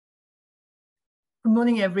Good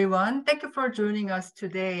morning, everyone. Thank you for joining us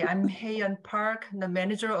today. I'm Hye-yeon Park, the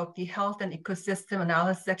manager of the Health and Ecosystem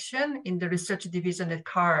Analysis section in the Research Division at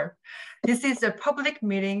CARB. This is a public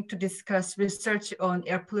meeting to discuss research on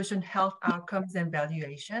air pollution health outcomes and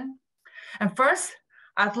valuation. And first,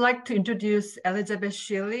 I'd like to introduce Elizabeth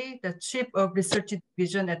Shealy, the Chief of Research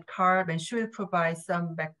Division at CARB, and she will provide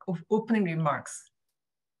some opening remarks.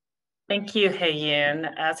 Thank you,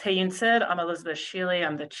 Hye-yeon. As Hye-yeon said, I'm Elizabeth Shealy.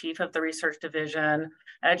 I'm the Chief of the Research Division. And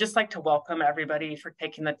I'd just like to welcome everybody for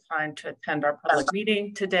taking the time to attend our public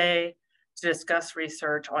meeting today to discuss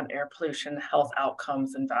research on air pollution, health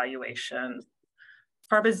outcomes, and valuation.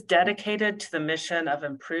 CARB is dedicated to the mission of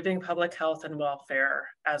improving public health and welfare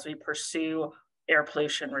as we pursue air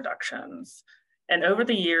pollution reductions. And over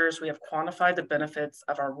the years, we have quantified the benefits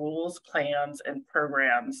of our rules, plans, and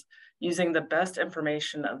programs using the best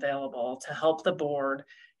information available to help the board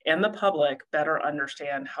and the public better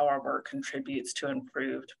understand how our work contributes to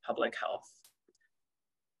improved public health.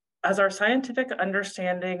 As our scientific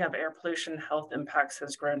understanding of air pollution health impacts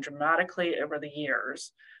has grown dramatically over the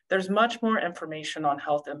years, there's much more information on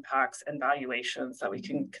health impacts and valuations that we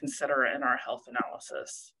can consider in our health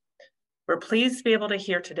analysis. We're pleased to be able to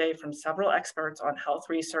hear today from several experts on health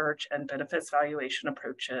research and benefits valuation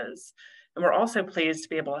approaches. And we're also pleased to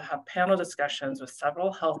be able to have panel discussions with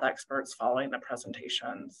several health experts following the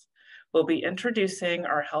presentations. We'll be introducing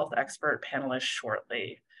our health expert panelists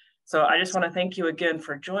shortly. So I just want to thank you again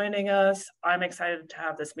for joining us. I'm excited to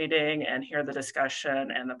have this meeting and hear the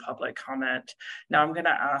discussion and the public comment. Now I'm going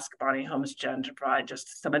to ask Bonnie Holmes-Jen to provide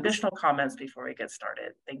just some additional comments before we get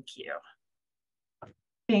started. Thank you.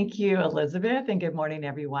 Thank you, Elizabeth, and good morning,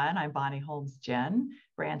 everyone. I'm Bonnie Holmes-Jen,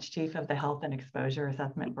 Branch Chief of the Health and Exposure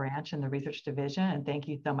Assessment Branch in the Research Division, and thank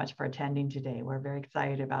you so much for attending today. We're very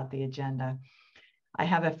excited about the agenda. I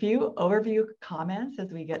have a few overview comments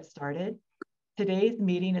as we get started. Today's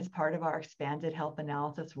meeting is part of our expanded health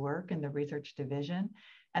analysis work in the Research Division,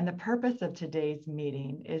 and the purpose of today's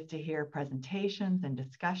meeting is to hear presentations and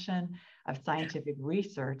discussion of scientific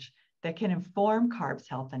research that can inform CARB's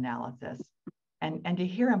health analysis. And to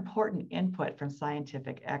hear important input from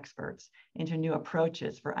scientific experts into new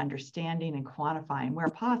approaches for understanding and quantifying, where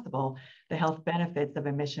possible, the health benefits of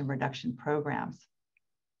emission reduction programs.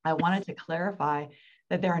 I wanted to clarify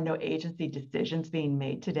that there are no agency decisions being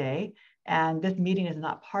made today, and this meeting is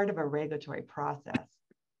not part of a regulatory process.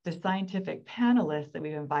 The scientific panelists that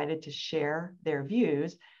we've invited to share their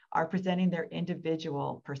views are presenting their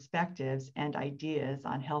individual perspectives and ideas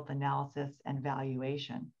on health analysis and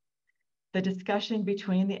valuation. The discussion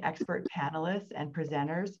between the expert panelists and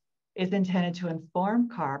presenters is intended to inform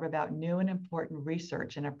CARB about new and important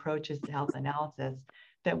research and approaches to health analysis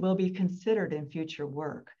that will be considered in future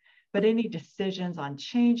work. But any decisions on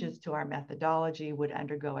changes to our methodology would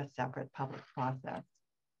undergo a separate public process.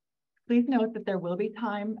 Please note that there will be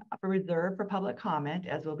time reserved for public comment,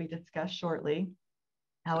 as will be discussed shortly.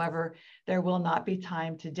 However, there will not be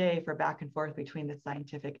time today for back and forth between the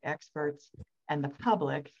scientific experts and the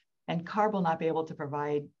public, and CARB will not be able to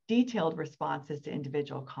provide detailed responses to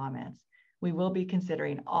individual comments. We will be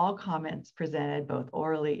considering all comments presented both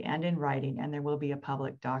orally and in writing, and there will be a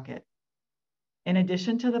public docket. In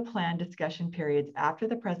addition to the planned discussion periods after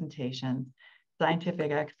the presentations,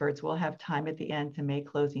 scientific experts will have time at the end to make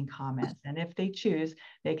closing comments, and if they choose,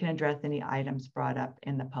 they can address any items brought up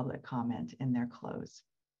in the public comment in their close.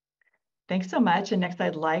 Thanks so much. And next,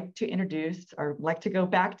 I'd like to introduce, or like to go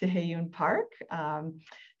back to Hye-yeon Park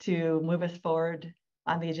to move us forward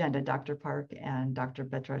on the agenda. Dr. Park and Dr.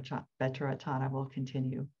 Betroatana will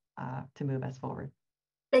continue to move us forward.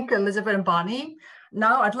 Thank you, Elizabeth and Bonnie.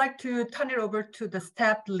 Now I'd like to turn it over to the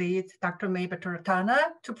staff lead, Dr. May Betroatana,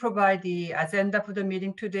 to provide the agenda for the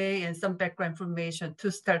meeting today and some background information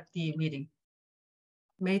to start the meeting.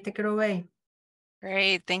 May, take it away.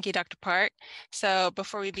 Great, thank you, Dr. Park. So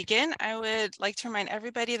before we begin, I would like to remind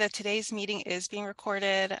everybody that today's meeting is being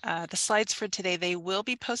recorded. The slides for today, they will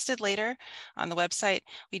be posted later on the website.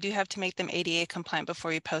 We do have to make them ADA compliant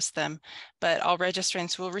before we post them, but all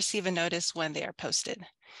registrants will receive a notice when they are posted.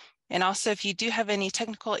 And also, if you do have any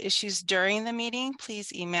technical issues during the meeting,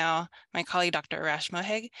 please email my colleague, Dr. Arash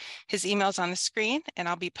Moheg. His email is on the screen, and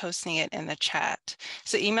I'll be posting it in the chat.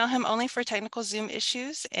 So email him only for technical Zoom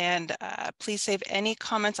issues, and please save any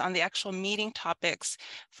comments on the actual meeting topics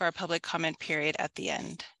for our public comment period at the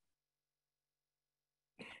end.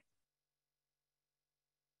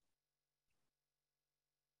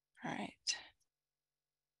 All right.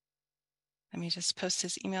 Let me just post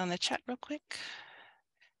his email in the chat real quick.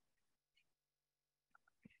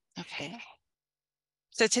 Okay.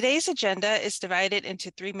 So today's agenda is divided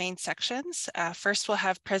into three main sections. First, we'll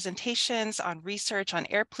have presentations on research on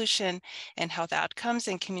air pollution and health outcomes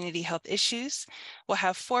and community health issues. We'll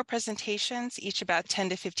have 4 presentations, each about 10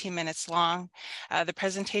 to 15 minutes long. The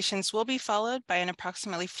presentations will be followed by an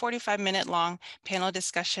approximately 45-minute long panel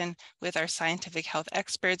discussion with our scientific health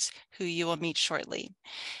experts, who you will meet shortly.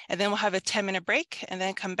 And then we'll have a 10-minute break and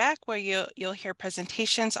then come back where you'll hear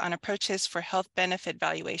presentations on approaches for health benefit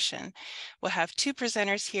valuation. We'll have 2 presenters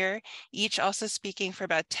here, each also speaking for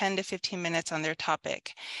about 10 to 15 minutes on their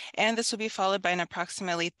topic. And this will be followed by an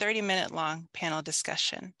approximately 30-minute long panel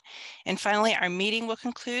discussion. And finally, our meeting will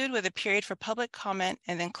conclude with a period for public comment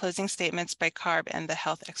and then closing statements by CARB and the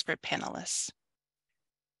health expert panelists.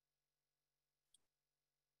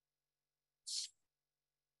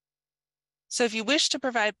 So if you wish to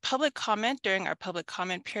provide public comment during our public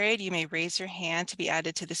comment period, you may raise your hand to be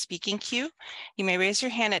added to the speaking queue. You may raise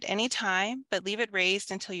your hand at any time, but leave it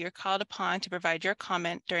raised until you're called upon to provide your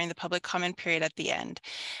comment during the public comment period at the end.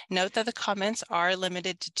 Note that the comments are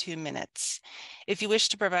limited to 2 minutes. If you wish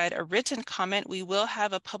to provide a written comment, we will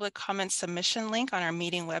have a public comment submission link on our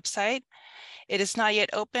meeting website. It is not yet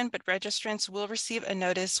open, but registrants will receive a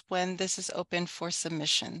notice when this is open for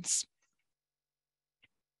submissions.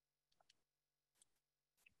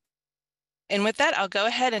 And with that, I'll go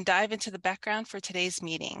ahead and dive into the background for today's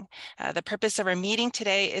meeting. The purpose of our meeting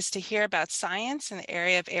today is to hear about science in the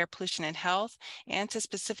area of air pollution and health, and to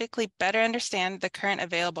specifically better understand the current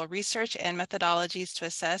available research and methodologies to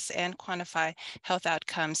assess and quantify health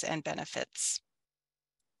outcomes and benefits.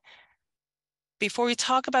 Before we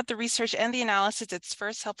talk about the research and the analysis, it's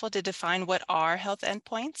first helpful to define what are health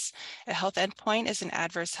endpoints. A health endpoint is an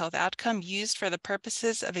adverse health outcome used for the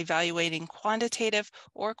purposes of evaluating quantitative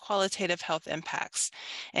or qualitative health impacts.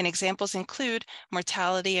 And examples include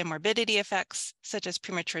mortality and morbidity effects, such as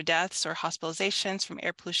premature deaths or hospitalizations from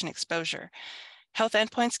air pollution exposure. Health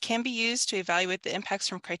endpoints can be used to evaluate the impacts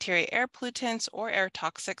from criteria air pollutants or air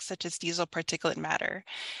toxics, such as diesel particulate matter.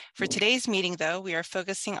 For today's meeting, though, we are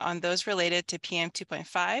focusing on those related to PM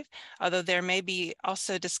 2.5, although there may be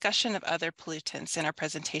also discussion of other pollutants in our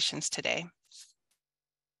presentations today.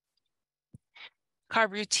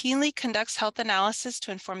 CARB routinely conducts health analysis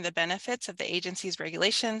to inform the benefits of the agency's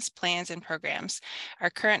regulations, plans, and programs. Our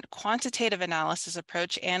current quantitative analysis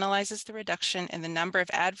approach analyzes the reduction in the number of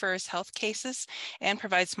adverse health cases and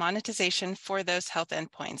provides monetization for those health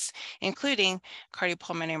endpoints, including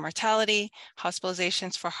cardiopulmonary mortality,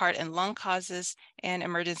 hospitalizations for heart and lung causes, and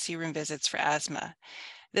emergency room visits for asthma.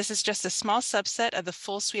 This is just a small subset of the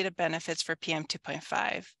full suite of benefits for PM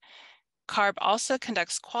 2.5. CARB also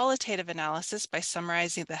conducts qualitative analysis by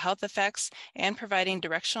summarizing the health effects and providing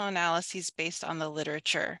directional analyses based on the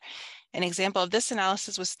literature. An example of this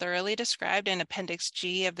analysis was thoroughly described in Appendix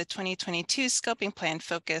G of the 2022 Scoping Plan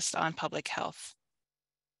focused on public health.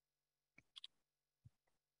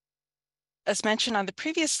 As mentioned on the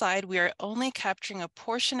previous slide, we are only capturing a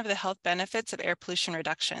portion of the health benefits of air pollution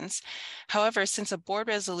reductions. However, since a board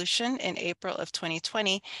resolution in April of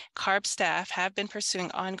 2020, CARB staff have been pursuing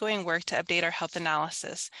ongoing work to update our health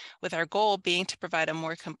analysis, with our goal being to provide a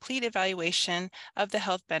more complete evaluation of the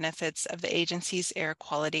health benefits of the agency's air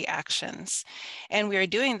quality actions. And we are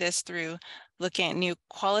doing this through looking at new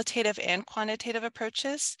qualitative and quantitative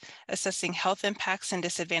approaches, assessing health impacts in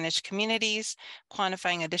disadvantaged communities,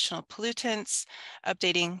 quantifying additional pollutants,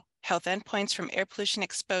 updating health endpoints from air pollution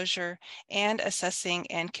exposure, and assessing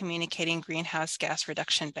and communicating greenhouse gas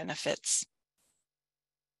reduction benefits.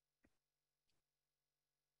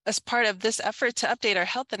 As part of this effort to update our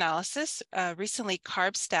health analysis, recently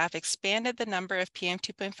CARB staff expanded the number of PM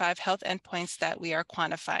 2.5 health endpoints that we are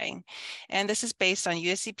quantifying. And this is based on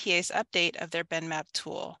US EPA's update of their BenMap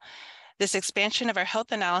tool. This expansion of our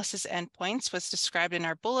health analysis endpoints was described in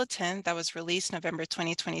our bulletin that was released November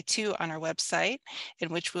 2022 on our website, in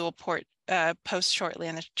which we will post shortly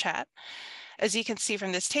in the chat. As you can see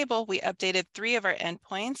from this table, we updated 3 of our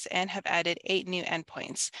endpoints and have added 8 new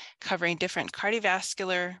endpoints, covering different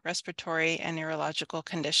cardiovascular, respiratory, and neurological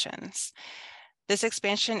conditions. This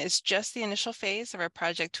expansion is just the initial phase of our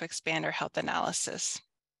project to expand our health analysis.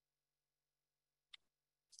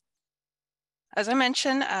 As I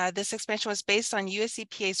mentioned, this expansion was based on US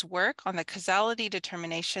EPA's work on the causality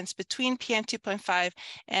determinations between PM 2.5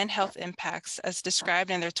 and health impacts as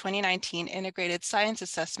described in their 2019 Integrated Science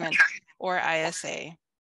Assessment, or ISA.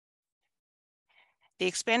 The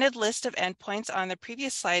expanded list of endpoints on the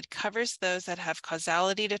previous slide covers those that have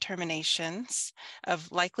causality determinations of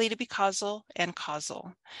likely to be causal and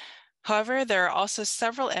causal. However, there are also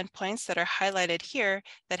several endpoints that are highlighted here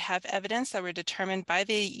that have evidence that were determined by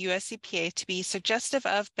the US EPA to be suggestive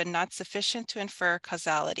of, but not sufficient to infer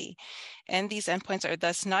causality. And these endpoints are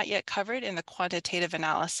thus not yet covered in the quantitative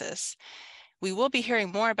analysis. We will be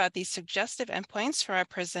hearing more about these suggestive endpoints from our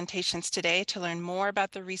presentations today to learn more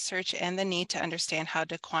about the research and the need to understand how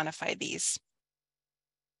to quantify these.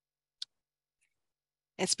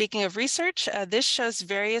 And speaking of research, this shows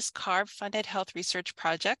various CARB-funded health research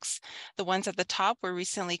projects. The ones at the top were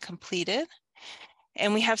recently completed.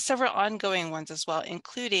 And we have several ongoing ones as well,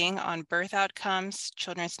 including on birth outcomes,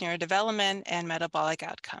 children's neurodevelopment, and metabolic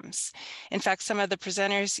outcomes. In fact, some of the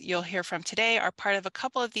presenters you'll hear from today are part of a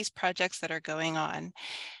couple of these projects that are going on.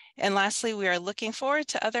 And lastly, we are looking forward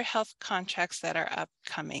to other health contracts that are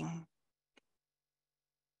upcoming.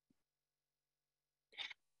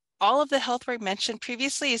 All of the health work mentioned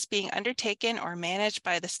previously is being undertaken or managed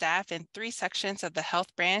by the staff in 3 sections of the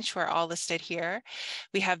health branch, who are all listed here.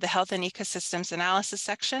 We have the health and ecosystems analysis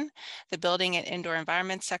section, the building and indoor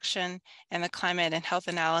environment section, and the climate and health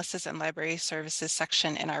analysis and library services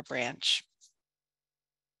section in our branch.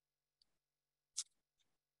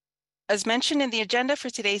 As mentioned in the agenda for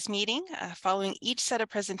today's meeting, following each set of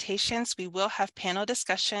presentations, we will have panel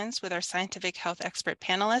discussions with our scientific health expert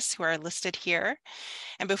panelists who are listed here.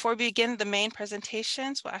 And before we begin the main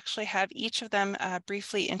presentations, we'll actually have each of them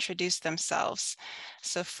briefly introduce themselves.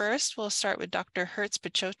 So first, we'll start with Dr.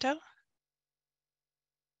 Hertz-Picciotto.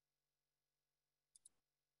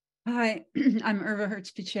 Hi, I'm Irva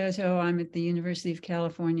Hertz-Picciotto. I'm at the University of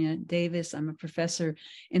California, Davis. I'm a professor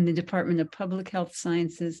in the Department of Public Health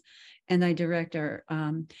Sciences, and I direct our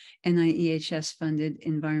NIEHS-funded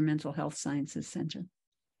Environmental Health Sciences Center.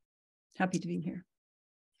 Happy to be here.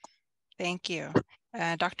 Thank you.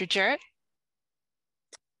 Dr. Jarrett?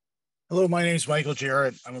 Hello, my name is Michael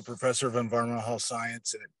Jarrett. I'm a professor of environmental health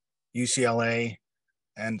science at UCLA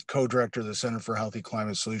and co-director of the Center for Healthy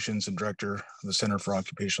Climate Solutions and director of the Center for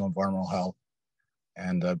Occupational Environmental Health.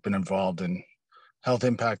 And I've been involved in health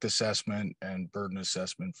impact assessment and burden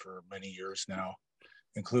assessment for many years now,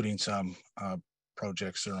 including some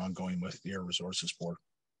projects that are ongoing with the Air Resources Board.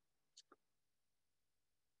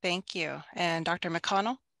 Thank you. And Dr.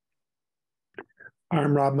 McConnell?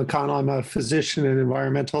 I'm Rob McConnell. I'm a physician and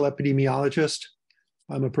environmental epidemiologist.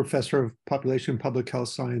 I'm a professor of population and public health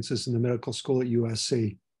sciences in the medical school at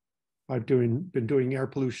USC. I've been doing air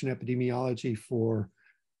pollution epidemiology for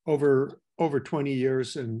over 20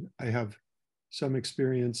 years, and I have some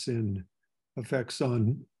experience in effects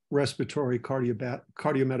on respiratory,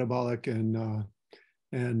 cardiometabolic, and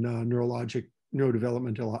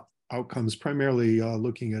neurodevelopmental outcomes, primarily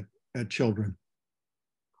looking at children.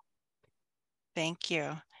 Thank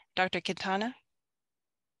you. Dr. Quintana?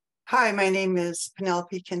 Hi, my name is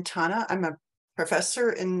Penelope Quintana. I'm a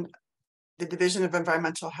professor in the Division of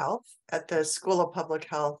Environmental Health at the School of Public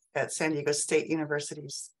Health at San Diego State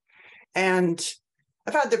Universities. And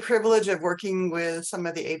I've had the privilege of working with some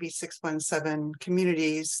of the AB 617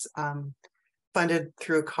 communities funded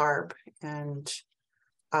through CARB, and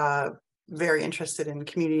very interested in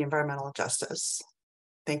community environmental justice.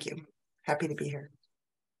 Thank you. Happy to be here.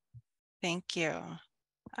 Thank you.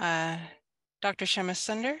 Dr. Shema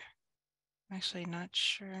Sunder? I'm actually not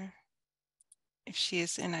sure if she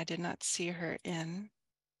is in. I did not see her in.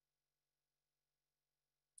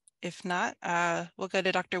 If not, we'll go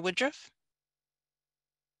to Dr. Woodruff.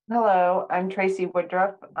 Hello, I'm Tracy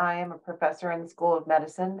Woodruff. I am a professor in the School of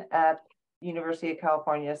Medicine at University of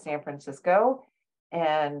California, San Francisco.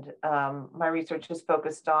 And my research is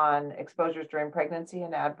focused on exposures during pregnancy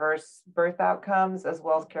and adverse birth outcomes, as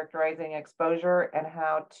well as characterizing exposure and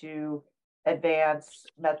how to advance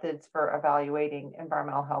methods for evaluating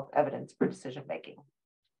environmental health evidence for decision making.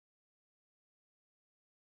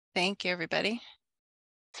 Thank you, everybody.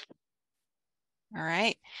 All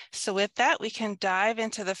right, so with that, we can dive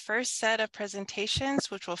into the first set of presentations,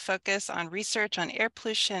 which will focus on research on air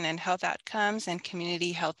pollution and health outcomes and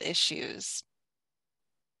community health issues.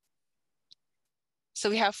 So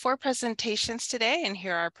we have 4 presentations today, and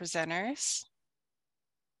here are our presenters.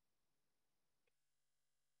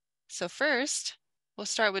 So first, we'll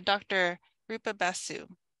start with Dr. Rupa Basu.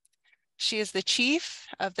 She is the chief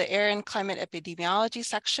of the Air and Climate Epidemiology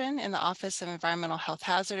section in the Office of Environmental Health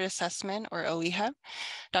Hazard Assessment, or OEHA.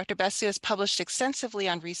 Dr. Basu has published extensively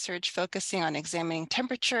on research focusing on examining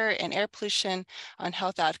temperature and air pollution on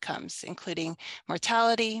health outcomes, including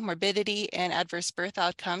mortality, morbidity, and adverse birth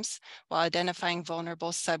outcomes, while identifying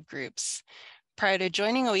vulnerable subgroups. Prior to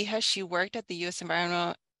joining OEHA, she worked at the U.S.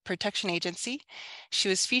 Protection Agency. She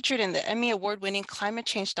was featured in the Emmy Award-winning climate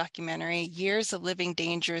change documentary, Years of Living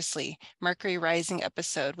Dangerously, Mercury Rising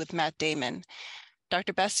episode with Matt Damon.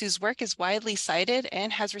 Dr. Basu's work is widely cited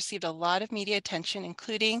and has received a lot of media attention,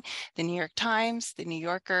 including the New York Times, the New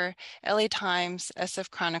Yorker, LA Times, SF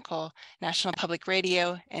Chronicle, National Public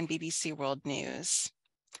Radio, and BBC World News.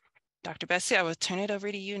 Dr. Basu, I will turn it over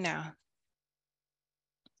to you now.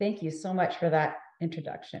 Thank you so much for that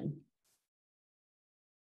introduction.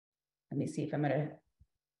 Let me see if I'm going to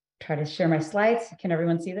try to share my slides. Can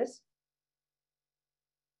everyone see this?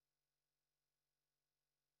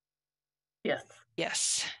 Yes.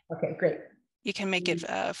 Yes. Okay, great. You can make it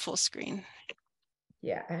full screen.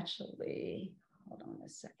 Yeah, actually, hold on a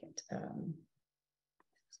second.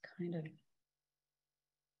 It's kind of.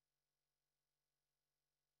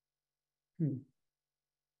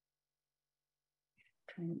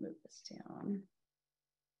 Trying to move this down.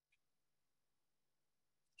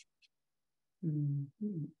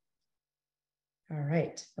 All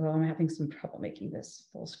right. Well, I'm having some trouble making this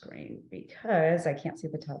full screen because I can't see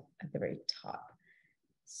the top at the very top.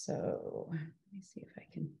 So let me see if I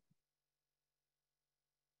can.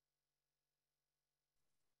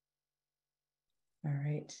 All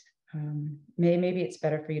right. Maybe it's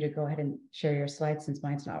better for you to go ahead and share your slides since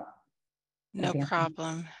mine's not. No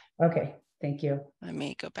problem. Okay. Thank you. Let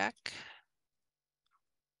me go back.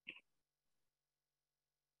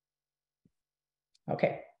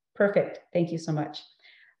 Okay, perfect. Thank you so much.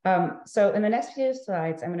 So in the next few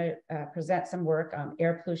slides, I'm going to present some work on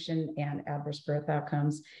air pollution and adverse birth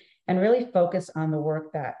outcomes, and really focus on the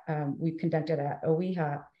work that we've conducted at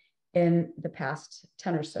OEHA in the past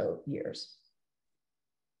 10 or so years.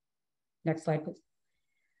 Next slide, please.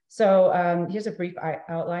 So here's a brief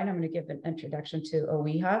outline. I'm going to give an introduction to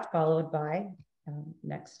OEHA, followed by,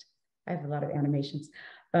 next, I have a lot of animations,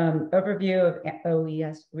 overview of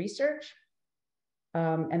OEHA's research.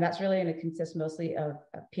 And that's really going to consist mostly of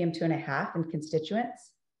PM2.5 and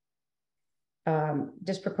constituents,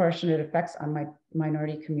 disproportionate effects on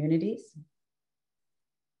minority communities,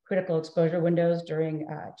 critical exposure windows during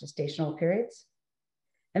gestational periods.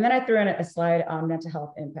 And then I threw in a slide on mental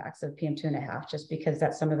health impacts of PM2.5, just because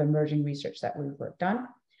that's some of the emerging research that we've worked on,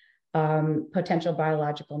 potential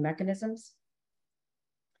biological mechanisms,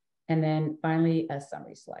 and then finally a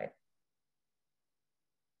summary slide.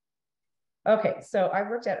 Okay, so I've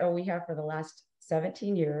worked at OEHA for the last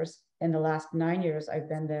 17 years. In the last 9 years, I've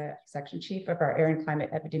been the section chief of our air and climate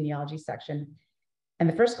epidemiology section. And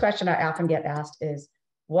the first question I often get asked is,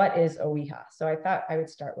 what is OEHA? So I thought I would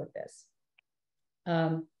start with this.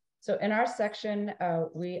 So in our section,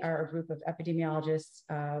 we are a group of epidemiologists,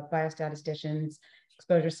 biostatisticians,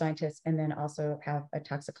 exposure scientists, and then also have a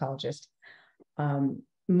toxicologist.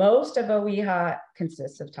 Most of OEHA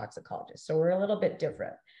consists of toxicologists, so we're a little bit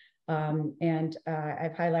different.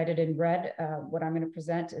 I've highlighted in red, what I'm going to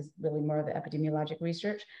present is really more of the epidemiologic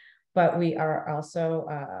research, but we are also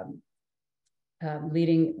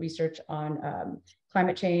leading research on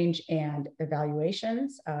climate change and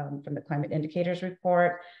evaluations from the Climate Indicators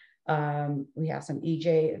Report. We have some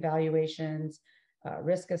EJ evaluations,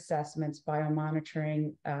 risk assessments,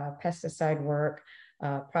 biomonitoring, pesticide work,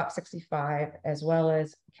 Prop 65, as well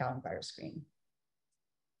as Calvin virus screen.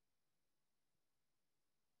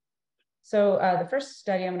 So the first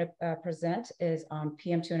study I'm going to present is on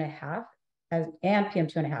PM2.5 and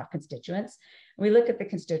PM2.5 constituents. We look at the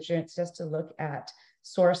constituents just to look at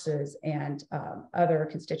sources and other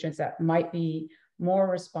constituents that might be more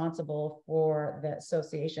responsible for the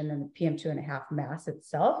association than the PM2.5 mass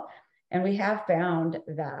itself. And we have found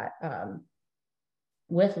that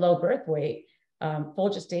with low birth weight, full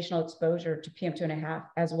gestational exposure to PM2.5,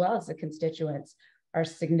 as well as the constituents, are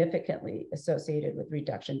significantly associated with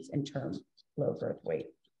reductions in term low birth weight.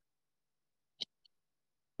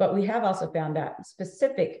 But we have also found that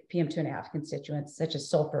specific PM2.5 constituents, such as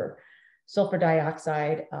sulfur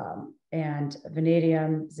dioxide, and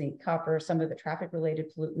vanadium, zinc, copper, some of the traffic-related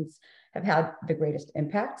pollutants have had the greatest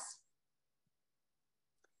impacts.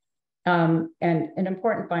 And an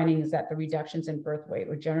important finding is that the reductions in birth weight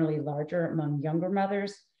were generally larger among younger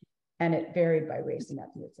mothers, and it varied by race and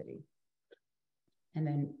ethnicity. And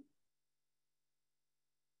then,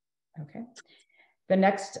 okay. The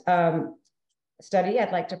next study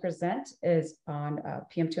I'd like to present is on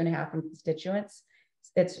PM2.5 and constituents.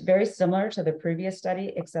 It's very similar to the previous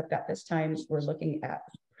study, except that this time we're looking at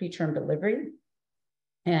preterm delivery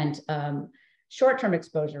and short-term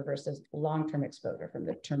exposure versus long-term exposure from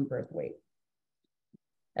the term birth weight.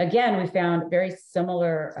 Again, we found very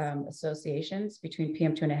similar associations between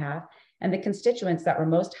PM2.5 and the constituents that were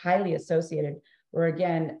most highly associated were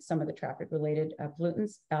again some of the traffic-related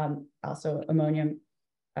pollutants, also ammonium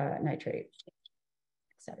nitrate,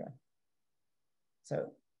 etc.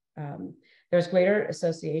 So there's greater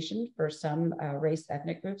association for some race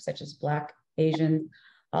ethnic groups such as Black, Asian,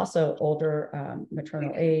 also older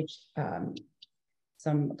maternal age,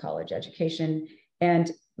 some college education.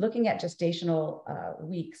 And looking at gestational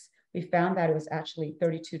weeks, we found that it was actually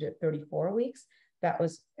 32 to 34 weeks that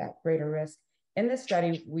was at greater risk. In this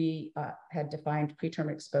study, we had defined preterm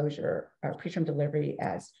exposure or preterm delivery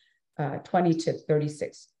as 20 to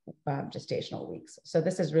 36 gestational weeks. So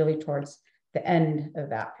this is really towards the end of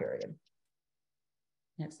that period.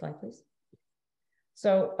 Next slide, please.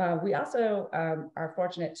 So we also are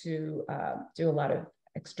fortunate to do a lot of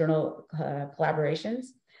external collaborations.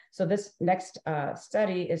 So this next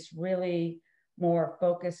study is really more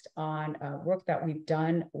focused on work that we've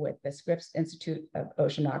done with the Scripps Institute of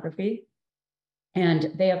Oceanography.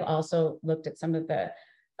 And they have also looked at some of the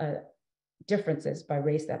differences by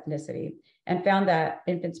race ethnicity and found that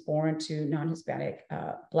infants born to non-Hispanic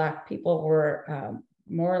Black people were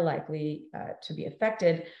more likely to be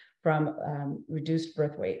affected from reduced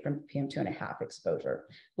birth weight from PM2.5 exposure,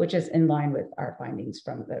 which is in line with our findings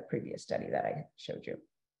from the previous study that I showed you.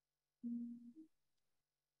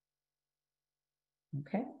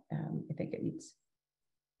 Okay, I think it needs,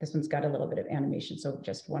 this one's got a little bit of animation, so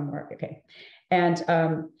just one more, okay. And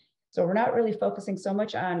so we're not really focusing so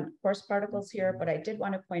much on coarse particles here, but I did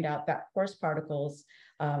want to point out that coarse particles,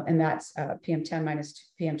 and that's PM10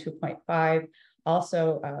 minus PM2.5,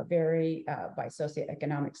 also vary by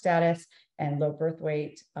socioeconomic status and low birth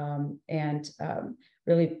weight, and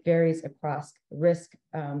really varies across risk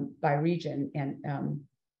by region and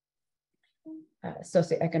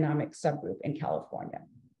socioeconomic subgroup in California.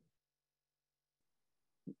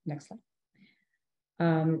 Next slide.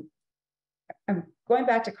 I'm going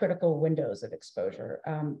back to critical windows of exposure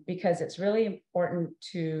because it's really important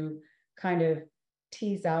to kind of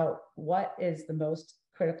tease out what is the most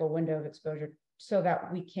critical window of exposure so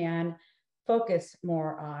that we can focus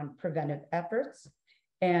more on preventive efforts.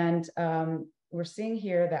 And we're seeing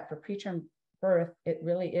here that for preterm birth, it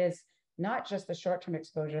really is not just the short-term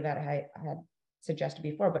exposure that I had suggested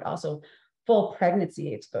before, but also full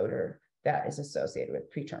pregnancy exposure that is associated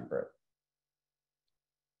with preterm birth.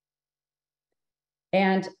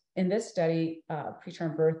 And in this study,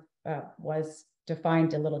 preterm birth was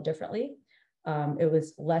defined a little differently. It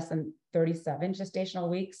was less than 37 gestational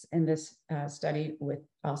weeks in this study,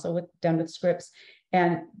 done with Scripps.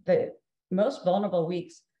 And the most vulnerable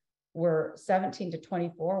weeks were 17 to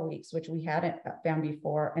 24 weeks, which we hadn't found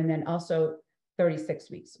before, and then also 36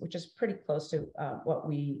 weeks, which is pretty close to what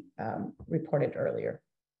we reported earlier.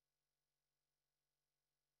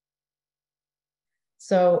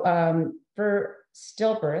 So for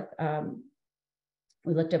stillbirth,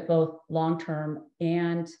 we looked at both long-term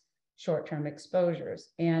and short-term exposures.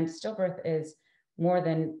 And stillbirth is more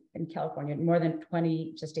than, in California, more than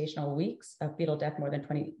 20 gestational weeks, of fetal death more than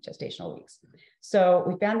 20 gestational weeks. So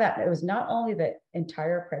we found that it was not only the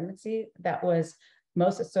entire pregnancy that was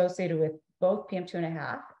most associated with both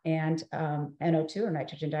PM2.5 and NO2 or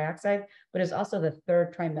nitrogen dioxide, but it's also the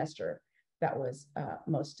third trimester that was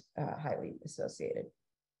most highly associated.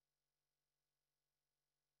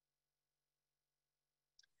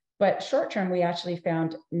 But short-term, we actually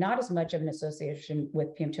found not as much of an association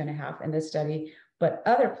with PM2.5 in this study, but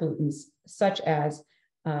other pollutants such as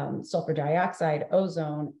sulfur dioxide,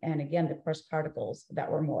 ozone, and again, the coarse particles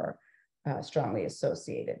that were more strongly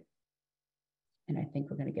associated. And I think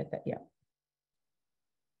we're going to get that, yeah.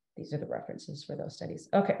 These are the references for those studies.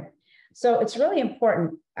 Okay, so it's really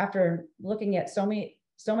important after looking at so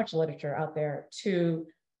much literature out there to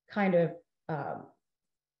kind of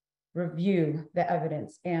review the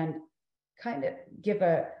evidence and kind of give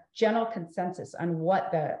a general consensus on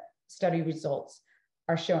what the study results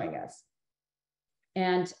are showing us.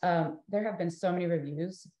 And there have been so many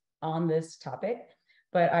reviews on this topic,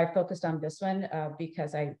 but I focused on this one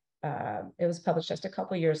because it was published just a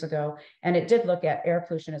couple of years ago, and it did look at air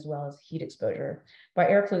pollution as well as heat exposure. By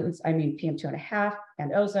air pollutants, I mean PM2.5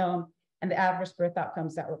 and ozone, and the adverse birth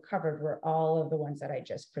outcomes that were covered were all of the ones that I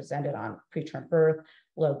just presented on: preterm birth,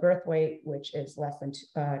 low birth weight, which is less than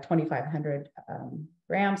 2,500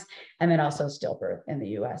 grams, and then also stillbirth in the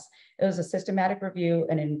US. It was a systematic review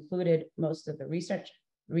and included most of the research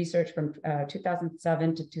from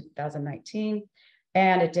 2007 to 2019.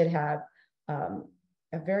 And it did have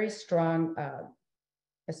a very strong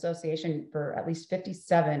association for at least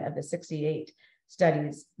 57 of the 68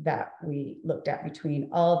 studies that we looked at between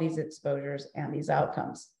all these exposures and these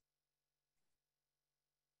outcomes.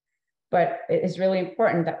 But it is really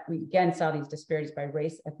important that we again saw these disparities by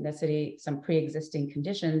race, ethnicity, some pre-existing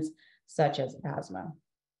conditions such as asthma.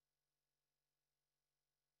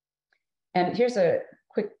 And here's a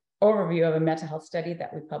quick overview of a mental health study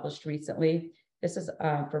that we published recently. This is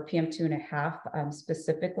for PM2.5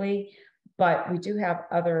 specifically, but we do have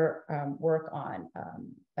other work on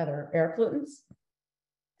other air pollutants.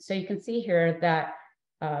 So you can see here that,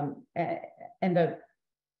 and the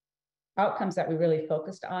outcomes that we really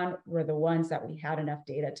focused on were the ones that we had enough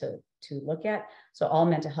data to look at. So all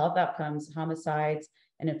mental health outcomes, homicides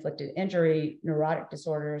and inflicted injury, neurotic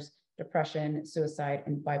disorders, depression, suicide,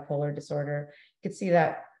 and bipolar disorder. You can see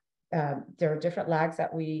that there are different lags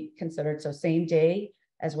that we considered. So same day,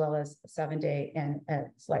 as well as 7-day and a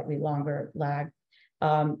slightly longer lag.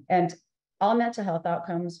 And all mental health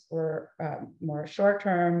outcomes were more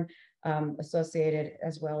short-term, associated,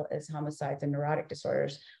 as well as homicides and neurotic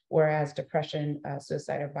disorders, whereas depression,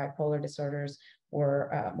 suicide, and bipolar disorders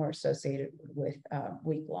were more associated with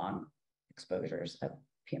week-long exposures of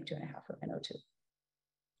PM2.5 or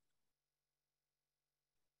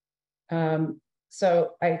NO2.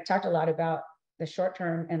 So I talked a lot about the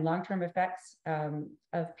short-term and long-term effects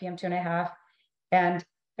of PM2.5, and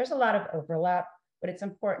there's a lot of overlap, but it's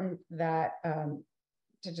important that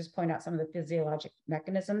to just point out some of the physiologic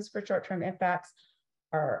mechanisms for short-term impacts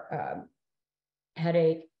are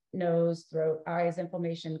headache, nose, throat, eyes,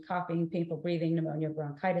 inflammation, coughing, painful breathing, pneumonia,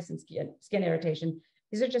 bronchitis, and skin irritation.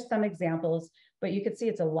 These are just some examples, but you can see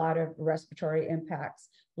it's a lot of respiratory impacts.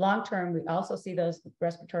 Long-term, we also see those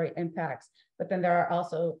respiratory impacts, but then there are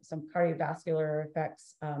also some cardiovascular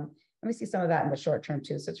effects. And we see some of that in the short term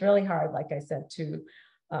too. So it's really hard, like I said, to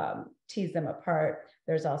tease them apart.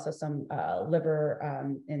 There's also some liver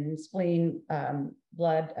and spleen,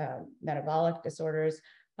 blood, metabolic disorders,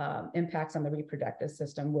 impacts on the reproductive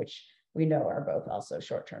system, which we know are both also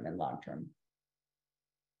short-term and long-term.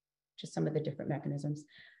 Just some of the different mechanisms.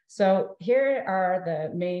 So here are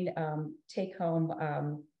the main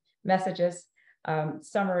take-home messages.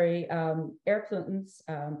 Summary, air pollutants,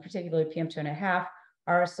 particularly PM2.5,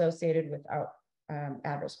 are associated with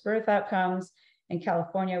adverse birth outcomes. In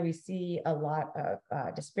California, we see a lot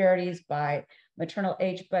of disparities by maternal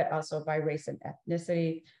age, but also by race and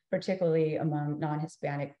ethnicity, particularly among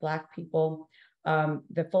non-Hispanic Black people.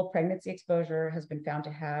 The full pregnancy exposure has been found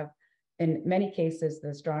to have, in many cases,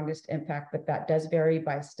 the strongest impact, but that does vary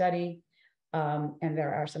by study. And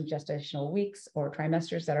there are some gestational weeks or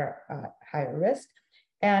trimesters that are higher risk.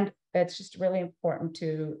 And it's just really important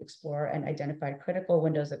to explore and identify critical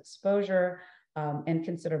windows of exposure and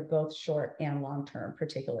consider both short and long-term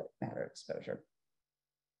particulate matter exposure.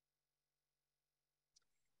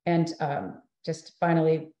 And just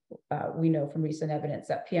finally, we know from recent evidence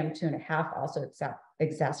that PM2.5 also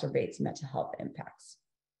exacerbates mental health impacts.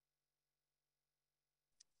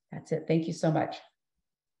 That's it. Thank you so much.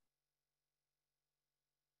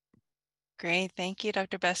 Great. Thank you,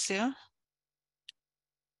 Dr. Basu.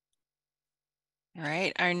 All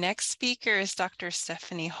right, our next speaker is Dr.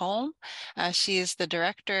 Stephanie Holm. She is the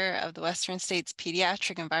director of the Western States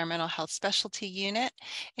Pediatric Environmental Health Specialty Unit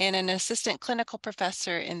and an assistant clinical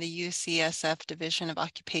professor in the UCSF Division of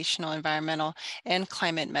Occupational, Environmental, and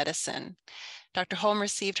Climate Medicine. Dr. Holm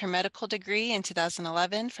received her medical degree in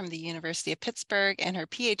 2011 from the University of Pittsburgh and her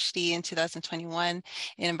PhD in 2021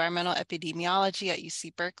 in environmental epidemiology at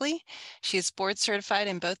UC Berkeley. She is board certified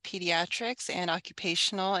in both pediatrics and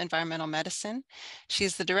occupational environmental medicine. She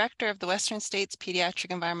is the director of the Western States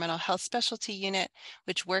Pediatric Environmental Health Specialty Unit,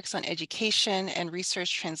 which works on education and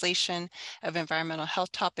research translation of environmental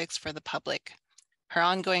health topics for the public. Her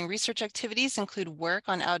ongoing research activities include work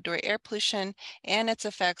on outdoor air pollution and its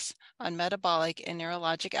effects on metabolic and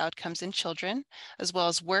neurologic outcomes in children, as well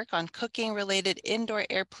as work on cooking-related indoor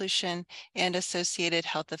air pollution and associated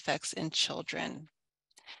health effects in children.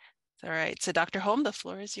 All right, so Dr. Holm, the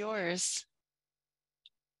floor is yours.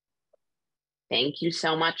 Thank you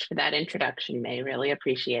so much for that introduction, May. Really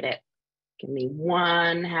appreciate it. Give me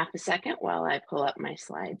 1/2 a second while I pull up my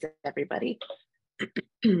slides, everybody.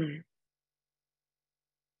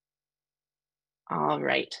 All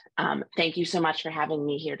right. Thank you so much for having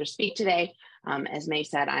me here to speak today. As May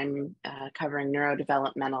said, I'm covering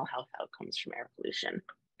neurodevelopmental health outcomes from air pollution.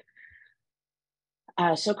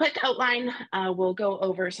 So quick outline, we'll go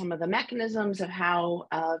over some of the mechanisms of how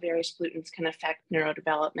various pollutants can affect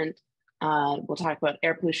neurodevelopment. We'll talk about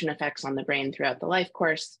air pollution effects on the brain throughout the life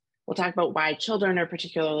course. We'll talk about why children are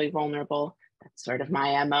particularly vulnerable. That's sort of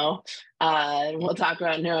my MO. We'll talk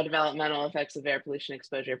about neurodevelopmental effects of air pollution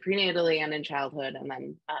exposure prenatally and in childhood, and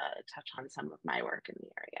then touch on some of my work in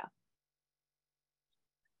the area.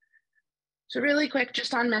 So really quick,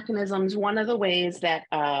 just on mechanisms, one of the ways that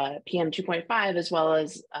PM 2.5, as well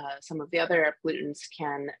as some of the other air pollutants,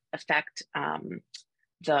 can affect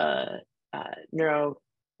the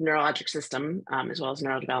neurologic system, as well as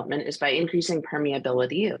neurodevelopment, is by increasing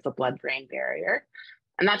permeability of the blood-brain barrier.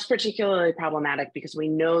 And that's particularly problematic because we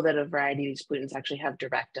know that a variety of these pollutants actually have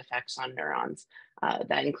direct effects on neurons.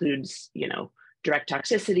 That includes, direct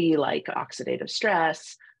toxicity like oxidative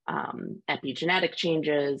stress, epigenetic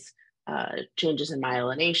changes, changes in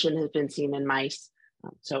myelination have been seen in mice,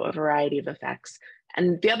 so a variety of effects.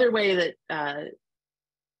 And the other way that,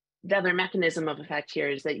 the other mechanism of effect here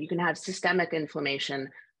is that you can have systemic inflammation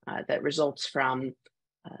that results from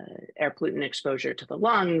air pollutant exposure to the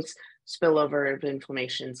lungs, spillover of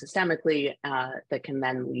inflammation systemically that can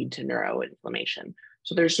then lead to neuroinflammation.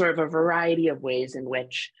 So there's sort of a variety of ways in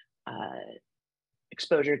which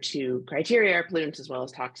exposure to criteria air pollutants as well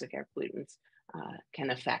as toxic air pollutants can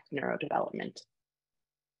affect neurodevelopment.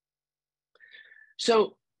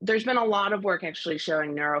 So there's been a lot of work actually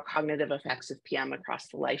showing neurocognitive effects of PM across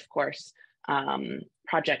the life course.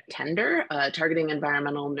 Project Tender, targeting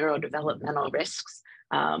environmental neurodevelopmental risks,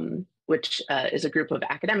 which is a group of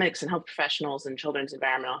academics and health professionals and children's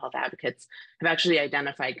environmental health advocates, have actually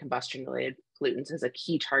identified combustion-related pollutants as a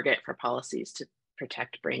key target for policies to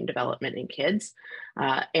protect brain development in kids.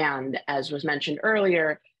 And as was mentioned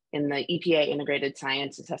earlier, in the EPA Integrated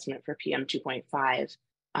Science Assessment for PM 2.5,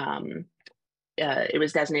 it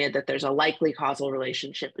was designated that there's a likely causal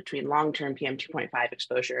relationship between long-term PM 2.5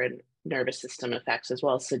 exposure and nervous system effects, as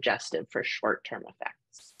well as suggestive for short-term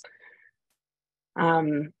effects.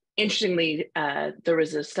 Interestingly, there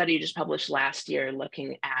was a study just published last year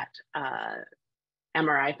looking at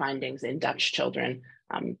MRI findings in Dutch children,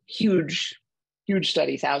 huge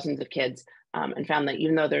study, thousands of kids, and found that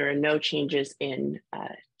even though there are no changes in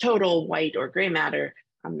total white or gray matter,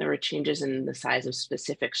 there were changes in the size of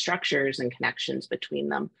specific structures and connections between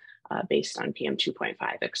them based on PM 2.5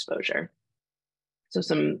 exposure. So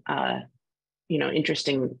some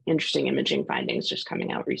interesting imaging findings just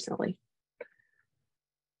coming out recently.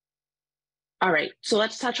 All right, so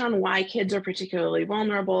let's touch on why kids are particularly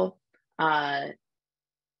vulnerable.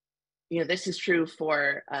 This is true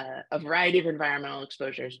for a variety of environmental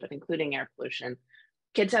exposures, but including air pollution.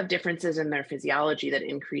 Kids have differences in their physiology that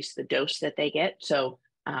increase the dose that they get. So,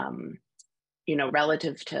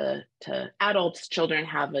 relative to adults, children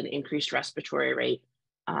have an increased respiratory rate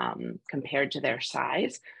compared to their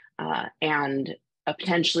size and a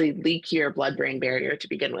potentially leakier blood-brain barrier to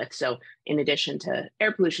begin with. So in addition to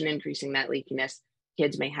air pollution increasing that leakiness,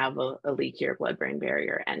 kids may have a leakier blood-brain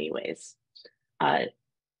barrier anyways.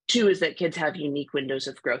 Two is that kids have unique windows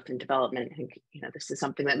of growth and development. And, this is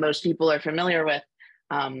something that most people are familiar with.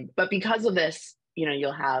 But because of this,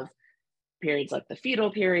 you'll have periods like the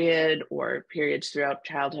fetal period or periods throughout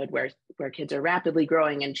childhood where kids are rapidly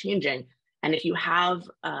growing and changing. And if you have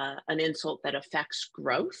an insult that affects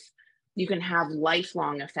growth, you can have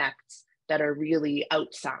lifelong effects that are really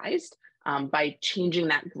outsized by changing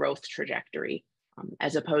that growth trajectory,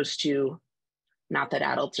 as opposed to, not that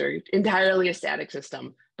adults are entirely a static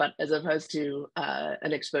system, but as opposed to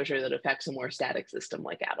an exposure that affects a more static system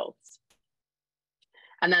like adults.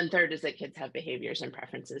 And then third is that kids have behaviors and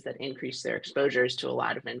preferences that increase their exposures to a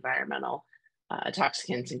lot of environmental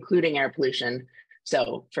toxicants, including air pollution.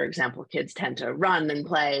 So for example, kids tend to run and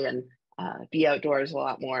play and be outdoors a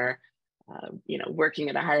lot more, working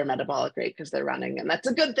at a higher metabolic rate because they're running. And that's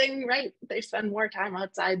a good thing, right? They spend more time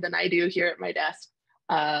outside than I do here at my desk.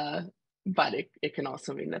 But it can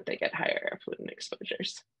also mean that they get higher air pollutant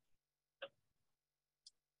exposures.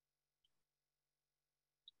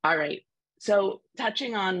 All right, so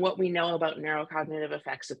touching on what we know about neurocognitive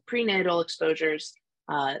effects of prenatal exposures,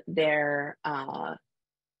 there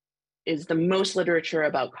is the most literature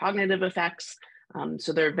about cognitive effects.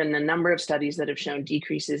 So there have been a number of studies that have shown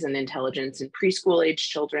decreases in intelligence in preschool age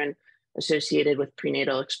children associated with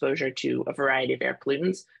prenatal exposure to a variety of air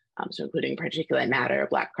pollutants, so including particulate matter,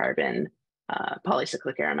 black carbon,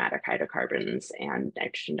 polycyclic aromatic hydrocarbons, and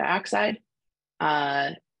nitrogen dioxide.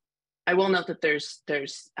 I will note that there's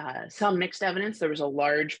some mixed evidence. There was a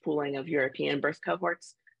large pooling of European birth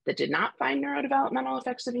cohorts that did not find neurodevelopmental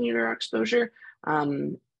effects of in utero exposure.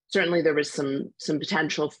 Certainly there was some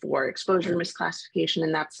potential for exposure misclassification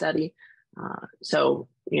in that study. So,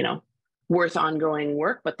 worth ongoing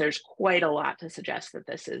work, but there's quite a lot to suggest that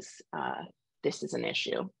this is an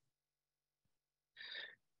issue.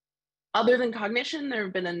 Other than cognition, there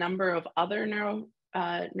have been a number of other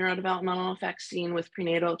neurodevelopmental effects seen with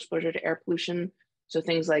prenatal exposure to air pollution. So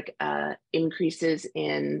things like increases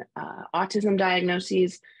in autism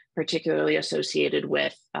diagnoses, particularly associated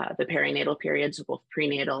with the perinatal periods, both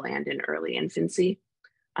prenatal and in early infancy.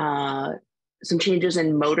 Some changes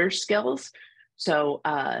in motor skills. So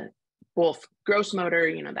both gross motor,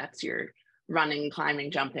 you know, that's your running,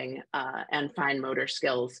 climbing, jumping, and fine motor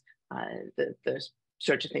skills, the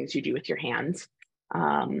sorts of things you do with your hands.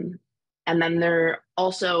 And then there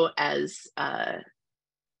also, as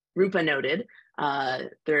Rupa noted,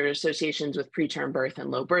 there are associations with preterm birth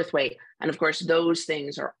and low birth weight. And of course, those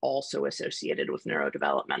things are also associated with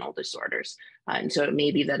neurodevelopmental disorders. And so it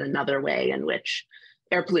may be that another way in which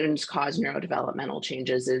air pollutants cause neurodevelopmental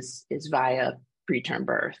changes is via preterm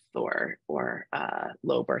birth or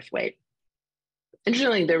low birth weight.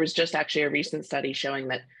 Interestingly, there was just actually a recent study showing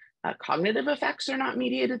that cognitive effects are not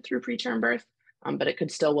mediated through preterm birth, but it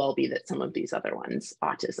could still well be that some of these other ones,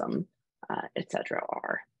 autism, et cetera,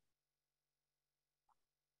 are.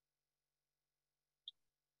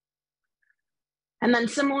 And then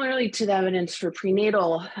similarly to the evidence for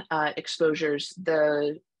prenatal exposures,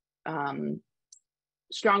 the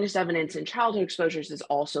strongest evidence in childhood exposures is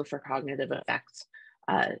also for cognitive effects.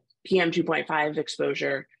 PM 2.5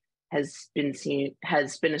 exposure has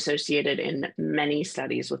been associated in many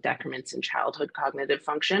studies with decrements in childhood cognitive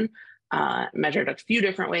function, measured a few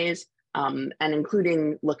different ways, and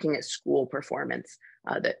including looking at school performance,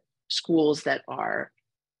 that schools that are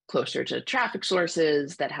closer to traffic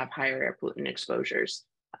sources that have higher air pollutant exposures,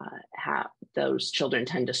 those children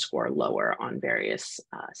tend to score lower on various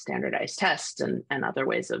standardized tests and other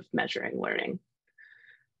ways of measuring learning.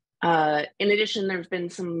 In addition, there's been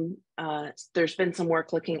some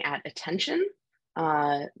work looking at attention,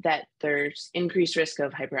 that there's increased risk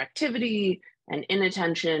of hyperactivity and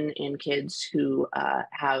inattention in kids who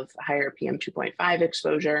have higher PM 2.5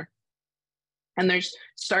 exposure. And there's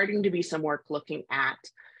starting to be some work looking at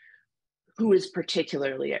who is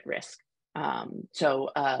particularly at risk.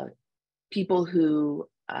 People who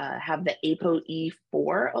have the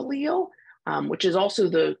ApoE4 allele, which is also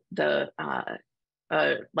the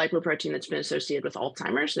lipoprotein that's been associated with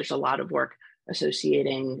Alzheimer's. There's a lot of work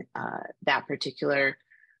associating that particular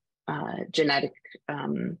genetic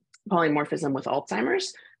polymorphism with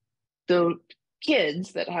Alzheimer's. The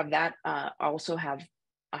kids that have that also have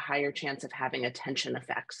a higher chance of having attention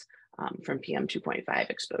effects from PM 2.5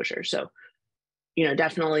 exposure. So, you know,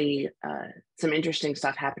 definitely some interesting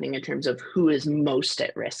stuff happening in terms of who is most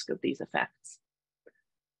at risk of these effects.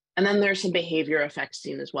 And then there's some behavior effects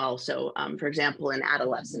seen as well. So for example, in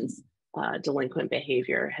adolescents, delinquent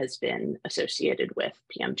behavior has been associated with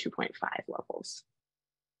PM 2.5 levels.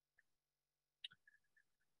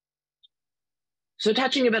 So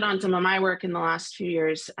touching a bit on some of my work in the last few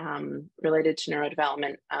years related to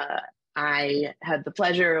neurodevelopment, I had the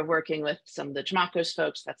pleasure of working with some of the Chamacos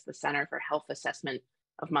folks. That's the Center for Health Assessment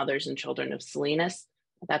of Mothers and Children of Salinas.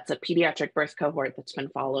 That's a pediatric birth cohort that's been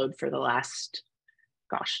followed for the last,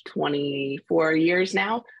 24 years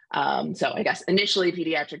now. So I guess initially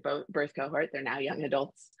pediatric birth cohort, they're now young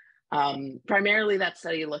adults. Primarily that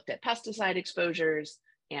study looked at pesticide exposures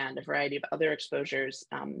and a variety of other exposures.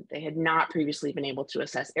 They had not previously been able to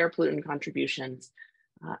assess air pollutant contributions.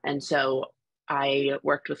 And so I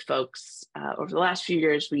worked with folks over the last few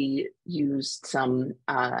years. We used some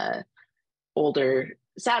older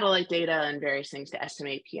satellite data and various things to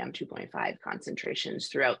estimate PM 2.5 concentrations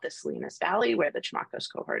throughout the Salinas Valley, where the Chamacos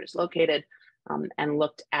cohort is located, and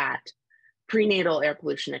looked at prenatal air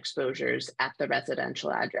pollution exposures at the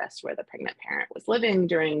residential address where the pregnant parent was living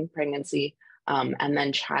during pregnancy, and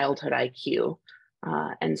then childhood IQ.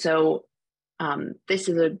 And so this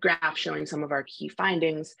is a graph showing some of our key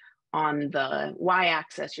findings. On the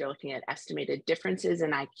y-axis, you're looking at estimated differences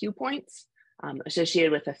in IQ points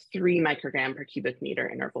associated with a 3 microgram per cubic meter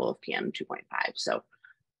interval of PM 2.5. So,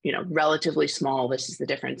 you know, relatively small. This is the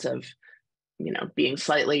difference of, you know, being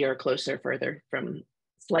slightly or closer, further from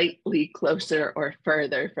slightly closer or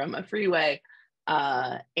further from a freeway.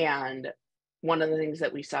 And one of the things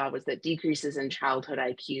that we saw was that decreases in childhood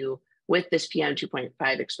IQ with this PM 2.5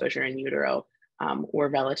 exposure in utero were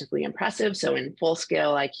relatively impressive. So in full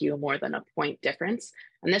scale IQ, more than a point difference.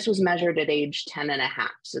 And this was measured at age 10 and a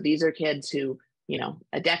half. So these are kids who, you know,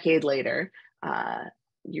 a decade later,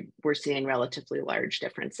 we're seeing relatively large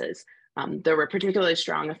differences. There were particularly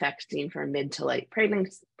strong effects seen for mid to late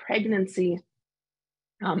pregnancy,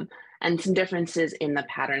 and some differences in the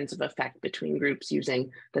patterns of effect between groups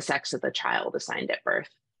using the sex of the child assigned at birth,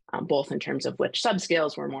 both in terms of which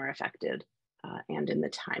subscales were more affected and in the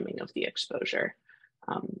timing of the exposure.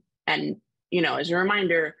 And, you know, as a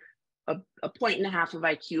reminder, a 1.5 points of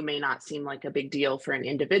IQ may not seem like a big deal for an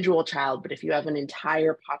individual child, but if you have an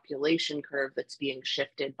entire population curve that's being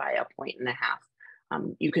shifted by a 1.5 points,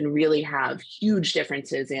 you can really have huge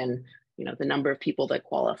differences in, the number of people that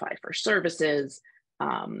qualify for services,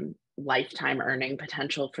 lifetime earning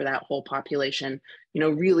potential for that whole population,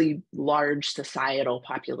 really large societal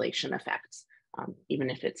population effects, even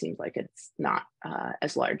if it seems like it's not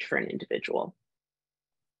as large for an individual.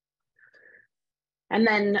 And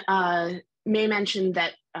then May mentioned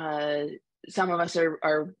that some of us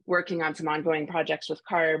are working on some ongoing projects with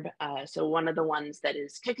CARB. So one of the ones that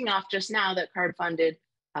is kicking off just now that CARB funded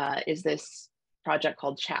is this project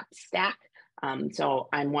called CHAP Stack. So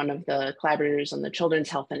I'm one of the collaborators on the Children's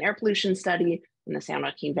Health and Air Pollution Study in the San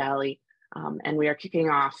Joaquin Valley. And we are kicking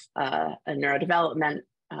off a neurodevelopment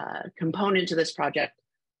component to this project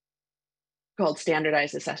called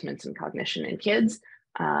Standardized Assessments in Cognition in Kids.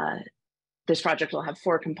 This project will have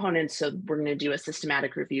 4 components. So we're going to do a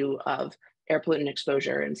systematic review of air pollutant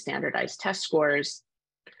exposure and standardized test scores,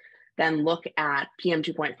 then look at PM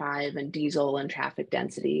 2.5 and diesel and traffic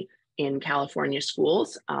density in California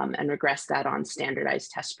schools and regress that on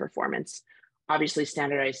standardized test performance. Obviously,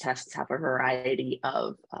 standardized tests have a variety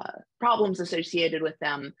of problems associated with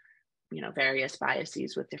them, various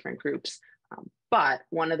biases with different groups. But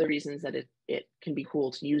one of the reasons that it can be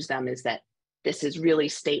cool to use them is that this is really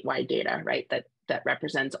statewide data, right? That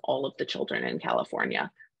represents all of the children in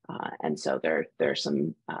California. And so there are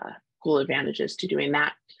some cool advantages to doing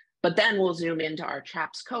that. But then we'll zoom into our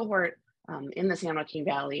CHAPS cohort in the San Joaquin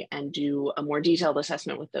Valley and do a more detailed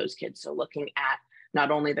assessment with those kids. So looking at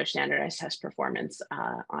not only their standardized test performance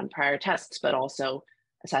on prior tests, but also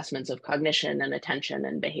assessments of cognition and attention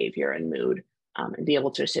and behavior and mood, and be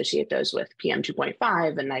able to associate those with PM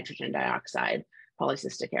 2.5 and nitrogen dioxide,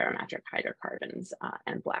 polycystic aromatic hydrocarbons,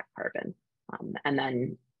 and black carbon. And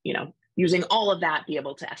then, using all of that, be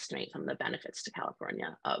able to estimate some of the benefits to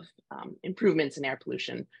California of improvements in air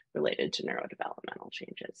pollution related to neurodevelopmental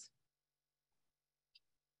changes.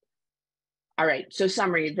 All right, so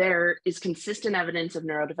summary, there is consistent evidence of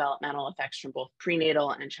neurodevelopmental effects from both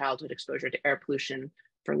prenatal and childhood exposure to air pollution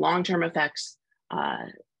for long-term effects.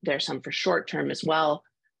 There's some for short-term as well.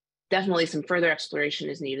 Definitely some further exploration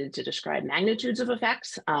is needed to describe magnitudes of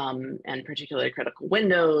effects and particularly critical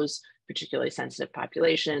windows, particularly sensitive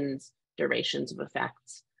populations, durations of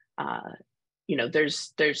effects.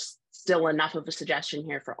 There's still enough of a suggestion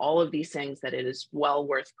here for all of these things that it is well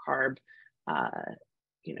worth CARB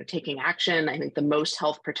taking action. I think the most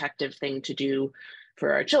health protective thing to do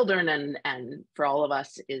for our children and for all of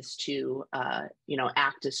us is to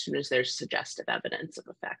act as soon as there's suggestive evidence of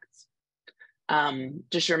effects.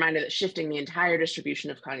 Just a reminder that shifting the entire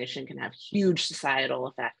distribution of cognition can have huge societal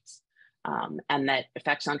effects, and that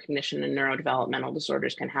effects on cognition and neurodevelopmental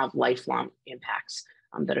disorders can have lifelong impacts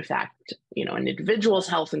that affect an individual's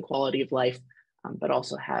health and quality of life, but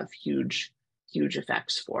also have huge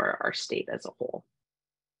effects for our state as a whole.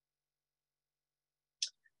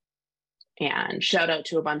 And shout out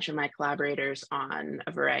to a bunch of my collaborators on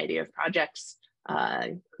a variety of projects,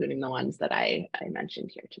 including the ones that I mentioned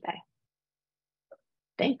here today.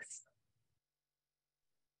 Thanks.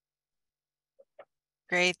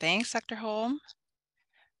 Great, thanks, Dr. Holm.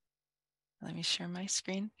 Let me share my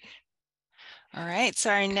screen. All right, so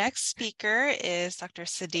our next speaker is Dr.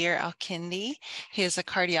 Sadir Al-Kindi. He is a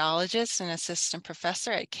cardiologist and assistant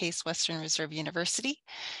professor at Case Western Reserve University.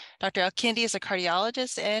 Dr. Al-Kindi is a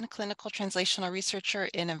cardiologist and clinical translational researcher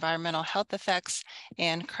in environmental health effects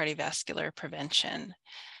and cardiovascular prevention.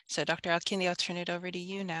 So Dr. Al-Kindi, I'll turn it over to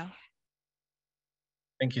you now.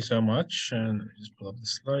 Thank you so much. And let me just pull up the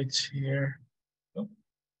slides here. Oh.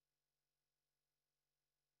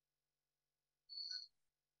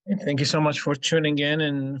 Thank you so much for tuning in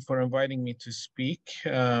and for inviting me to speak.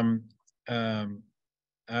 I'll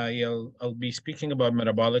be speaking about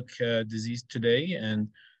metabolic disease today, and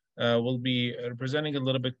we'll be presenting a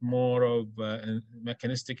little bit more of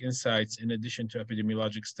mechanistic insights in addition to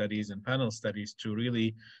epidemiologic studies and panel studies to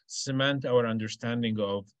really cement our understanding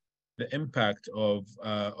of the impact of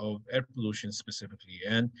air pollution specifically.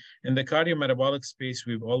 And in the cardiometabolic space,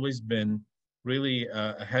 we've always been really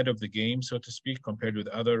ahead of the game, so to speak, compared with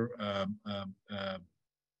other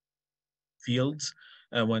fields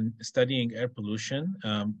when studying air pollution,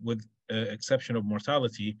 with exception of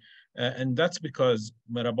mortality. And that's because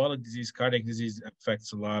metabolic disease, cardiac disease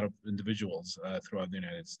affects a lot of individuals throughout the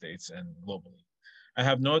United States and globally. I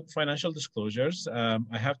have no financial disclosures. I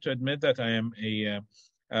have to admit that I am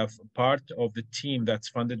a part of the team that's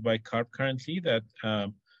funded by CARB currently that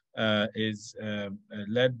is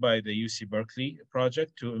led by the UC Berkeley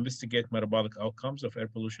project to investigate metabolic outcomes of air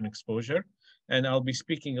pollution exposure. And I'll be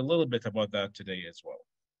speaking a little bit about that today as well.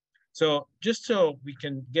 So just so we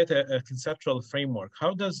can get a conceptual framework,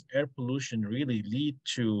 how does air pollution really lead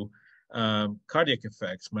to cardiac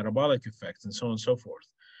effects, metabolic effects, and so on and so forth?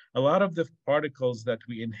 A lot of the particles that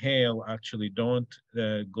we inhale actually don't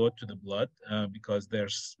go to the blood because they're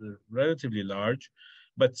relatively large.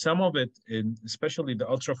 But some of it, especially the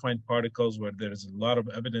ultrafine particles, where there's a lot of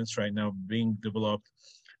evidence right now being developed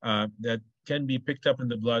that can be picked up in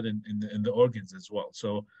the blood and in the organs as well.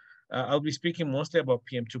 So I'll be speaking mostly about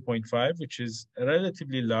PM2.5, which is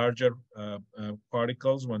relatively larger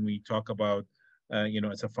particles when we talk about,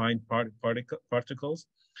 it's a fine particles.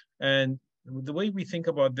 And the way we think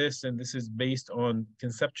about this, and this is based on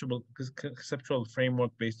conceptual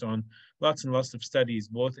framework based on lots and lots of studies,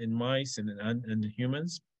 both in mice and in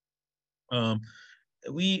humans.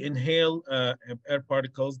 We inhale air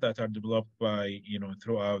particles that are developed by,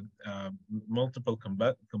 throughout multiple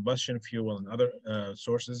combustion fuel and other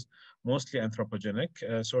sources, mostly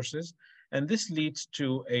anthropogenic sources. And this leads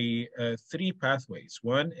to three pathways.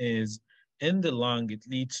 One is in the lung, it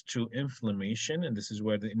leads to inflammation, and this is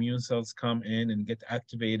where the immune cells come in and get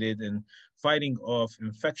activated and fighting off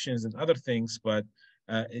infections and other things, but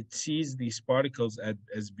it sees these particles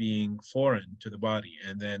as being foreign to the body,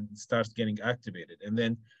 and then it starts getting activated. And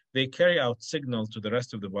then they carry out signals to the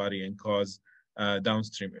rest of the body and cause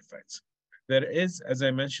downstream effects. There is, as I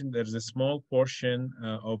mentioned, there's a small portion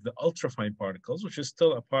of the ultrafine particles, which is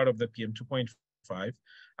still a part of the PM2.5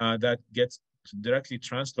 that gets directly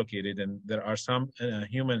translocated, and there are some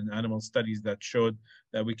human and animal studies that showed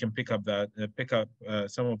that we can pick up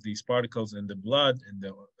some of these particles in the blood, in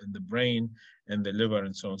the brain, and the liver,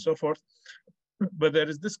 and so on and so forth. But there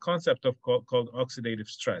is this concept of called oxidative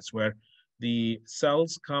stress, where the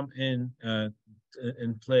cells come in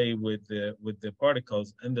play with the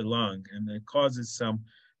particles in the lung, and it causes some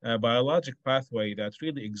biologic pathway that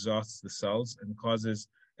really exhausts the cells and causes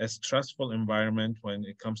a stressful environment when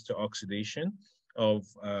it comes to oxidation of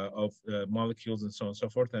molecules and so on and so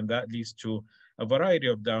forth, and that leads to a variety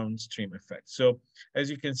of downstream effects. So as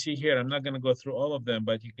you can see here, I'm not going to go through all of them,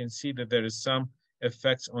 but you can see that there is some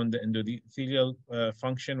effects on the endothelial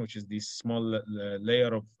function, which is this small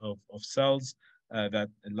layer of cells that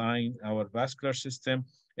line our vascular system.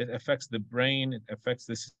 It affects the brain, it affects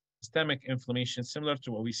the systemic inflammation, similar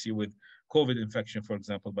to what we see with COVID infection, for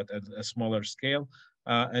example, but at a smaller scale.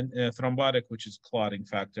 And thrombotic, which is clotting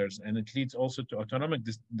factors, and it leads also to autonomic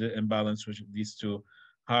imbalance, which leads to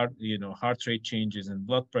heart rate changes and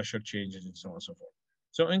blood pressure changes and so on and so forth.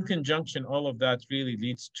 So in conjunction, all of that really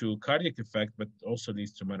leads to cardiac effect, but also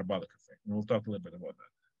leads to metabolic effect. And we'll talk a little bit about that.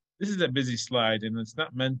 This is a busy slide, and it's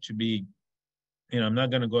not meant to be, I'm not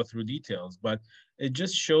going to go through details, but it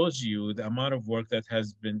just shows you the amount of work that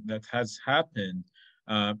has happened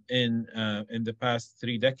in the past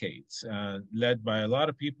 3 decades, led by a lot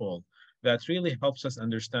of people, that really helps us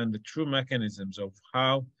understand the true mechanisms of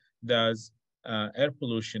how does air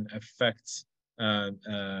pollution affects the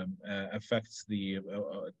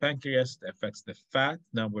pancreas, affects the fat.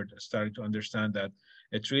 Now we're starting to understand that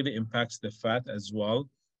it really impacts the fat as well,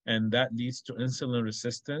 and that leads to insulin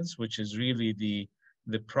resistance, which is really the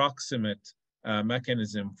proximate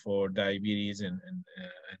mechanism for diabetes and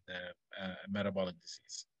metabolic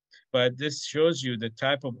disease. But this shows you the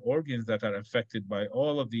type of organs that are affected by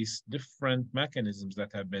all of these different mechanisms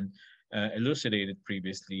that have been elucidated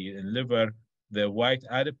previously. In liver, the white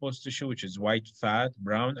adipose tissue, which is white fat,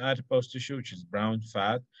 brown adipose tissue, which is brown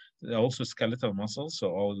fat, also skeletal muscles,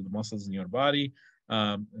 so all of the muscles in your body,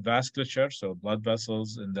 vasculature, so blood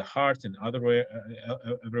vessels in the heart and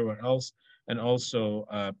everywhere else. And also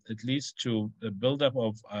it leads to the buildup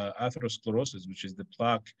of atherosclerosis, which is the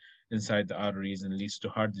plaque inside the arteries, and leads to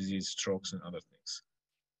heart disease, strokes, and other things.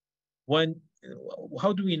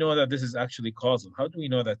 How do we know that this is actually causal? How do we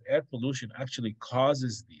know that air pollution actually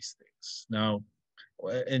causes these things? Now,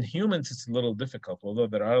 in humans, it's a little difficult, although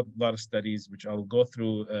there are a lot of studies, which I'll go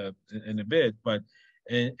through in a bit, but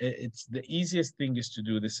it's the easiest thing is to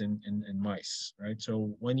do this in mice, right?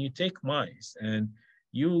 So when you take mice and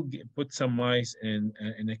you put some mice in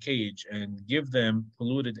a cage and give them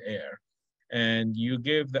polluted air, and you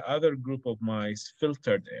give the other group of mice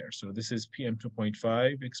filtered air. So this is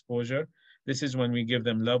PM2.5 exposure. This is when we give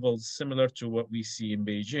them levels similar to what we see in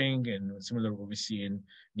Beijing and similar to what we see in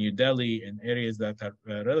New Delhi and areas that are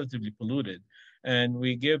relatively polluted. And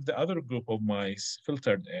we give the other group of mice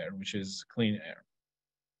filtered air, which is clean air.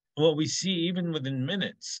 What we see, even within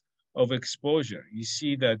minutes of exposure, you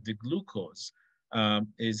see that the glucose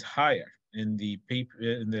is higher in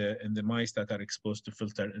the mice that are exposed to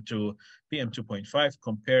PM 2.5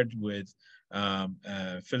 compared with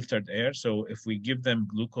filtered air. So if we give them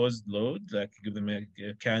glucose load, like give them a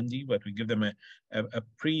candy, but we give them a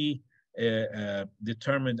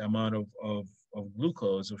determined amount of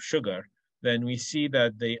glucose, of sugar, then we see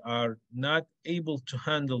that they are not able to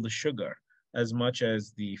handle the sugar as much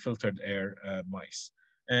as the filtered air mice.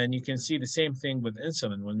 And you can see the same thing with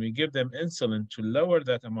insulin. When we give them insulin to lower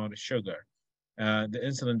that amount of sugar, the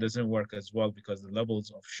insulin doesn't work as well because the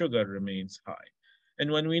levels of sugar remains high. And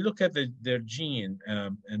when we look at their gene,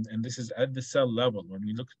 and this is at the cell level, when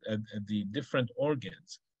we look at the different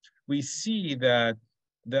organs, we see that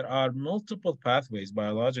there are multiple pathways,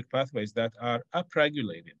 biologic pathways, that are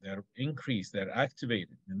upregulated, they're increased, they're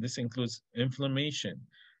activated. And this includes inflammation,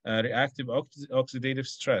 reactive oxidative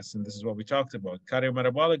stress, and this is what we talked about,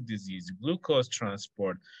 cardiometabolic disease, glucose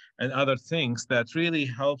transport, and other things that really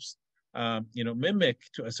helps mimic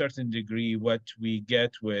to a certain degree what we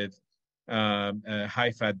get with a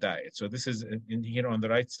high-fat diet. So this is in here on the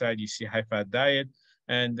right side, you see high-fat diet,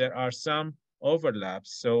 and there are some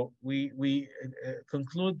overlaps. So we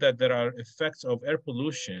conclude that there are effects of air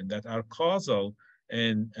pollution that are causal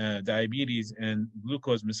in diabetes and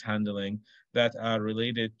glucose mishandling that are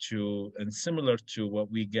related to and similar to what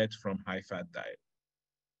we get from high-fat diet.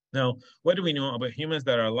 Now, what do we know about humans?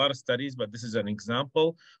 There are a lot of studies, but this is an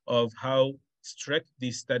example of how strict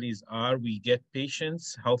these studies are. We get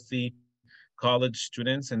patients, healthy college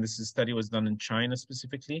students, and this study was done in China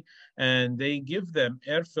specifically, and they give them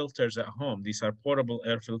air filters at home. These are portable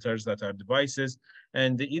air filters that are devices,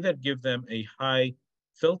 and they either give them a high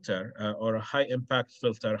filter or a high impact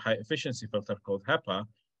filter, high efficiency filter called HEPA,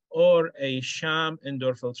 or a sham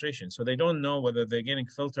indoor filtration. So they don't know whether they're getting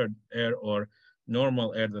filtered air or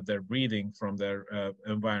normal air that they're breathing from their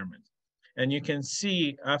environment. And you can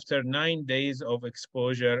see after 9 days of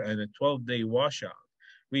exposure and a 12-day washout,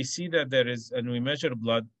 we see that there is, and we measure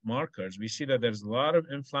blood markers, we see that there's a lot of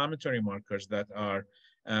inflammatory markers that are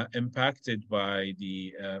impacted by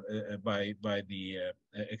the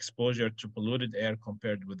exposure to polluted air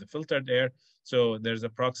compared with the filtered air. So there's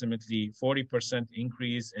approximately 40%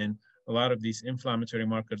 increase in a lot of these inflammatory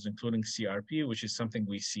markers, including CRP, which is something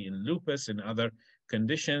we see in lupus and other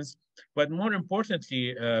conditions. But more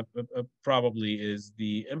importantly, probably is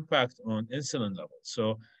the impact on insulin levels.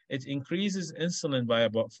 So it increases insulin by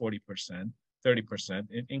about 40%, 30%.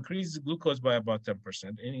 It increases glucose by about 10%.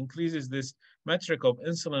 It increases this metric of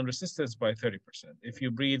insulin resistance by 30% if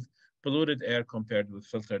you breathe polluted air compared with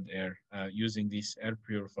filtered air using these air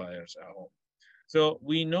purifiers at home. So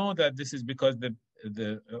we know that this is because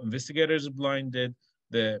the investigator is blinded,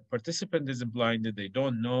 the participant is blinded, they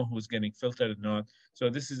don't know who's getting filtered or not. So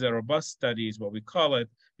this is a robust study is what we call it,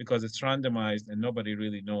 because it's randomized and nobody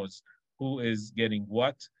really knows who is getting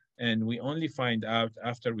what. And we only find out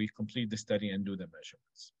after we complete the study and do the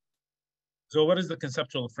measurements. So what is the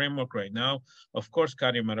conceptual framework right now? Of course,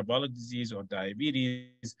 cardiometabolic disease or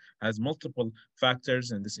diabetes has multiple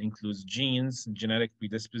factors, and this includes genes, genetic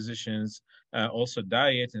predispositions, also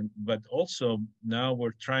diet, but also now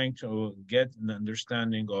we're trying to get an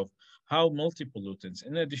understanding of how multi-pollutants,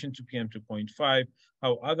 in addition to PM 2.5,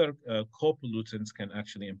 how other co-pollutants can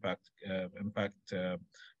actually impact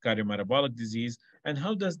cardiometabolic disease, and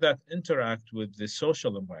how does that interact with the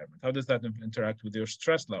social environment? How does that interact with your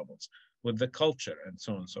stress levels, with the culture, and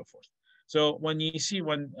so on and so forth? So when you see,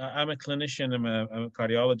 when I'm a clinician, I'm a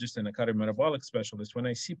cardiologist and a cardiometabolic specialist, when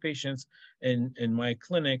I see patients in my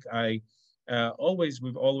clinic,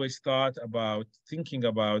 we've always thought about thinking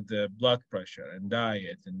about the blood pressure and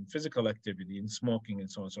diet and physical activity and smoking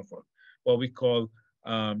and so on and so forth, what we call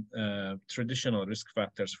traditional risk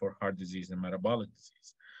factors for heart disease and metabolic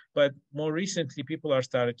disease. But more recently, people are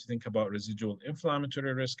starting to think about residual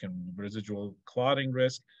inflammatory risk and residual clotting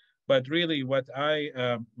risk. But really what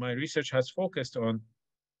my research has focused on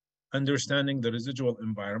understanding the residual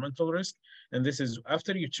environmental risk. And this is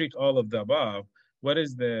after you treat all of the above, what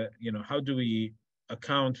is how do we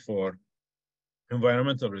account for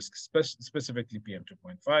environmental risk, specifically PM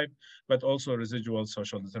 2.5, but also residual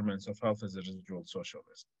social determinants of health as a residual social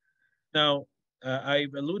risk. Now,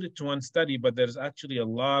 I've alluded to one study, but there's actually a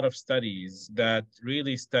lot of studies that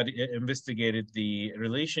really investigated the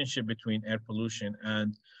relationship between air pollution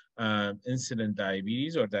and incident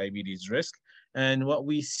diabetes or diabetes risk. And what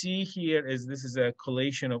we see here is this is a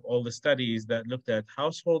collation of all the studies that looked at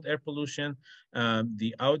household air pollution,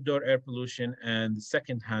 the outdoor air pollution, and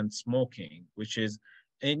secondhand smoking, which is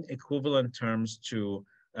in equivalent terms to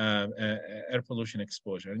air pollution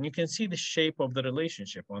exposure. And you can see the shape of the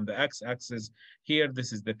relationship on the x-axis here.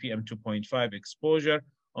 This is the PM 2.5 exposure.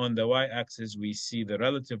 On the y-axis, we see the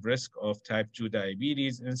relative risk of type 2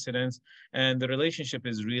 diabetes incidence, and the relationship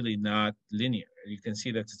is really not linear. You can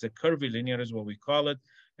see that it's a curvilinear is what we call it,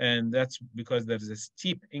 and that's because there's a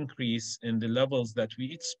steep increase in the levels that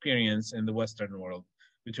we experience in the Western world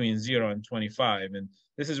between 0 and 25. And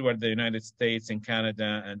this is where the United States and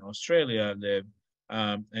Canada and Australia live.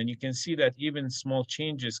 And you can see that even small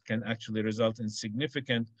changes can actually result in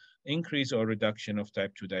significant increase or reduction of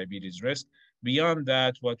type 2 diabetes risk. Beyond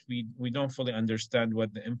that, what we don't fully understand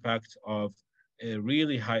what the impact of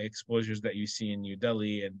really high exposures that you see in New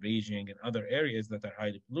Delhi and Beijing and other areas that are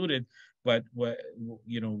highly polluted. But what,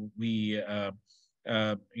 we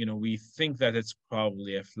think that it's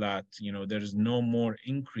probably a flat, there's no more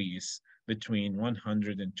increase between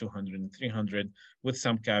 100 and 200 and 300 with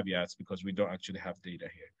some caveats because we don't actually have data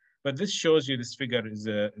here. But this shows you, this figure is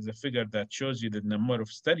a figure that shows you the number of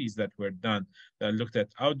studies that were done that looked at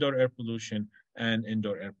outdoor air pollution and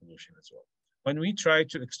indoor air pollution as well. When we try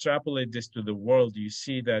to extrapolate this to the world, you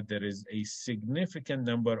see that there is a significant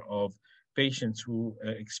number of patients who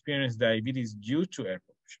experience diabetes due to air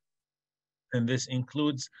pollution. And this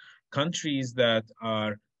includes countries that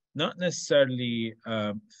are not necessarily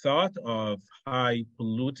thought of highly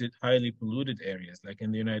polluted areas, like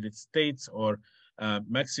in the United States or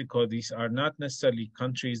Mexico. These are not necessarily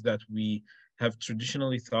countries that we have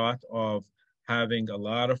traditionally thought of having a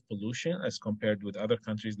lot of pollution as compared with other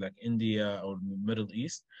countries like India or the Middle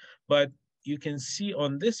East. But you can see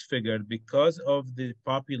on this figure, because of the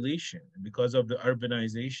population, because of the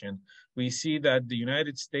urbanization, we see that the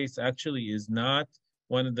United States actually is not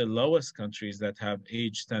one of the lowest countries that have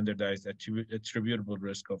age standardized attributable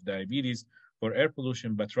risk of diabetes for air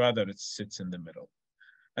pollution, but rather it sits in the middle.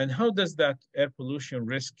 And how does that air pollution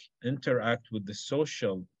risk interact with the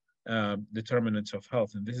social determinants of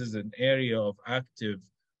health? And this is an area of active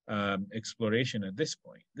exploration at this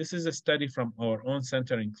point. This is a study from our own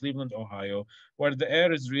center in Cleveland, Ohio, where the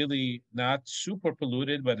air is really not super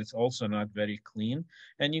polluted, but it's also not very clean.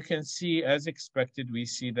 And you can see, as expected, we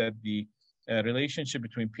see that the relationship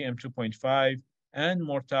between PM2.5 and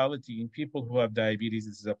mortality in people who have diabetes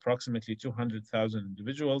is approximately 200,000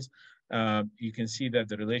 individuals. You can see that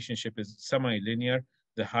the relationship is semi-linear.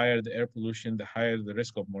 The higher the air pollution, the higher the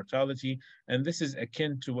risk of mortality. And this is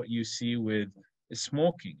akin to what you see with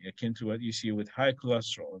smoking, akin to what you see with high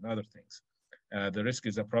cholesterol and other things. The risk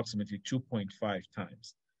is approximately 2.5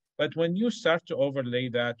 times. But when you start to overlay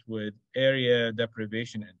that with area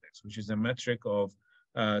deprivation index, which is a metric of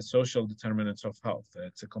social determinants of health,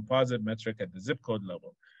 it's a composite metric at the zip code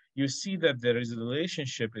level, you see that the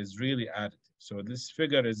relationship is really additive. So this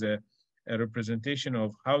figure is a representation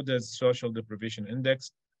of how does social deprivation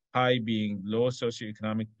index, high being low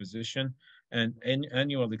socioeconomic position, and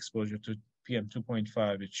annual exposure to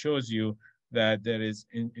PM2.5. It shows you that there is,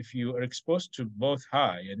 if you are exposed to both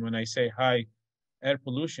high, and when I say high, air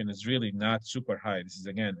pollution is really not super high. This is,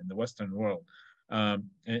 again, in the Western world. And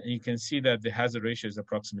you can see that the hazard ratio is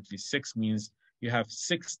approximately 6, means you have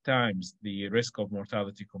 6 times the risk of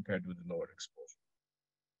mortality compared with the lower exposure.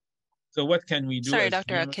 So what can we do? Sorry,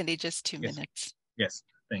 Dr. Al-Kindi, just 2 Yes. minutes. Yes,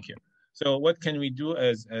 thank you. So what can we do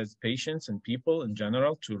as patients and people in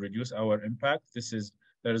general to reduce our impact?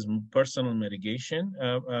 There's personal mitigation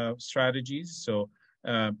strategies. So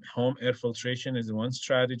home air filtration is one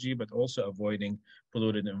strategy, but also avoiding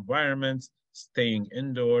polluted environments, staying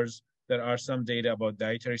indoors. There are some data about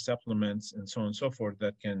dietary supplements and so on and so forth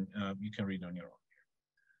that you can read on your own.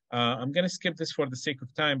 I'm going to skip this for the sake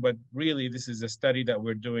of time, but really this is a study that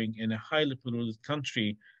we're doing in a highly polluted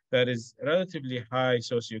country that is relatively high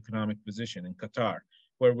socioeconomic position in Qatar,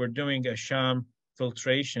 where we're doing a sham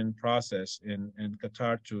filtration process in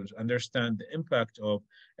Qatar to understand the impact of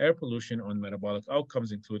air pollution on metabolic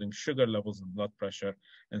outcomes, including sugar levels and blood pressure,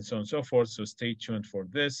 and so on and so forth. So stay tuned for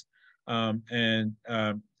this.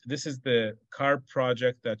 This is the CARB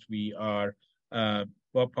project that we are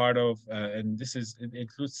part of, and it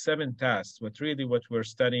includes 7 tasks. But really what we're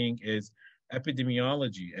studying is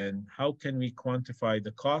epidemiology and how can we quantify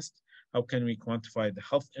the cost, how can we quantify the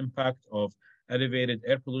health impact of elevated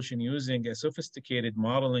air pollution using a sophisticated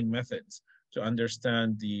modeling methods to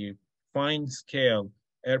understand the fine scale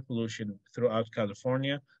air pollution throughout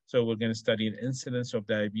California. So we're going to study the incidence of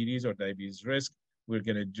diabetes or diabetes risk. We're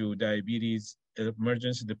going to do diabetes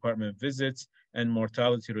emergency department visits and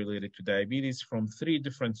mortality related to diabetes from 3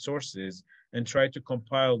 different sources and try to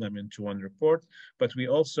compile them into one report. But we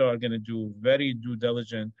also are going to do very due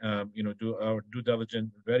diligent,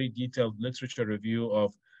 very detailed literature review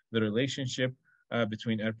of the relationship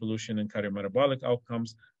between air pollution and cardiometabolic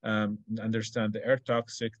outcomes, understand the air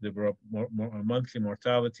toxic, the monthly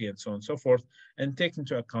mortality, and so on and so forth, and take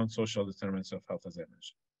into account social determinants of health, as I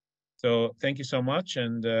mentioned. So thank you so much,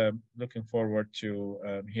 and looking forward to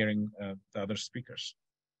hearing the other speakers.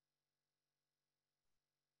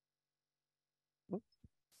 All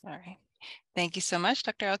right. Thank you so much,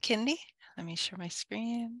 Dr. Al-Kindi. Let me share my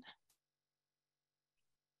screen.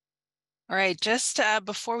 All right, just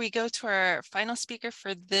before we go to our final speaker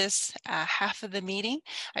for this half of the meeting,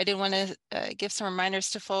 I did want to give some reminders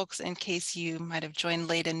to folks in case you might have joined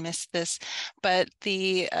late and missed this, but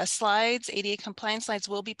the slides, ADA compliance slides,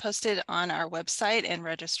 will be posted on our website, and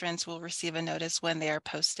registrants will receive a notice when they are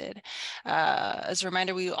posted. As a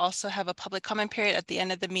reminder, we also have a public comment period at the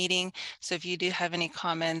end of the meeting, so if you do have any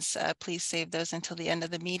comments, please save those until the end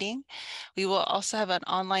of the meeting. We will also have an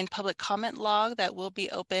online public comment log that will be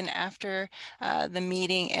open after the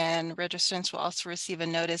meeting, and registrants will also receive a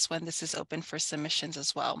notice when this is open for submissions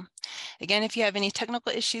as well. Again, if you have any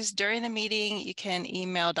technical issues during the meeting, you can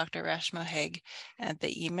email Dr. Rashmoheg at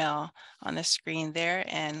the email on the screen there,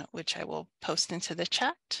 and which I will post into the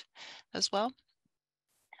chat as well.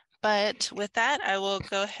 But with that, I will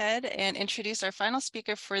go ahead and introduce our final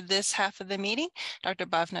speaker for this half of the meeting, Dr.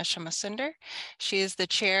 Bhavna Shamasunder. She is the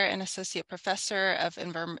chair and associate professor of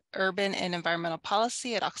urban and environmental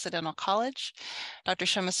policy at Occidental College. Dr.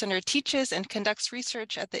 Shamasunder teaches and conducts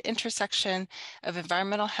research at the intersection of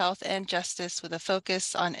environmental health and justice, with a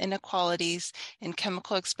focus on inequalities in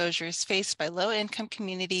chemical exposures faced by low-income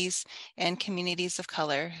communities and communities of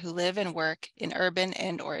color who live and work in urban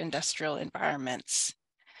and/or industrial environments.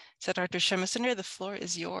 So Dr. Shamasunder, the floor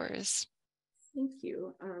is yours. Thank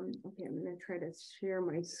you. Okay, I'm going to try to share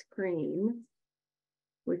my screen,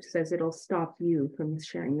 which says it'll stop you from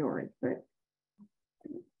sharing yours, but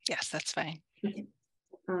yes, that's fine. Okay.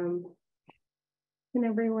 Can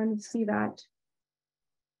everyone see that?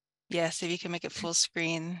 Yes, if you can make it full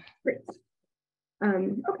screen. Great.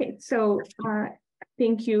 Okay, so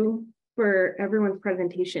thank you for everyone's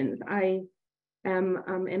presentations. I am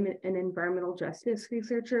an environmental justice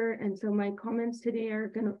researcher, and so my comments today are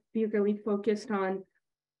going to be really focused on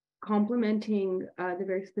complementing the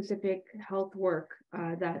very specific health work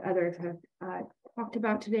that others have talked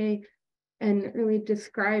about today, and really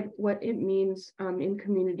describe what it means in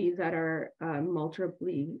communities that are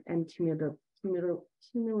multiply and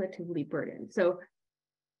cumulatively burdened. So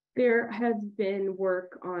there has been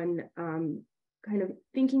work on kind of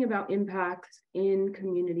thinking about impacts in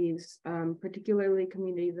communities, particularly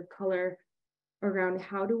communities of color, around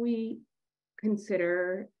how do we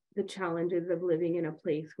consider the challenges of living in a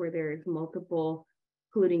place where there's multiple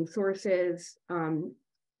polluting sources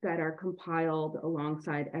that are compiled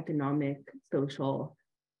alongside economic, social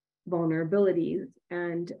vulnerabilities.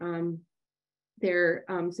 And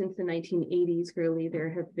since the 1980s, really, there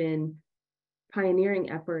have been pioneering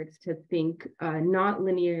efforts to think not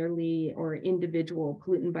linearly or individual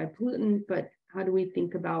pollutant by pollutant, but how do we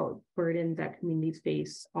think about burdens that communities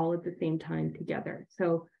face all at the same time together?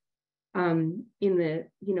 So in the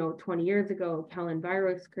 20 years ago,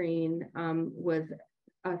 CalEnviroscreen was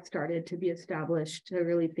started to be established to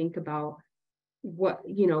really think about what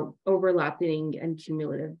overlapping and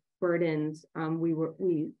cumulative burdens.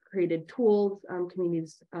 We created tools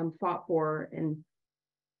communities fought for, and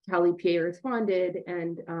Cali PA responded,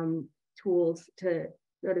 and tools to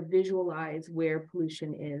sort of visualize where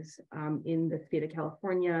pollution is in the state of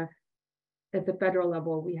California. At the federal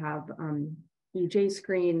level, we have EJ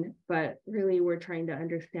screen, but really we're trying to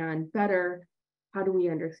understand better, how do we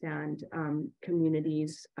understand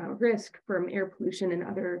communities' risk from air pollution and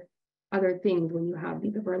other things when you have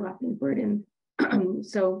these overlapping burdens.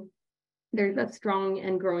 So there's a strong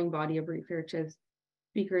and growing body of research, as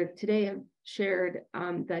speakers today have shared,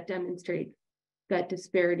 that demonstrates that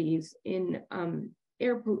disparities in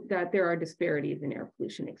that there are disparities in air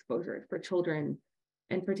pollution exposures for children,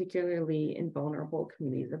 and particularly in vulnerable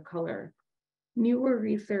communities of color. Newer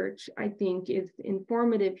research, I think, is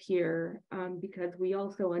informative here because we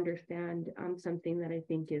also understand something that I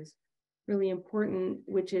think is really important,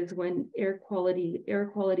 which is when air quality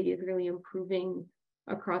is really improving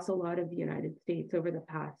across a lot of the United States over the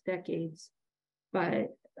past decades.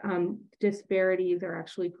 But disparities are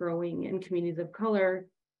actually growing, and communities of color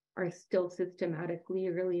are still systematically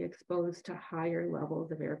really exposed to higher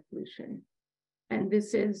levels of air pollution. And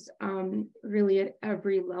this is really at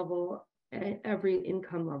every level, at every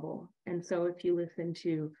income level. And so if you listen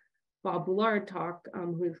to Bob Boulard talk,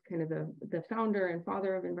 who's kind of the founder and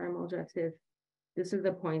father of environmental justice, this is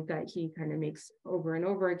a point that he kind of makes over and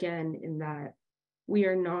over again, in that we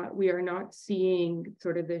are not seeing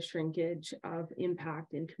sort of the shrinkage of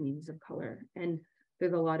impact in communities of color. And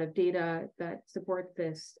there's a lot of data that supports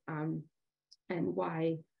this, and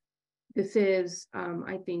why this is,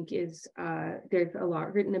 I think, is there's a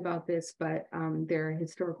lot written about this, but there are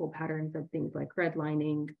historical patterns of things like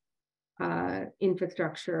redlining,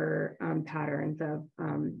 infrastructure patterns of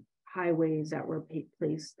highways that were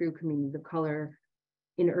placed through communities of color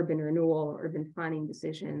in urban renewal, urban planning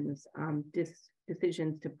decisions,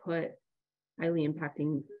 decisions to put highly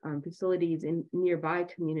impacting facilities in nearby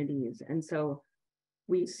communities. And so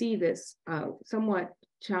we see this somewhat,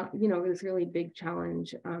 this really big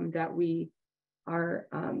challenge that we are,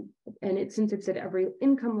 and since it's at every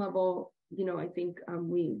income level, I think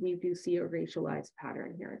we do see a racialized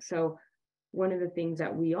pattern here. So one of the things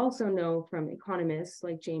that we also know from economists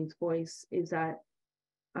like James Boyce is that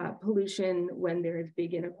pollution, when there's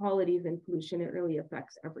big inequalities in pollution, it really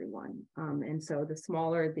affects everyone. And so the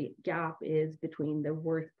smaller the gap is between the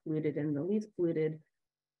worst polluted and the least polluted,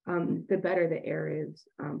 the better the air is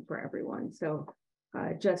for everyone. So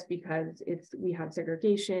just because we have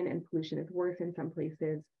segregation and pollution is worse in some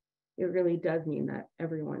places, it really does mean that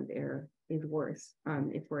everyone's air is worse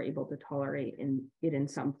if we're able to tolerate it in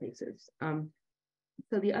some places.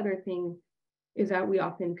 So the other thing is that we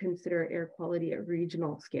often consider air quality at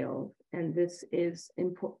regional scales, and this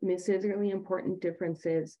misses really important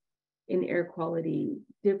differences in air quality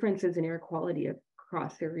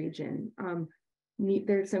across the region.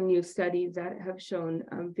 There's some new studies that have shown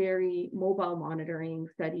very mobile monitoring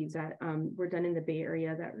studies that were done in the Bay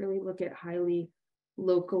Area that really look at highly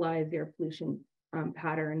localized air pollution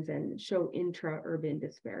patterns and show intra-urban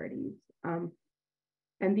disparities.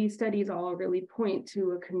 And these studies all really point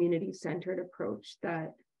to a community-centered approach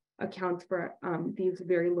that accounts for these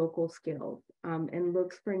very local scales and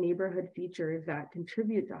looks for neighborhood features that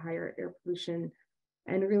contribute to higher air pollution,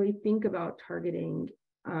 and really think about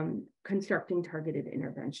constructing targeted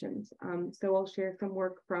interventions. So I'll share some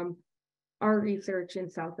work from our research in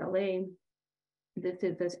South LA. This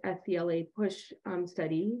is this SCLA push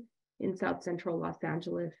study in South Central Los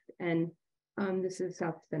Angeles, and this is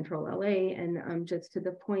South Central LA. And just to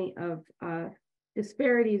the point of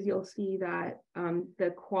disparities, you'll see that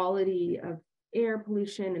the quality of air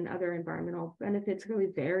pollution and other environmental benefits really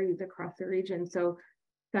varies across the region. So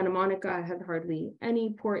Santa Monica has hardly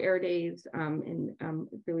any poor air days, and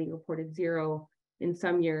really reported zero in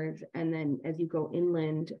some years. And then as you go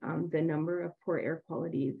inland, the number of poor air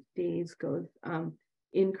quality days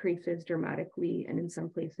increases dramatically. And in some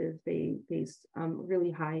places, they face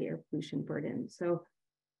really high air pollution burdens. So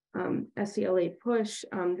SCLA Push,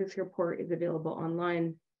 this report is available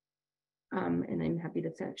online, and I'm happy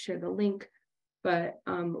to share the link. But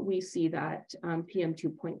we see that PM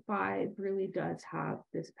 2.5 really does have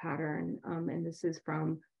this pattern, and this is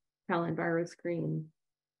from Cal EnviroScreen,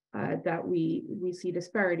 that we see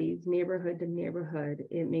disparities neighborhood to neighborhood.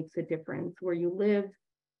 It makes a difference where you live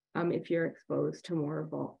if you're exposed to more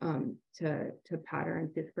to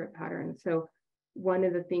patterns, disparate patterns. So one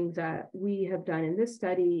of the things that we have done in this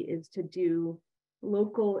study is to do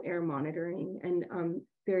local air monitoring, and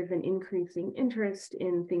there's an increasing interest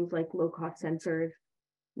in things like low-cost sensors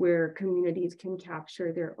where communities can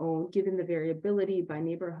capture their own, given the variability by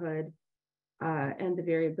neighborhood and the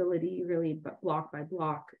variability really block by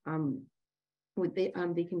block,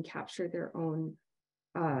 they can capture their own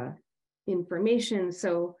information.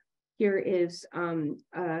 So here is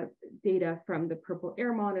data from the Purple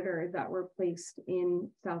Air Monitor that were placed in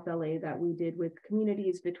South LA that we did with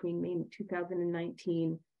communities between May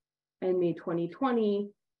 2019 and May 2020,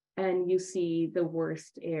 and you see the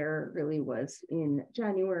worst air really was in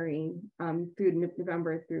January through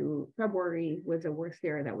November through February was the worst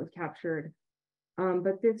air that was captured.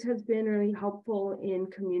 But this has been really helpful in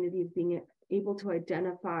communities being able to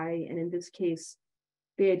identify, and in this case,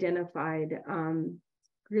 they identified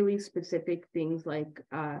really specific things like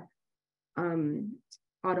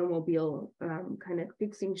automobile kind of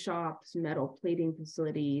fixing shops, metal plating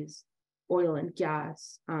facilities, oil and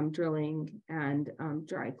gas drilling, and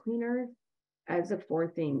dry cleaners as the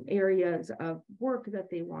four areas of work that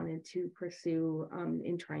they wanted to pursue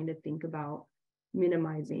in trying to think about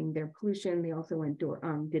minimizing their pollution. They also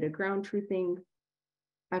did a ground truthing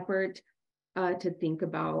effort to think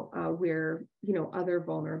about where, other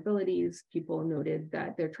vulnerabilities. People noted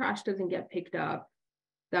that their trash doesn't get picked up,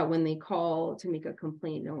 that when they call to make a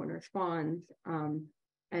complaint, no one responds,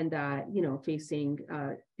 and that, facing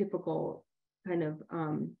difficult kind of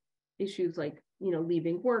issues like,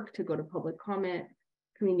 leaving work to go to public comment,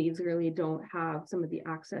 communities really don't have some of the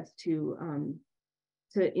access to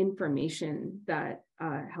information that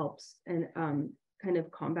helps and kind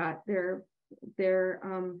of combat their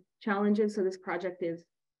challenges. So this project is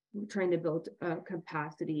trying to build a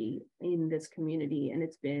capacity in this community, and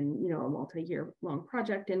it's been, a multi-year long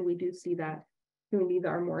project, and we do see that communities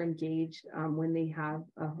are more engaged when they have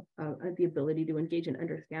the ability to engage and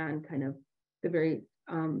understand kind of the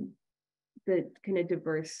kind of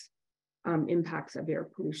diverse impacts of air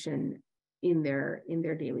pollution in their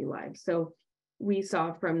daily lives. So we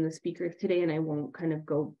saw from the speakers today, and I won't kind of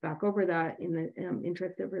go back over that in the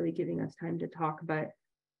interest of really giving us time to talk, but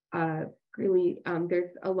really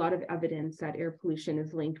there's a lot of evidence that air pollution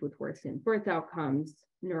is linked with worsened birth outcomes,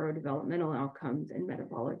 neurodevelopmental outcomes, and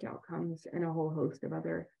metabolic outcomes, and a whole host of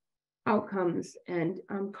other outcomes. And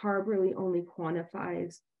CARB really only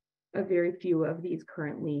quantifies a very few of these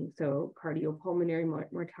currently. So cardiopulmonary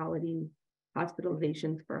mortality,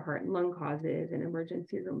 hospitalizations for heart and lung causes, and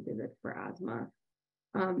emergency room visits for asthma.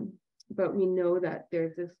 But we know that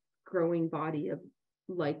there's this growing body of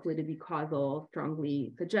likely to be causal,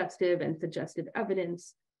 strongly suggestive, and suggestive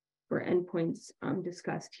evidence for endpoints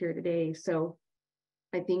discussed here today. So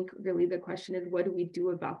I think really the question is, what do we do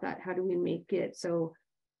about that? How do we make it so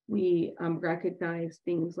we recognize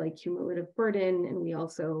things like cumulative burden, and we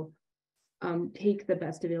also take the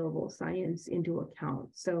best available science into account?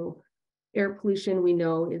 So air pollution, we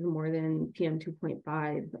know, is more than PM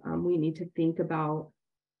 2.5. We need to think about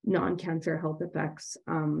non-cancer health effects,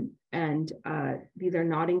 and these are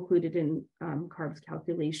not included in CARB's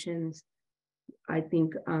calculations. I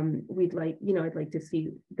think I'd like to see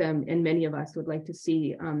them, and many of us would like to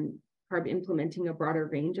see CARB implementing a broader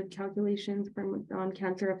range of calculations for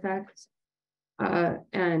non-cancer effects,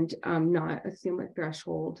 and not assume a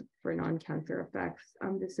threshold for non-cancer effects.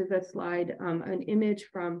 This is a slide, an image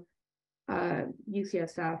from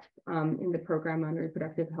UCSF in the program on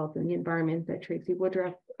reproductive health and the environment that Tracy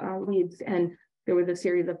Woodruff leads. And there was a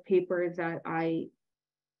series of papers that I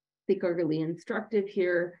think are really instructive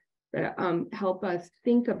here that help us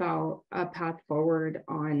think about a path forward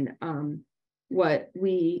on what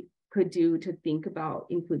we could do to think about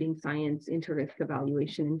including science into risk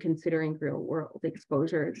evaluation and considering real world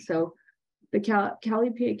exposures. So the Cal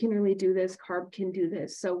EPA can really do this, CARB can do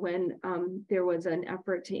this. So when there was an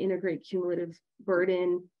effort to integrate cumulative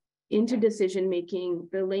burden into decision-making,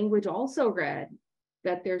 the language also read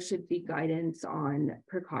that there should be guidance on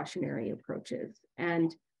precautionary approaches,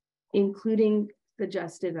 and including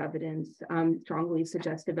suggestive evidence, strongly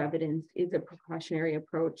suggestive evidence is a precautionary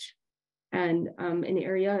approach, and an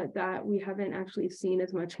area that we haven't actually seen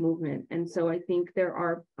as much movement. And so I think there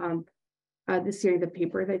are this series of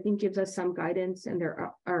papers, I think, gives us some guidance, and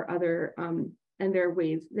there are other, and there are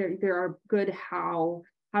ways, there are good how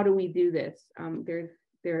do we do this?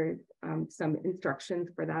 There's some instructions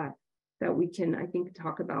for that we can, I think,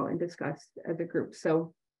 talk about and discuss as a group.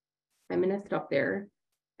 So I'm going to stop there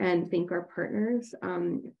and thank our partners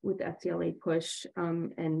with SCLA Push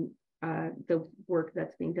and the work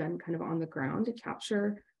that's being done kind of on the ground to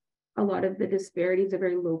capture a lot of the disparities, the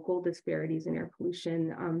very local disparities in air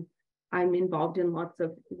pollution. I'm involved in lots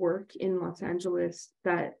of work in Los Angeles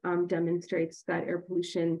that demonstrates that air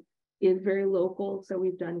pollution is very local. So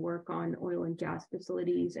we've done work on oil and gas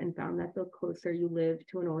facilities and found that the closer you live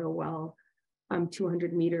to an oil well,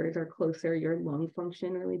 200 meters or closer, your lung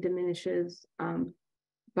function really diminishes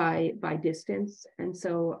by distance. And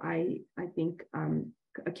so I think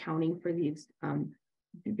accounting for these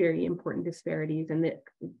very important disparities and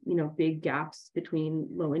the big gaps between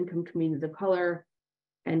low income communities of color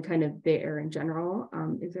and kind of the air in general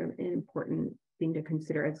is an important thing to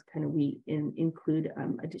consider as kind of we include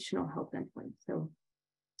additional health endpoints. So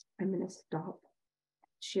I'm going to stop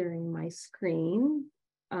sharing my screen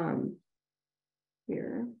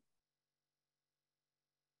here.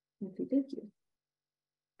 Thank you.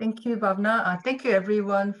 Thank you, Bhavna. Thank you,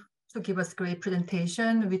 everyone, to give us great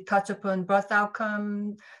presentation. We touch upon birth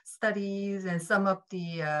outcome studies and some of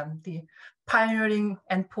the pioneering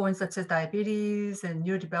endpoints such as diabetes and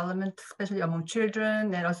neurodevelopment, especially among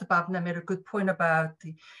children. And also Bhavna made a good point about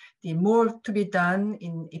the more to be done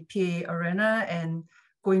in EPA arena and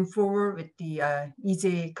going forward with the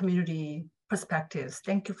EJ community perspectives.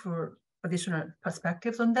 Thank you for additional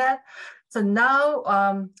perspectives on that. So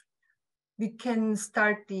now we can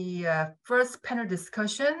start the first panel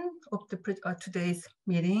discussion of today's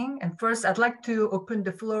meeting. And first, I'd like to open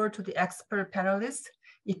the floor to the expert panelists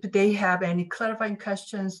if they have any clarifying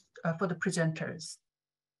questions for the presenters.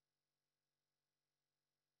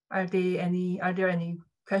 Are there any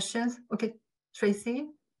questions? Okay, Tracy.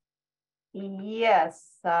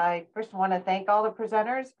 Yes, I first want to thank all the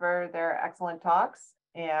presenters for their excellent talks.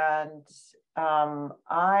 And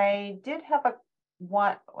I did have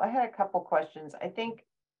I had a couple questions. I think,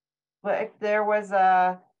 but if there was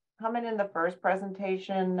a comment in the first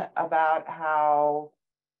presentation about how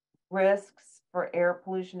risks for air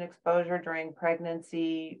pollution exposure during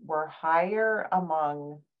pregnancy were higher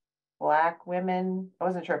among Black women. I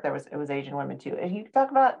wasn't sure if it was Asian women too. And you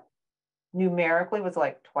talk about numerically was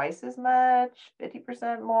like twice as much,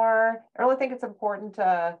 50% more. I really think it's important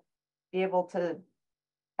to be able to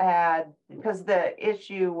add, because the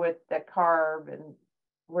issue with the CARB and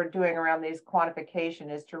we're doing around these quantification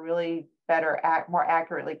is to really more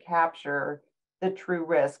accurately capture the true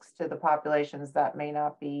risks to the populations that may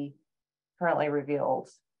not be currently revealed.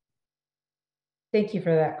 Thank you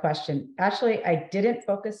for that question. Actually, I didn't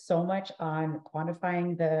focus so much on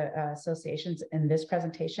quantifying the associations in this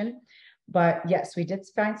presentation, but yes, we did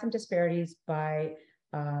find some disparities by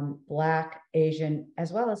Black, Asian,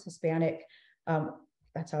 as well as Hispanic.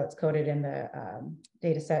 That's how it's coded in the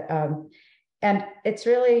data set. And it's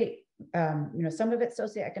really, some of it's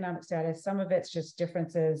socioeconomic status, some of it's just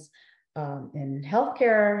differences in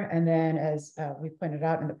healthcare. And then as we pointed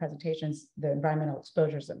out in the presentations, the environmental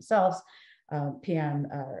exposures themselves, PM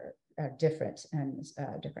are different in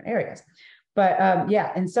different areas. But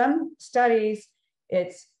yeah, in some studies,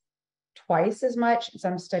 it's twice as much. In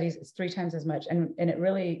some studies, it's 3 times as much. And it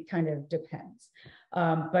really kind of depends.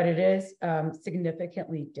 But it is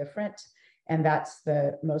significantly different. And that's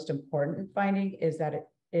the most important finding, is that it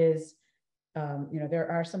is,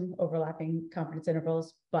 there are some overlapping confidence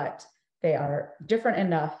intervals, but they are different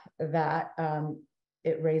enough that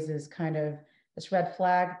it raises kind of this red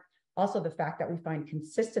flag. Also, the fact that we find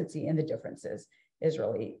consistency in the differences is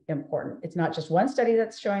really important. It's not just one study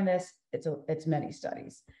that's showing this, it's many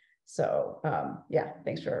studies. So yeah,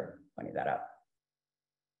 thanks for pointing that out.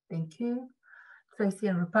 Thank you. Tracy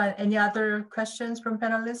and Rupan, any other questions from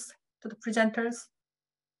panelists to the presenters?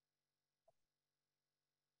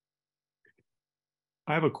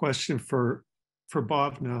 I have a question for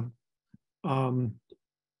Bhavna.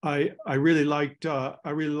 I really liked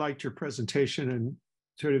your presentation and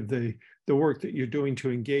sort of the work that you're doing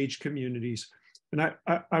to engage communities. And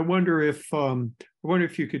I wonder if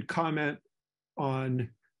you could comment on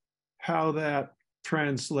how that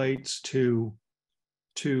translates to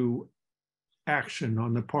action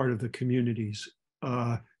on the part of the communities.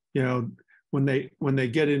 When they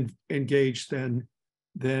get engaged,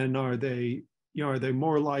 then are they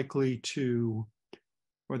more likely to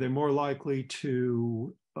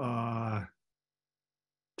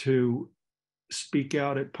speak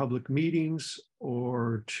out at public meetings,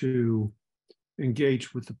 or to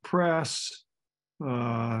engage with the press,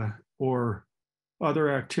 or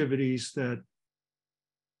other activities that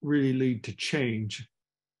really lead to change?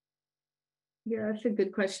 Yeah, that's a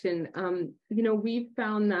good question. We've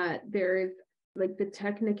found that there's like the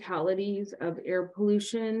technicalities of air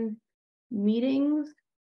pollution meetings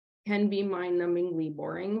can be mind-numbingly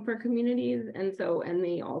boring for communities. And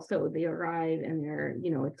they arrive and they're,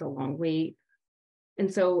 it's a long wait.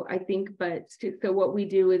 And so I think, so what we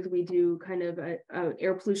do is we do kind of a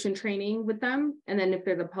air pollution training with them. And then if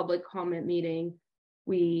there's a public comment meeting,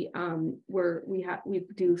 we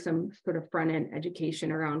do some sort of front end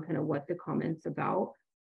education around kind of what the comment's about.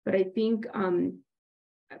 But I think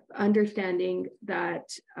understanding that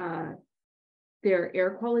their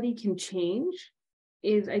air quality can change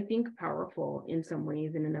is, I think, powerful in some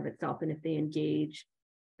ways in and of itself. And if they engage,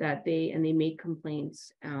 that they make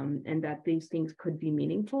complaints, and that these things could be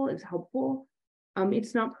meaningful, is helpful.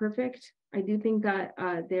 It's not perfect. I do think that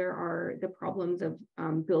there are the problems of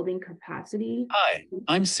building capacity. Hi,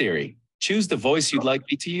 I'm Siri. Choose the voice you'd like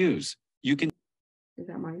me to use. You can. Is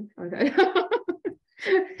that mine? Okay.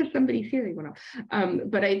 Somebody Siri went off.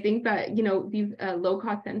 But I think that these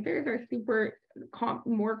low-cost sensors are super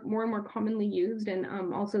more and more commonly used, and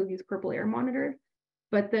also these purple air monitors.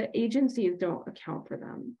 But the agencies don't account for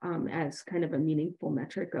them as kind of a meaningful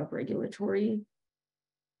metric of regulatory.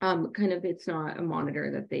 It's not a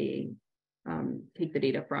monitor that they take the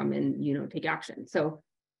data from and take action. So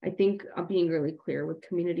I think being really clear with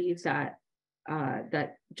communities that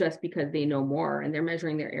that just because they know more and they're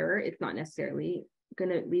measuring their error, it's not necessarily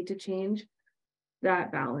going to lead to change.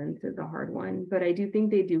 That balance is a hard one, but I do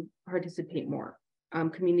think they do participate more.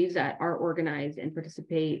 Communities that are organized and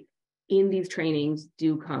participate in these trainings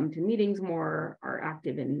do come to meetings more, are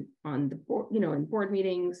active on the board, in board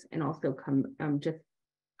meetings, and also just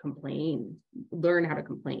complain, learn how to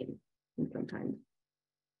complain sometimes.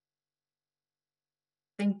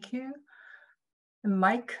 Thank you. And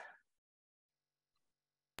Mike?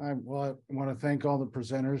 I want to thank all the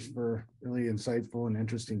presenters for really insightful and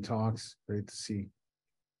interesting talks. Great to see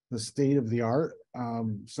the state of the art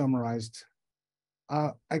summarized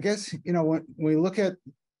I guess, when we look at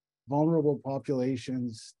vulnerable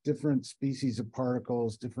populations, different species of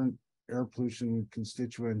particles, different air pollution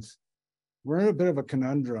constituents, we're in a bit of a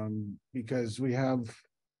conundrum because we have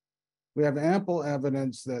ample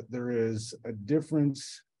evidence that there is a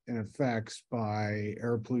difference in effects by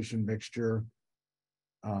air pollution mixture.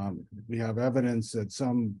 We have evidence that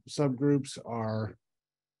some subgroups are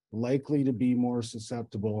likely to be more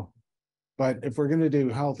susceptible. But if we're going to do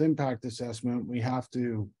health impact assessment, we have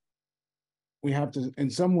to in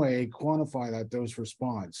some way quantify that dose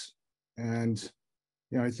response. And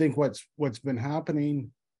I think what's been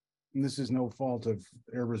happening, and this is no fault of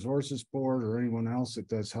Air Resources Board or anyone else that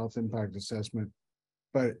does health impact assessment,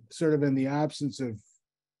 but sort of in the absence of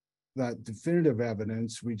that definitive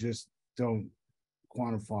evidence, we just don't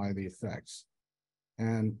quantify the effects.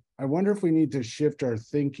 And I wonder if we need to shift our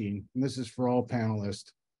thinking, and this is for all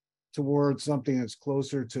panelists, towards something that's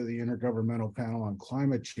closer to the Intergovernmental Panel on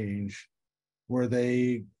Climate Change, where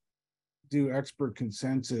they do expert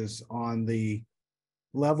consensus on the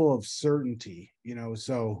level of certainty,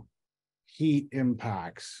 so heat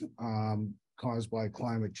impacts caused by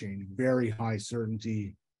climate change, very high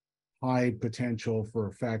certainty, high potential for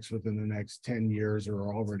effects within the next 10 years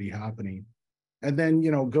are already happening. And then,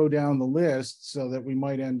 go down the list so that we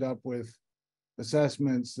might end up with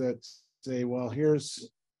assessments that say, well, here's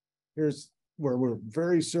where we're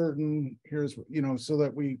very certain, here's, so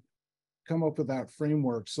that we come up with that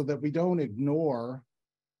framework so that we don't ignore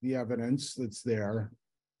the evidence that's there,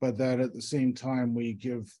 but that at the same time, we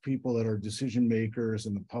give people that are decision makers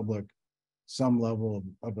and the public some level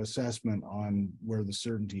of assessment on where the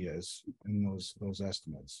certainty is in those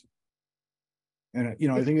estimates. And,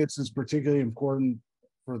 I think this is particularly important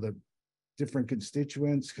for the different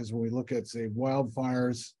constituents, because when we look at, say,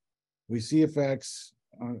 wildfires, we see effects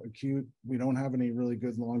acute. We don't have any really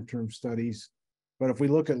good long-term studies. But if we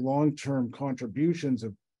look at long-term contributions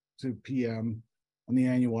to PM on the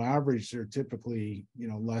annual average, they're typically,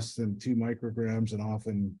 less than 2 micrograms and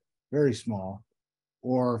often very small.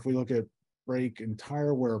 Or if we look at brake and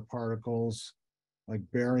tire wear particles like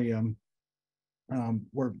barium,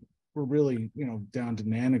 we're really, down to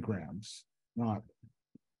nanograms, not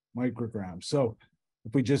micrograms. So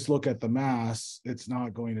if we just look at the mass, it's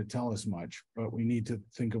not going to tell us much, but we need to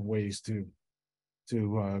think of ways to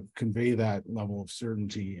convey that level of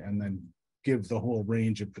certainty and then give the whole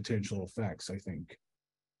range of potential effects. I think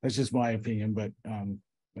that's just my opinion, but I'm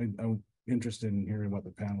interested in hearing what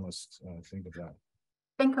the panelists think of that.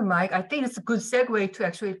 Thank you, Mike. I think it's a good segue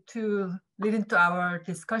to lead into our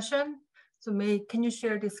discussion. So can you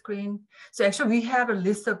share the screen? So actually we have a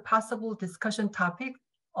list of possible discussion topics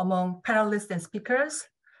among panelists and speakers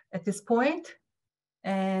at this point.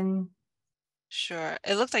 And sure.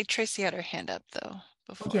 It looked like Tracy had her hand up though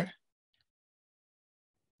before. Okay.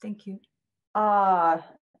 Thank you.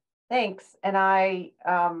 Thanks. And I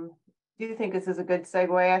do think this is a good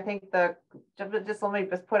segue. I think just let me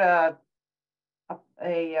just put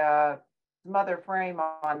some other frame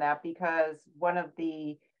on that, because one of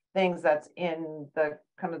the things that's in the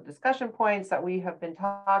kind of discussion points that we have been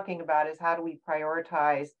talking about is how do we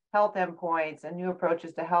prioritize health endpoints and new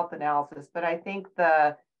approaches to health analysis. But I think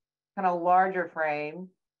the kind of larger frame,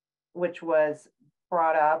 which was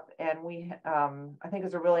brought up, and I think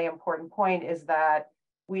is a really important point, is that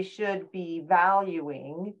we should be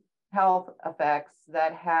valuing health effects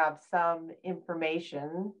that have some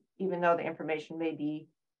information, even though the information may be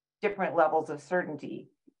different levels of certainty.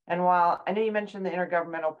 And while I know you mentioned the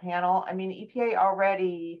Intergovernmental Panel, I mean, EPA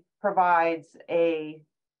already provides a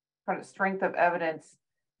kind of strength of evidence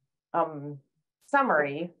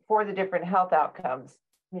summary for the different health outcomes.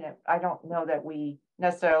 I don't know that we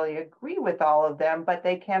necessarily agree with all of them, but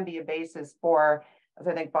they can be a basis for, as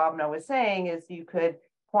I think Bhavna was saying, is you could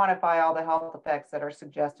quantify all the health effects that are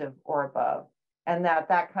suggestive or above. And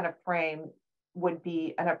that kind of frame would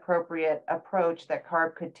be an appropriate approach that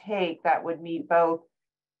CARB could take that would meet both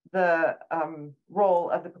the role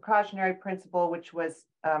of the precautionary principle, which was,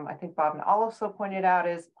 I think Bhavna also pointed out,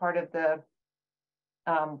 as part of the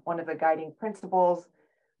one of the guiding principles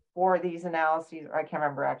for these analyses, or I can't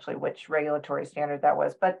remember actually which regulatory standard that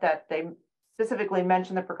was, but that they specifically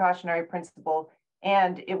mentioned the precautionary principle,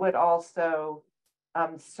 and it would also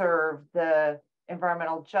serve the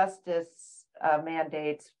environmental justice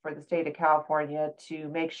mandates for the state of California to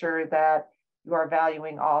make sure that you are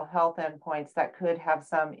valuing all health endpoints that could have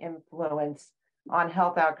some influence on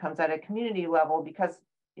health outcomes at a community level, because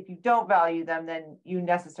if you don't value them, then you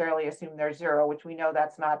necessarily assume they're zero, which we know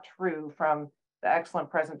that's not true from the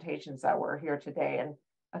excellent presentations that were here today. And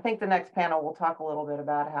I think the next panel will talk a little bit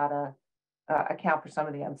about how to account for some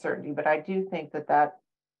of the uncertainty. But I do think that that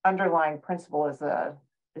underlying principle is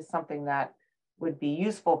something that would be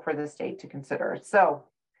useful for the state to consider. So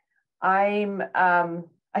I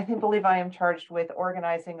believe I am charged with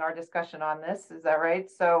organizing our discussion on this. Is that right?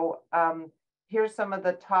 So here's some of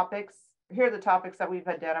the topics. Here are the topics that we've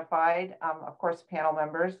identified. Of course, panel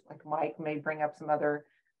members like Mike may bring up some other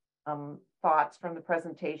thoughts from the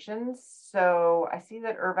presentations. So I see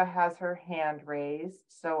that Irva has her hand raised.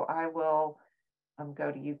 So I will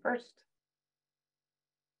go to you first.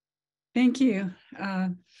 Thank you.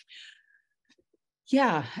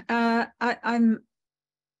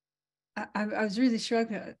 I was really struck,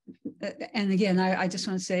 and again, I just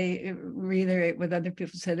want to say, reiterate what other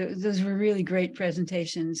people said. Those were really great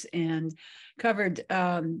presentations and covered,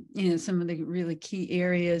 some of the really key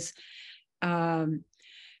areas. There's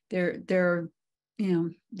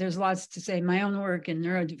lots to say. My own work in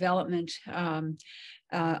neurodevelopment,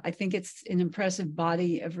 I think it's an impressive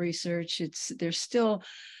body of research. There's still,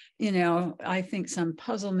 I think some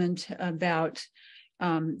puzzlement about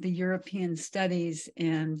the European studies,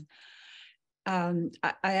 and I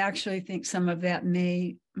actually think some of that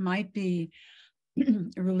might be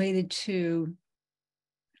related to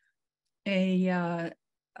in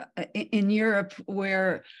Europe,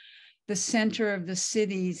 where the center of the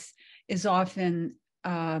cities is often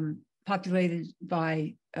populated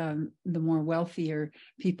by the more wealthier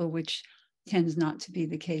people, which tends not to be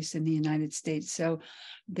the case in the United States. So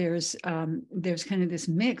there's kind of this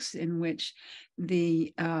mix in which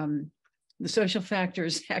the social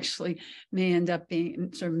factors actually may end up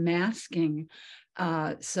being sort of masking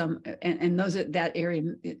some, and that area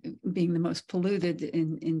being the most polluted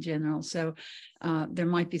in general. So there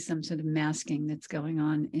might be some sort of masking that's going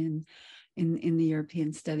on in the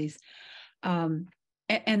European studies. And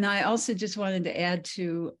I also just wanted to add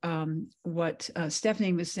to what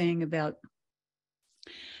Stephanie was saying about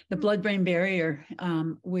the blood-brain barrier,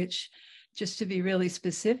 which, just to be really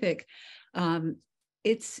specific,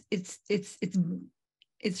 it's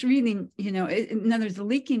really, in other words, the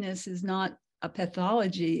leakiness is not a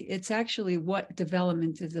pathology. It's actually what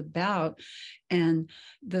development is about. And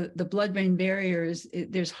the blood-brain barriers,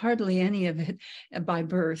 there's hardly any of it by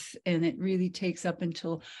birth. And it really takes up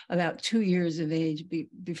until about 2 years of age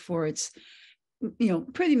before it's,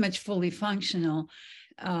 pretty much fully functional.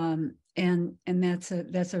 And that's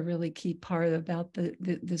a really key part about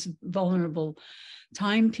this vulnerable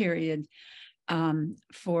time period,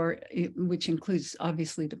 which includes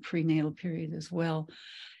obviously the prenatal period as well.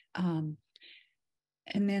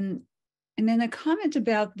 And then a comment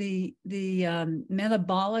about the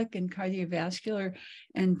metabolic and cardiovascular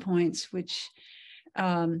endpoints, which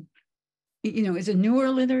is a newer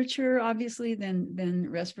literature, obviously, than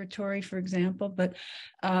respiratory, for example, but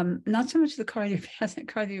not so much the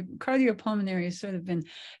cardiopulmonary has sort of been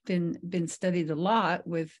studied a lot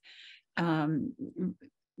with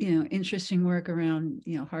interesting work around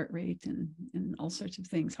heart rate and all sorts of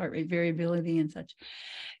things, heart rate variability and such.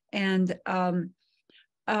 And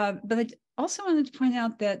but I also wanted to point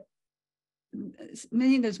out that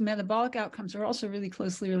many of those metabolic outcomes are also really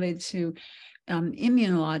closely related to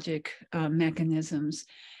immunologic mechanisms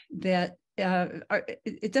that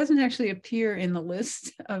it doesn't actually appear in the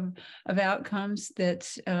list of outcomes that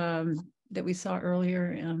we saw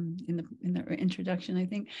earlier in the introduction, I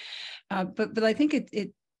think. But I think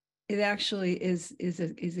it actually is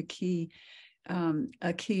a key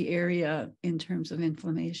area in terms of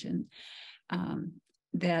inflammation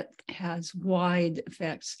that has wide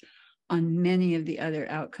effects on many of the other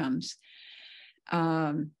outcomes.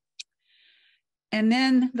 And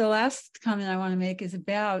then the last comment I want to make is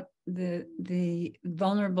about the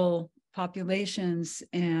vulnerable populations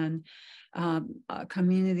and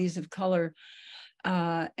communities of color,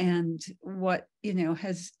 and what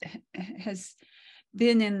has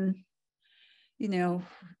been in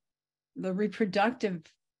the reproductive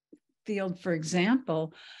field, for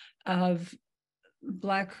example, of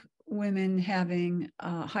Black women having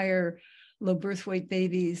higher low birth weight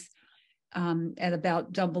babies at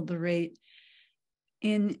about double the rate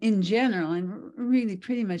in general, and really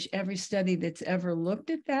pretty much every study that's ever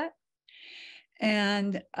looked at that.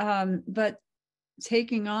 And but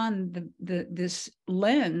taking on this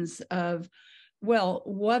lens of, well,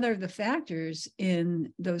 what are the factors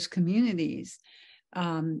in those communities?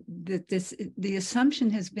 The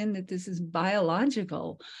assumption has been that this is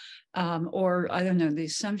biological, or I don't know the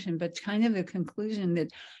assumption, but kind of the conclusion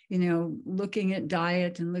that, looking at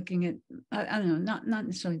diet and looking at, I don't know, not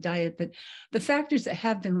necessarily diet, but the factors that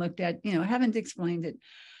have been looked at, haven't explained it.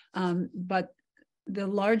 But the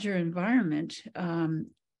larger environment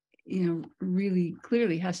really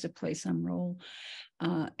clearly has to play some role,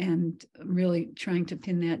 and really trying to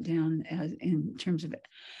pin that down as in terms of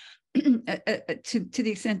to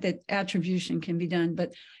the extent that attribution can be done,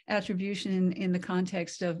 but attribution in the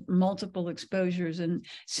context of multiple exposures and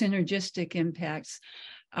synergistic impacts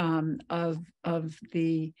of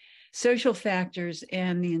the social factors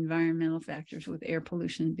and the environmental factors, with air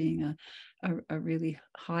pollution being a really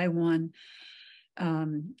high one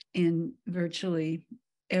in virtually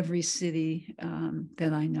every city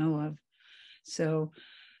that I know of. So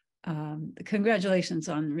congratulations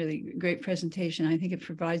on really great presentation. I think it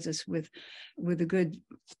provides us with a good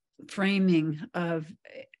framing of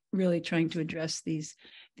really trying to address these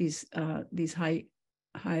high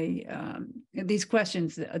these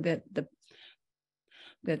questions that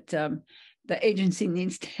the agency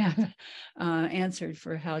needs to have answered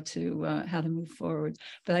for how to move forward.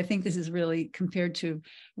 But I think this is really, compared to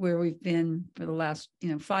where we've been for the last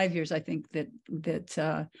 5 years, I think that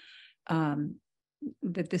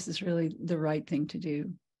this is really the right thing to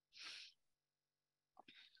do.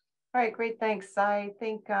 All right, great, thanks. I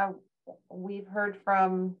think we've heard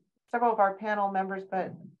from several of our panel members,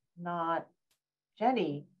 but not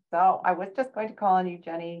Jenny. So I was just going to call on you,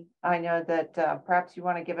 Jenny. I know that perhaps you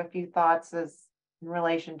want to give a few thoughts as in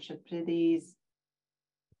relationship to these,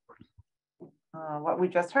 what we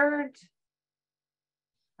just heard,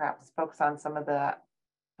 perhaps focus on some of the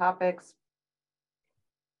topics.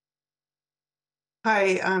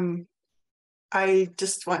 Hi, I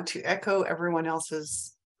just want to echo everyone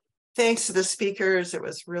else's thanks to the speakers. It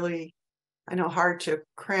was really, I know, hard to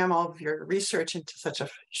cram all of your research into such a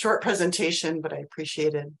short presentation, but I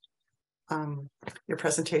appreciated your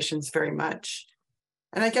presentations very much.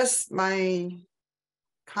 And I guess my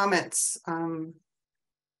comments and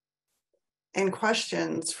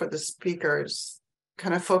questions for the speakers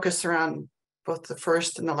kind of focus around both the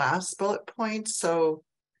first and the last bullet point. So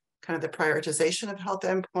kind of the prioritization of health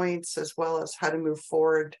endpoints, as well as how to move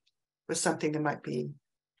forward with something that might be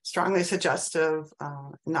strongly suggestive,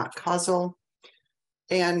 not causal.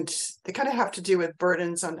 And they kind of have to do with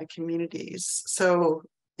burdens on the communities. So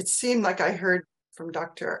it seemed like I heard from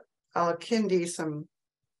Dr. Al-Kindi some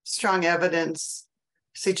strong evidence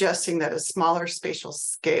suggesting that a smaller spatial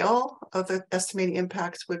scale of the estimating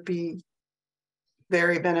impacts would be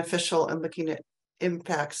very beneficial in looking at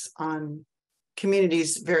impacts on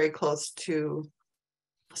communities very close to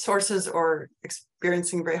sources or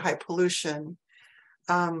experiencing very high pollution.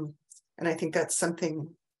 And I think that's something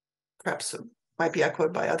perhaps might be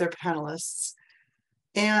echoed by other panelists.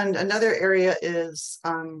 And another area is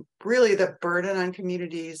really the burden on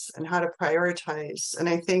communities and how to prioritize. And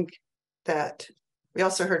I think that we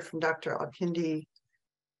also heard from Dr. Al-Kindi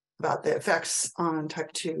about the effects on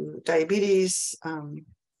type 2 diabetes,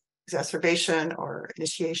 exacerbation or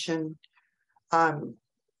initiation,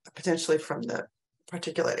 potentially from the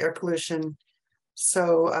particulate air pollution.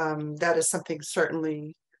 So that is something,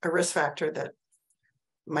 certainly a risk factor that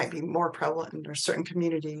might be more prevalent in certain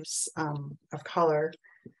communities of color.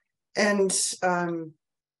 And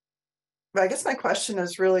but I guess my question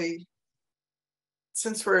is really,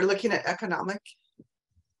 since we're looking at economic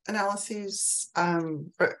analyses,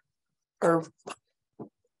 or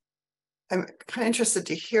I'm kind of interested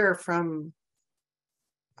to hear from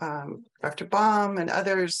Dr. Baum and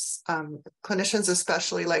others, clinicians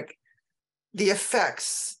especially, like the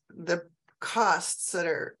effects, the costs that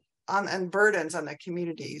are on and burdens on the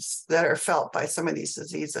communities that are felt by some of these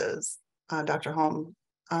diseases. Dr. Holm,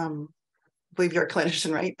 I believe you're a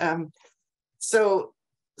clinician, right? So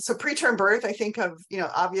preterm birth, I think of,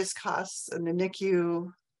 obvious costs in the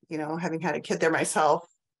NICU, having had a kid there myself.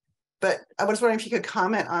 But I was wondering if you could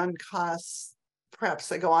comment on costs perhaps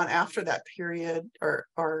that go on after that period,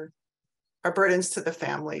 or burdens to the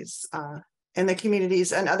families in the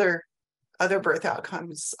communities, and other birth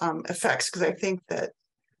outcomes effects, because I think that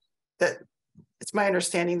it's my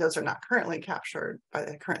understanding those are not currently captured by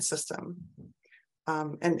the current system.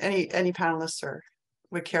 And any panelists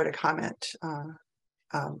would care to comment on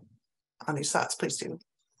these thoughts, please do.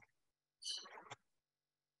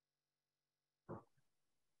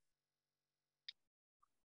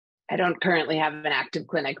 I don't currently have an active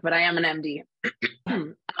clinic, but I am an MD.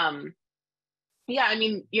 Yeah, I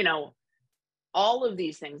mean, all of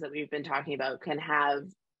these things that we've been talking about can have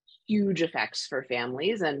huge effects for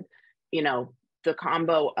families, and the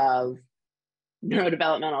combo of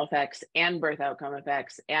neurodevelopmental effects and birth outcome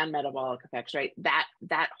effects and metabolic effects, right?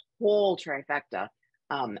 That whole trifecta,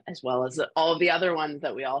 as well as all of the other ones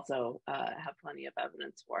that we also have plenty of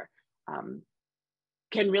evidence for,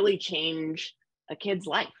 can really change a kid's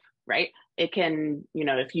life, right? It can,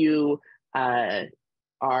 if you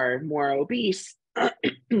are more obese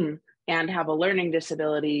and have a learning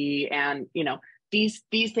disability, and these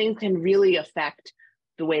things can really affect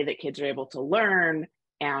the way that kids are able to learn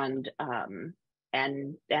and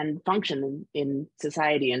function in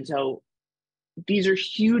society. And so these are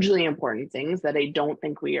hugely important things that I don't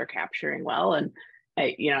think we are capturing well. And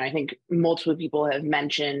I think multiple people have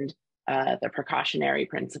mentioned the precautionary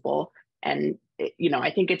principle, and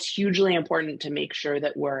I think it's hugely important to make sure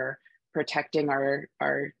that we're protecting our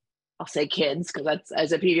I'll say kids, because that's,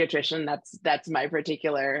 as a pediatrician, that's my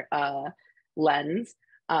particular lens.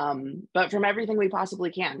 But from everything we possibly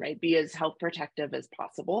can, right? Be as health protective as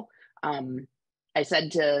possible. I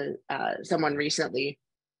said to someone recently,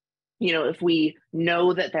 if we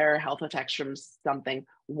know that there are health effects from something,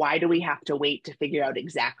 why do we have to wait to figure out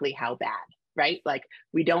exactly how bad, right? Like,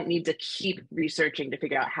 we don't need to keep researching to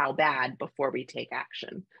figure out how bad before we take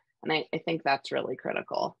action. And I think that's really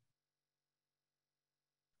critical.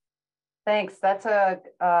 Thanks. That's a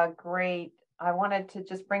great, I wanted to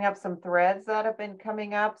just bring up some threads that have been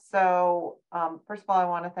coming up. So first of all, I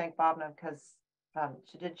want to thank Bhavna, because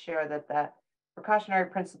she did share that precautionary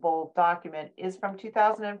principle document is from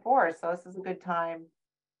 2004. So this is a good time,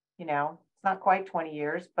 it's not quite 20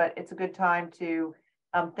 years, but it's a good time to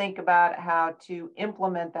think about how to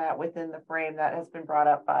implement that within the frame that has been brought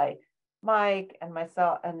up by Mike and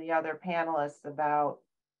myself and the other panelists about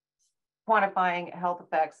quantifying health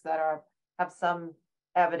effects that have some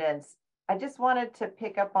evidence. I just wanted to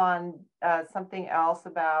pick up on something else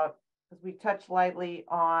about, because we touched lightly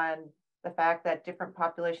on the fact that different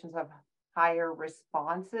populations have higher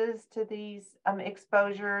responses to these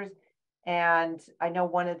exposures. And I know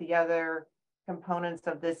one of the other components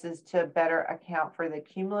of this is to better account for the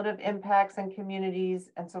cumulative impacts in communities.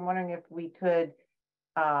 And so I'm wondering if we could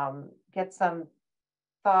get some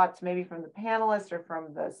thoughts maybe from the panelists or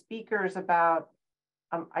from the speakers about,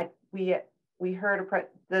 we heard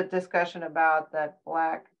the discussion about that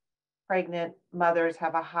Black pregnant mothers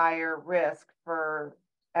have a higher risk for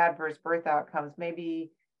adverse birth outcomes.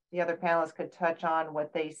 Maybe the other panelists could touch on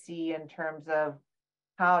what they see in terms of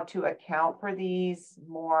how to account for these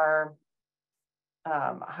more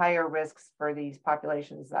higher risks for these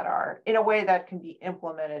populations that are in a way that can be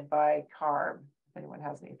implemented by CARB. If anyone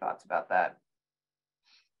has any thoughts about that.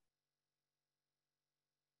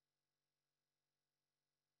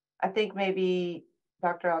 I think maybe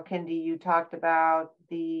Dr. Al-Kindi, you talked about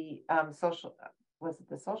the social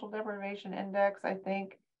deprivation index, I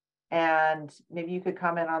think, and maybe you could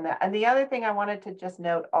comment on that. And the other thing I wanted to just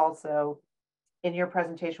note also in your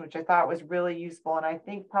presentation, which I thought was really useful, and I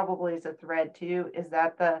think probably is a thread too, is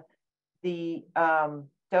that the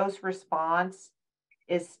dose response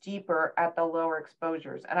is steeper at the lower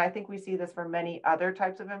exposures. And I think we see this for many other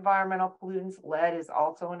types of environmental pollutants. Lead is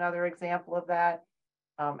also another example of that.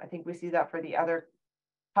 I think we see that for the other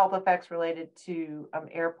health effects related to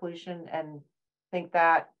air pollution, and think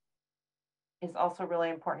that is also a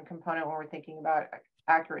really important component when we're thinking about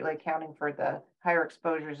accurately accounting for the higher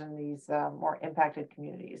exposures in these more impacted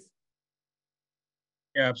communities.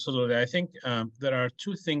 Yeah, absolutely. I think there are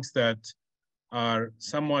two things that are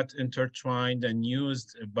somewhat intertwined and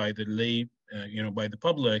used by the lay, by the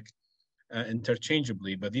public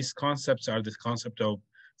interchangeably, but these concepts are the concept of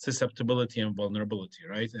susceptibility and vulnerability,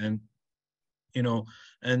 right? And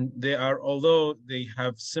and they are, although they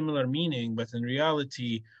have similar meaning, but in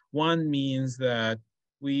reality, one means that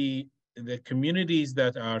the communities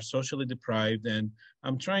that are socially deprived, and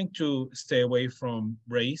I'm trying to stay away from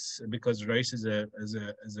race because race is a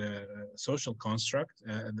social construct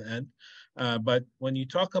at the end. But when you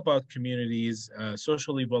talk about communities,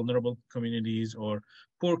 socially vulnerable communities or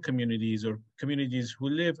poor communities or communities who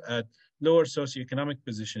live at lower socioeconomic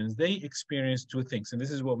positions, they experience two things. And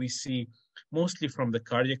this is what we see mostly from the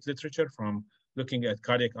cardiac literature, from looking at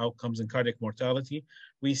cardiac outcomes and cardiac mortality.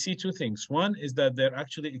 We see two things. One is that they're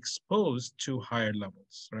actually exposed to higher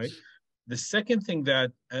levels, right? The second thing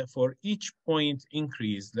that for each point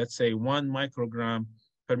increase, let's say 1 microgram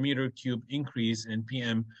per meter cube increase in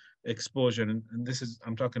PM exposure, and this is,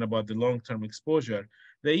 I'm talking about the long-term exposure,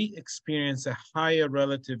 they experience a higher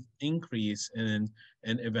relative increase in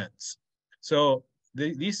events. So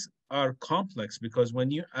these are complex because when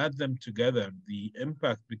you add them together, the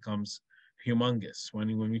impact becomes humongous.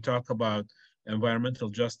 When we talk about environmental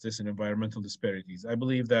justice and environmental disparities, I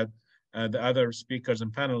believe that the other speakers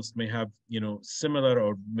and panelists may have, similar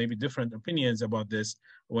or maybe different opinions about this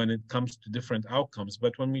when it comes to different outcomes.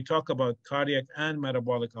 But when we talk about cardiac and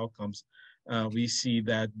metabolic outcomes, we see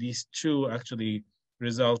that these two actually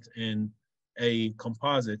result in a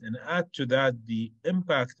composite and add to that the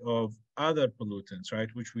impact of other pollutants, right,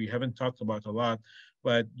 which we haven't talked about a lot,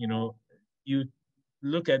 but you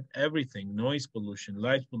look at everything, noise pollution,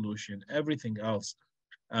 light pollution, everything else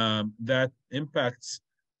that impacts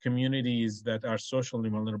communities that are socially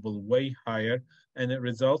vulnerable way higher, and it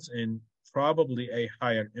results in probably a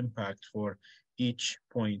higher impact for each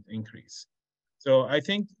point increase. So I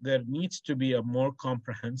think there needs to be a more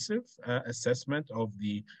comprehensive assessment of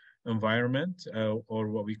the environment or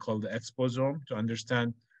what we call the exposome to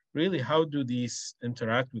understand really how do these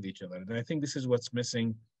interact with each other. And I think this is what's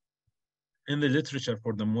missing in the literature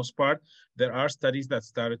for the most part. There are studies that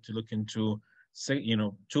started to look into, say,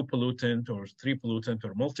 two pollutant or three pollutant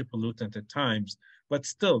or multi-pollutant at times, but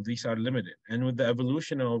still these are limited. And with the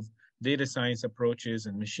evolution of data science approaches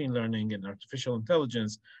and machine learning and artificial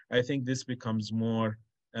intelligence, I think this becomes more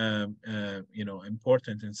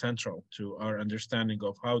important and central to our understanding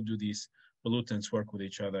of how do these pollutants work with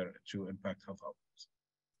each other to impact health outcomes.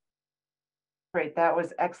 Great, that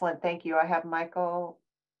was excellent. Thank you. I have Michael,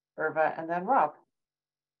 Irva, and then Rob.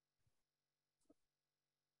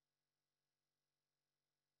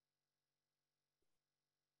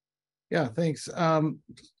 Yeah, thanks.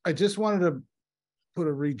 I just wanted to put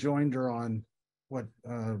a rejoinder on what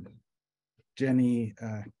Jenny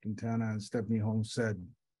Quintana and Stephanie Holmes said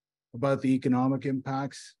about the economic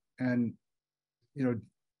impacts. And,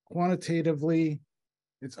 quantitatively,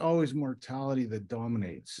 it's always mortality that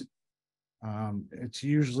dominates. It's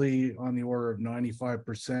usually on the order of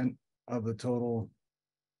 95% of the total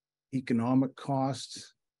economic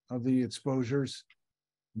costs of the exposures.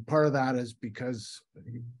 And part of that is because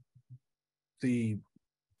the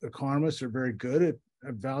economists are very good at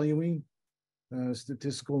valuing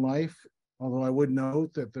statistical life, although I would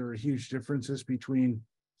note that there are huge differences between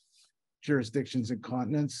jurisdictions and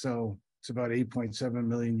continents. So it's about 8.7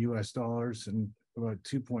 million US dollars and about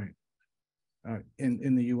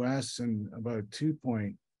in the US and about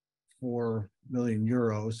 2.4 million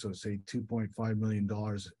euros, so say $2.5 million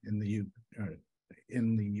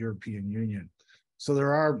in the European Union. So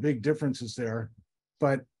there are big differences there.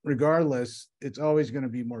 But regardless, it's always going to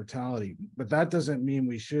be mortality. But that doesn't mean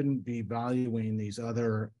we shouldn't be valuing these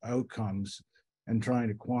other outcomes and trying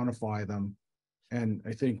to quantify them. And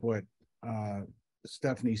I think what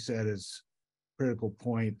Stephanie said is a critical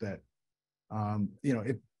point that,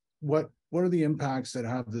 what are the impacts that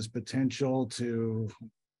have this potential to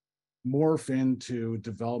morph into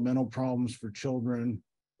developmental problems for children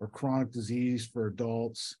or chronic disease for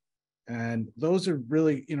adults? And those are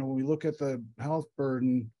really, when we look at the health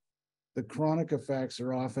burden, the chronic effects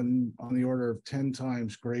are often on the order of 10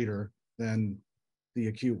 times greater than the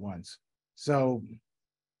acute ones. So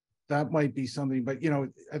that might be something, but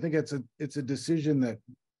I think it's a decision that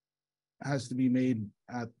has to be made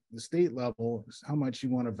at the state level, how much you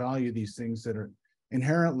want to value these things that are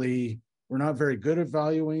inherently, we're not very good at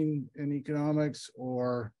valuing in economics,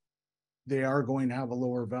 or they are going to have a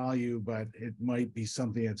lower value, but it might be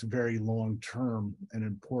something that's very long-term and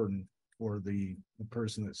important for the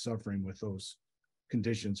person that's suffering with those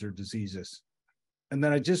conditions or diseases. And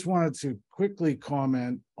then I just wanted to quickly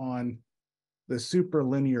comment on the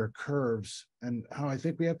superlinear curves and how I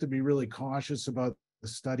think we have to be really cautious about the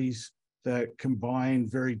studies that combine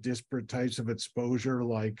very disparate types of exposure,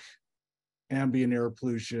 like ambient air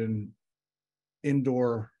pollution,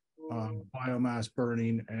 indoor biomass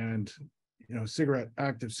burning, and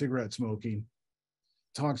active cigarette smoking.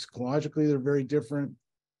 Toxicologically, they're very different.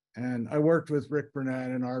 And I worked with Rick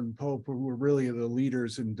Burnett and Arden Pope, who were really the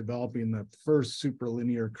leaders in developing the first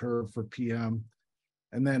superlinear curve for PM.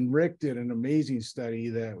 And then Rick did an amazing study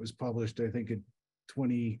that was published, I think, in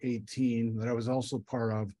 2018, that I was also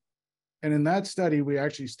part of. And in that study, we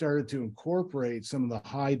actually started to incorporate some of the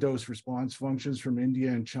high dose response functions from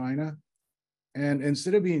India and China. And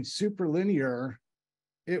instead of being superlinear,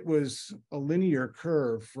 it was a linear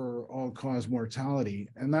curve for all-cause mortality.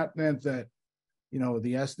 And that meant that,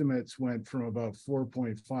 the estimates went from about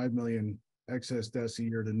 4.5 million excess deaths a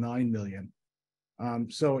year to 9 million.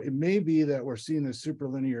 So it may be that we're seeing this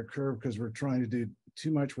superlinear curve because we're trying to do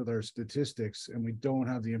too much with our statistics and we don't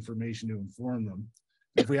have the information to inform them.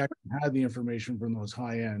 If we actually had the information from those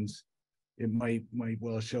high ends, it might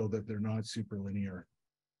well show that they're not superlinear,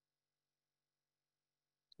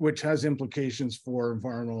 which has implications for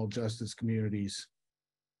environmental justice communities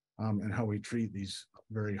and how we treat these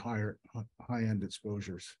very high-end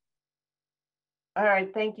exposures. All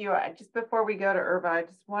right, thank you. Just before we go to Irva, I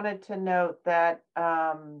just wanted to note that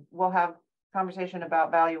we'll have conversation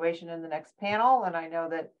about valuation in the next panel. And I know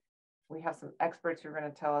that we have some experts who are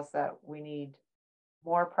going to tell us that we need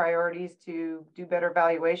more priorities to do better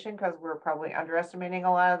valuation because we're probably underestimating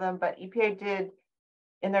a lot of them. But EPA did,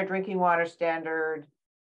 in their drinking water standard,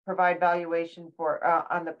 provide valuation for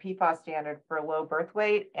on the PFAS standard for low birth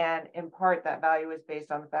weight. And in part, that value is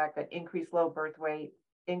based on the fact that increased low birth weight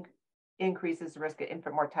increases the risk of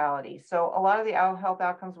infant mortality. So a lot of the health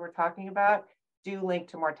outcomes we're talking about do link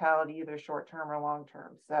to mortality, either short-term or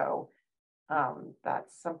long-term. So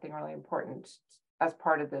that's something really important as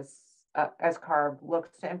part of this, as CARB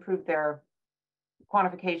looks to improve their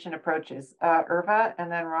quantification approaches. Irva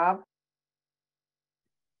and then Rob.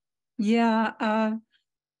 Yeah,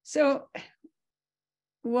 so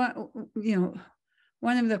what,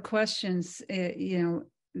 one of the questions,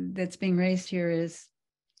 that's being raised here is,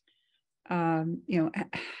 how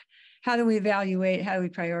do we evaluate, how do we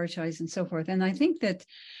prioritize and so forth? And I think that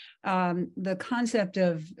the concept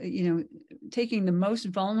of, taking the most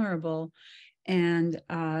vulnerable and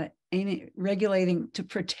regulating to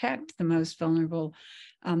protect the most vulnerable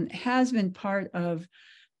has been part of,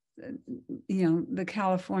 the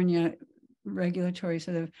California regulatory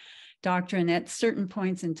sort of doctrine at certain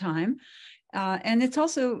points in time. And it's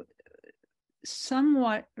also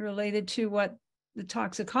somewhat related to what the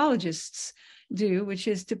toxicologists do, which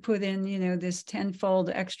is to put in, this tenfold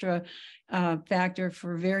extra factor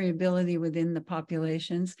for variability within the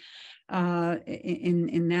populations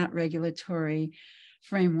in that regulatory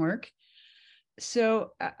framework.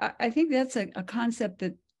 So I think that's a concept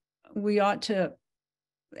that we ought to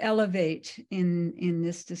elevate in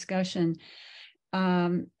this discussion.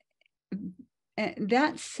 That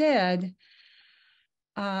said,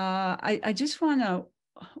 I just want to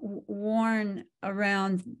warn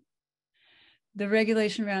around the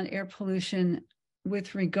regulation around air pollution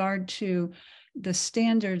with regard to the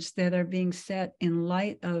standards that are being set in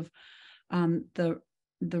light of the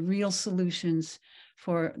real solutions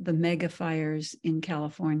for the mega fires in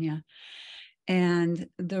California. And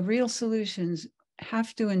the real solutions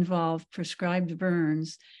have to involve prescribed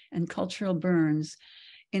burns and cultural burns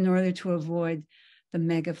in order to avoid the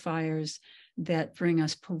mega fires that bring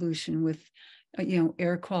us pollution with,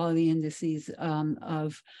 air quality indices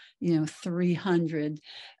of, 300,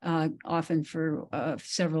 often for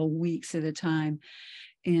several weeks at a time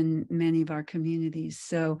in many of our communities.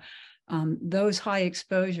 So those high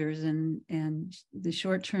exposures and the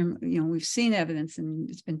short-term, we've seen evidence, and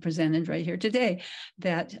it's been presented right here today,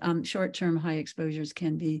 that short-term high exposures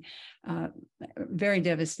can be very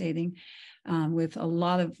devastating with a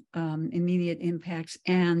lot of immediate impacts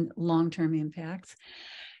and long-term impacts.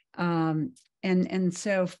 And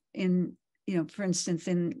so in, for instance,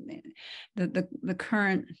 in the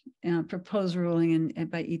current proposed ruling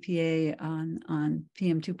by EPA on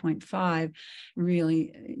PM 2.5,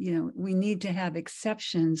 really, we need to have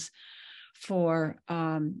exceptions for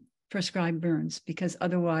prescribed burns, because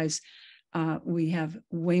otherwise we have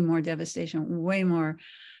way more devastation, way more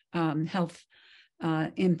health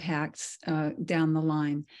impacts down the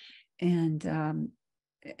line. And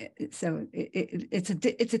so it's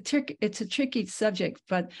a tricky subject,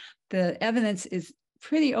 but the evidence is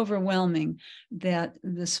pretty overwhelming that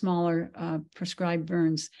the smaller prescribed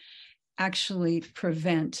burns actually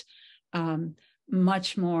prevent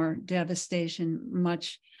much more devastation.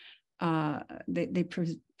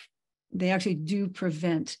 They actually do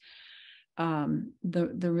prevent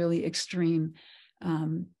the really extreme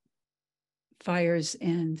fires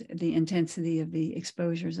and the intensity of the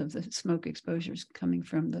exposures, of the smoke exposures coming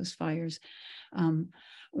from those fires,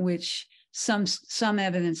 which some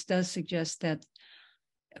evidence does suggest that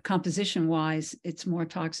composition-wise, it's more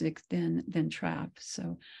toxic than trap.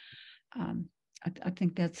 So I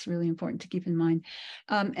think that's really important to keep in mind.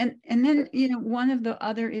 And then, one of the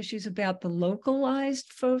other issues about the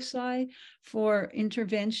localized foci for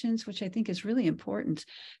interventions, which I think is really important,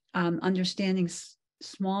 understanding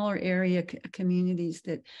smaller area communities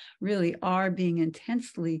that really are being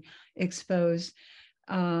intensely exposed.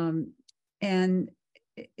 And,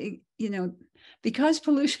 because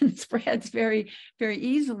pollution spreads very, very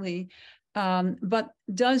easily, but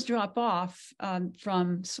does drop off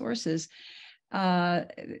from sources,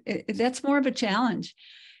 that's more of a challenge.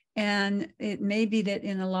 And it may be that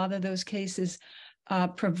in a lot of those cases,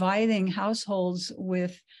 providing households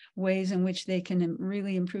with ways in which they can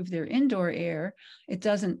really improve their indoor air, it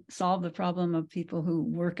doesn't solve the problem of people who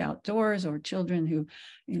work outdoors or children who,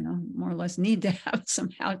 more or less need to have some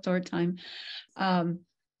outdoor time.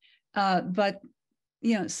 But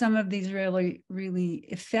some of these really, really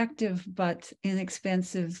effective but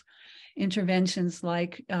inexpensive interventions,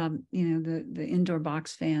 like the indoor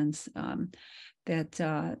box fans that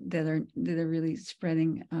are really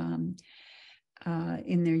spreading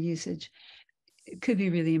in their usage. could be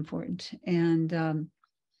really important. And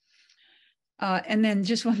then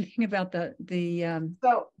just one thing about the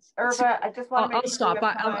so Irva, I just want to make I'll stop.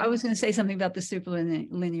 I was going to say something about the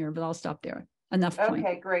superlinear, but I'll stop there. Enough point.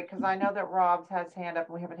 Okay, great, because I know that Rob's has his hand up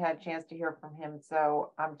and we haven't had a chance to hear from him.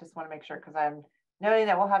 So I just want to make sure, because I'm noting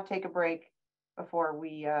that we'll have to take a break before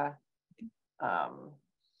we go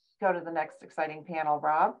to the next exciting panel.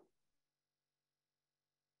 Rob?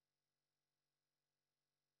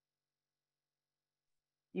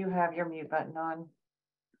 You have your mute button on.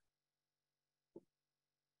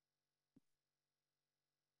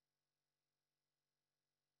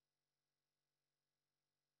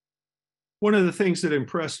 One of the things that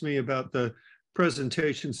impressed me about the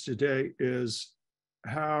presentations today is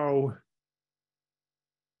how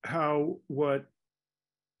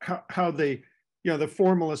they, the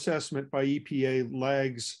formal assessment by EPA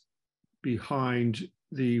lags behind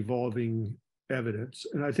the evolving evidence.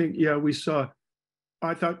 And I think, we saw,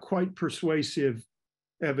 I thought, quite persuasive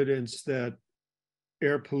evidence that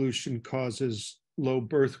air pollution causes low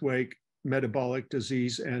birth weight, metabolic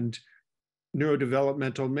disease, and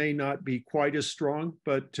neurodevelopmental may not be quite as strong,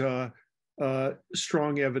 but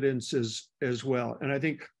strong evidence as well. And I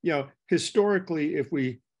think, historically, if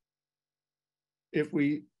we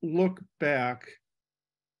look back,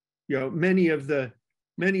 many of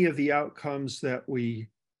the outcomes that we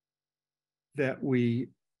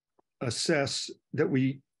assess, that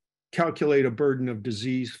we calculate a burden of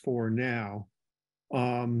disease for now,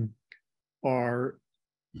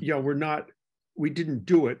 we didn't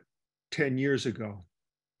do it 10 years ago.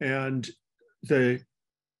 And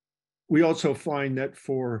we also find that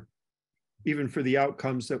even for the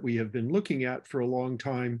outcomes that we have been looking at for a long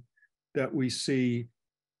time, that we see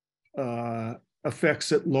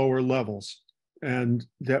effects at lower levels, and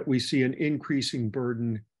that we see an increasing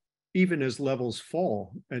burden even as levels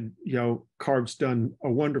fall. And CARB's done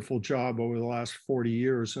a wonderful job over the last 40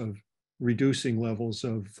 years of reducing levels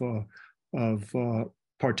of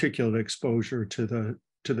particulate exposure to the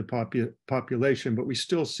population, but we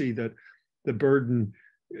still see that the burden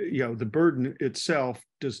itself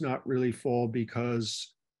does not really fall,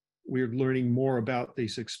 because we're learning more about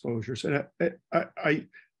these exposures. And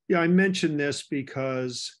I mention this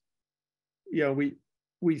because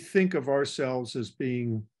we think of ourselves as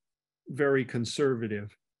being very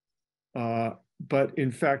conservative, but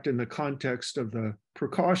in fact, in the context of the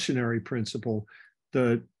precautionary principle,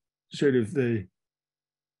 the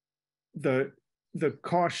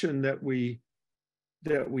caution that we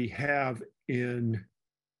have in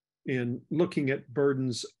looking at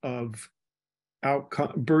burdens of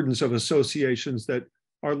associations that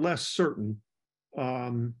are less certain,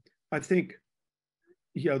 I think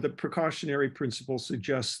the precautionary principle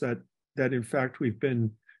suggests that in fact we've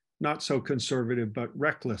been not so conservative but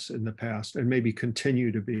reckless in the past, and maybe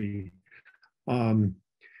continue to be.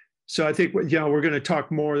 So I think we're going to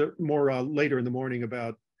talk more later in the morning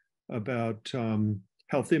about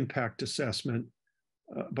health impact assessment,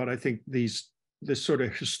 but I think this sort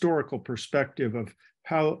of historical perspective of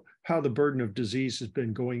how the burden of disease has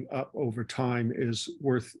been going up over time is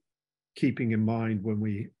worth keeping in mind when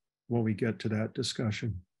we get to that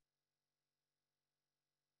discussion.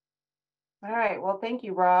 All right, well, thank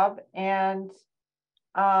you, Rob. And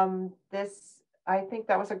I think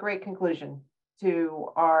that was a great conclusion to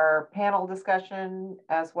our panel discussion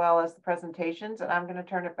as well as the presentations. And I'm going to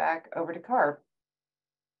turn it back over to CARB.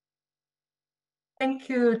 Thank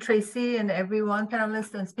you, Tracy, and everyone,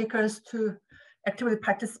 panelists and speakers, to actively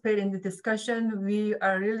participate in the discussion. We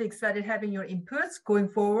are really excited having your inputs going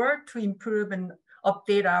forward to improve and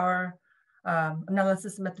update our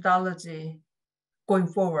analysis methodology going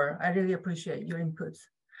forward. I really appreciate your inputs.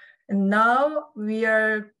 And now we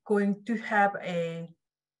are going to have a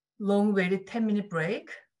long-waited 10-minute break.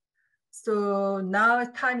 So now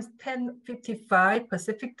time is 10:55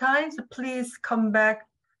 Pacific time. So please come back,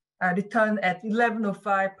 return at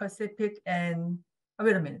 11:05 Pacific, and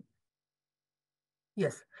wait a minute.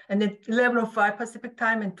 Yes, and then 11:05 Pacific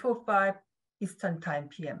time and 2:05 Eastern time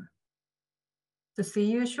PM. So see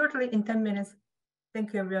you shortly in 10 minutes.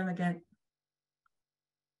 Thank you, everyone, again.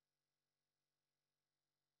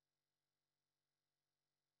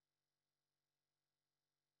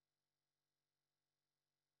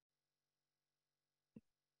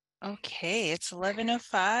 Okay, it's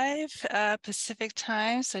 11:05 Pacific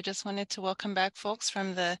time. So I just wanted to welcome back folks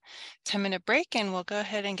from the 10-minute break, and we'll go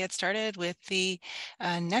ahead and get started with the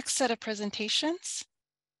next set of presentations.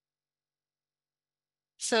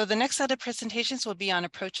 So the next set of presentations will be on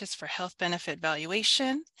approaches for health benefit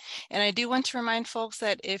valuation. And I do want to remind folks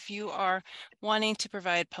that if you are wanting to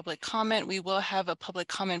provide public comment, we will have a public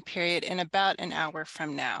comment period in about an hour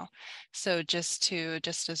from now. So just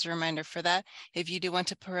as a reminder for that, if you do want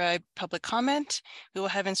to provide public comment, we will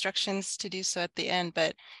have instructions to do so at the end,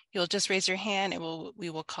 but you'll just raise your hand and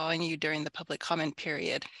we will call on you during the public comment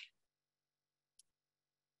period.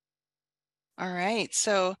 All right,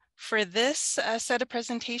 so for this set of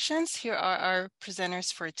presentations, here are our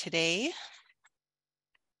presenters for today.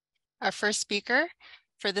 Our first speaker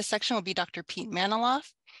for this section will be Dr. Pete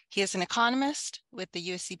Maniloff. He is an economist with the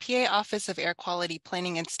US EPA Office of Air Quality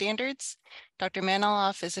Planning and Standards. Dr.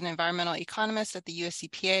 Maniloff is an environmental economist at the US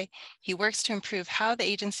EPA. He works to improve how the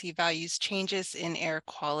agency values changes in air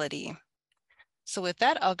quality. So with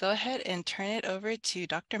that, I'll go ahead and turn it over to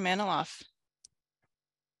Dr. Maniloff.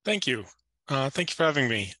 Thank you. Thank you for having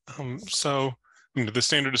me. The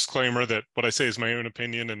standard disclaimer that what I say is my own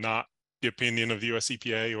opinion and not the opinion of the US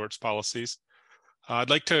EPA or its policies. I'd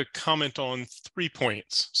like to comment on 3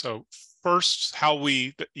 points. So first, how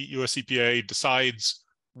the US EPA decides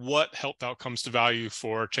what health outcomes to value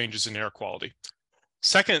for changes in air quality.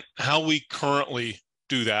 Second, how we currently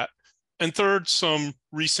do that. And third, some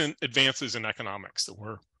recent advances in economics that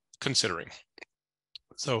we're considering.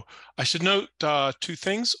 So I should note 2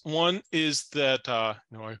 things. One is that I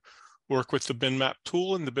work with the BinMap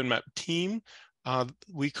tool and the BinMap team.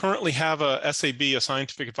 We currently have a SAB, a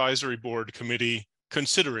Scientific Advisory Board committee,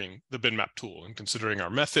 considering the BinMap tool and considering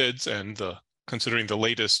our methods and considering the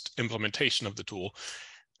latest implementation of the tool.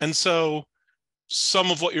 And so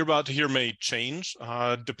some of what you're about to hear may change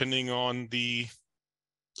depending on the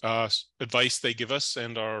advice they give us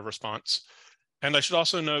and our response. And I should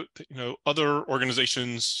also note that, other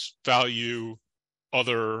organizations value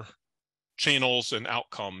other channels and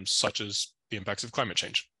outcomes, such as the impacts of climate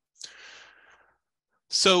change.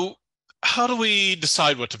 So how do we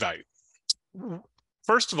decide what to value?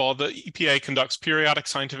 First of all, the EPA conducts periodic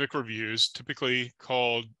scientific reviews, typically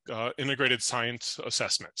called integrated science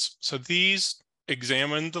assessments. So these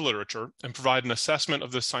examine the literature and provide an assessment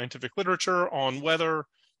of the scientific literature on whether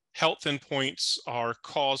health endpoints are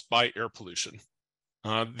caused by air pollution.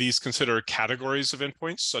 These consider categories of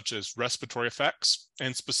endpoints such as respiratory effects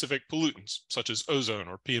and specific pollutants such as ozone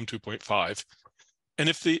or PM2.5. And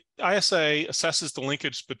if the ISA assesses the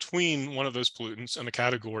linkage between one of those pollutants and a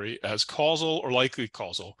category as causal or likely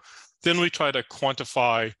causal, then we try to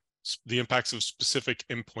quantify the impacts of specific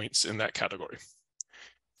endpoints in that category.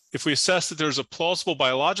 If we assess that there's a plausible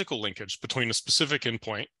biological linkage between a specific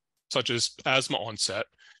endpoint, such as asthma onset,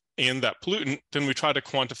 and that pollutant, then we try to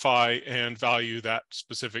quantify and value that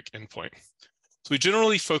specific endpoint. So we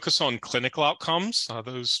generally focus on clinical outcomes,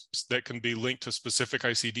 those that can be linked to specific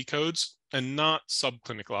ICD codes, and not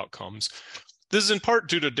subclinical outcomes. This is in part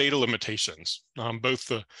due to data limitations, both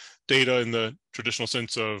the data in the traditional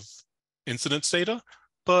sense of incidence data,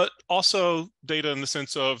 but also data in the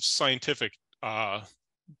sense of scientific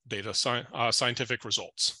data, scientific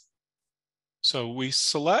results. So we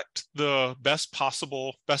select the best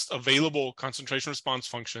available concentration response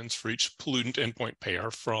functions for each pollutant endpoint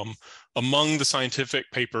pair from among the scientific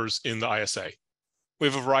papers in the ISA. We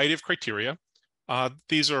have a variety of criteria.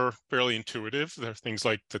 These are fairly intuitive. There are things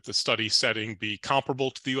like that the study setting be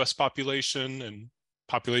comparable to the US population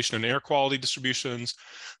and air quality distributions,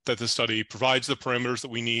 that the study provides the parameters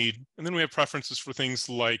that we need. And then we have preferences for things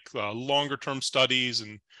like longer term studies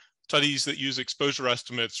and studies that use exposure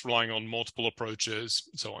estimates relying on multiple approaches,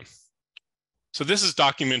 and so on. So this is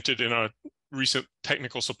documented in a recent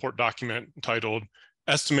technical support document titled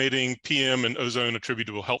Estimating PM and Ozone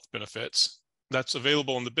Attributable Health Benefits. That's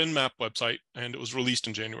available on the BinMap website, and it was released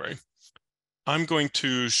in January. I'm going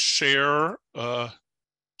to share a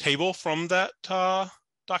table from that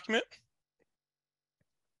document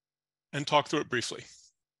and talk through it briefly.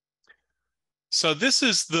 So this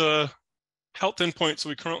is the health endpoints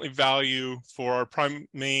we currently value for our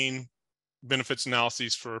main benefits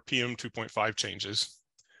analyses for PM2.5 changes.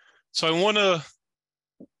 So I want to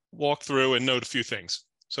walk through and note a few things.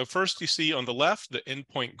 So first, you see on the left the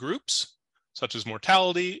endpoint groups, such as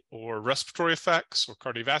mortality or respiratory effects or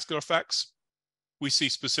cardiovascular effects. We see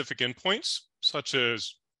specific endpoints, such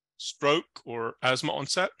as stroke or asthma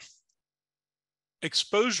onset.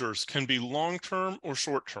 Exposures can be long-term or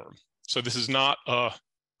short-term. So this is not a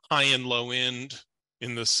high and low end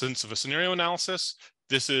in the sense of a scenario analysis.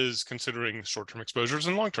 This is considering short-term exposures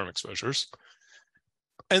and long-term exposures.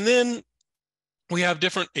 And then we have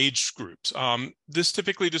different age groups. This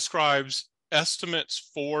typically describes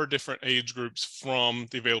estimates for different age groups from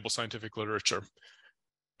the available scientific literature.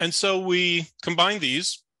 And so we combine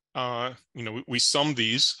these, we sum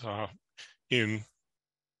these in,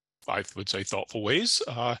 I would say, thoughtful ways,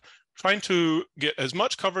 trying to get as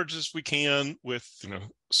much coverage as we can with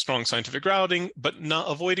strong scientific grounding, but not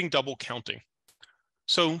avoiding double counting.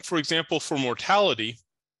 So, for example, for mortality,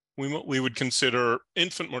 we would consider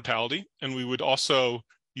infant mortality, and we would also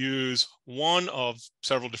use one of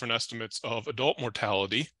several different estimates of adult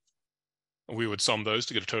mortality. We would sum those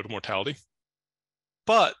to get a total mortality.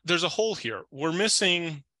 But there's a hole here. We're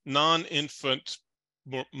missing non-infant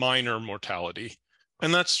minor mortality,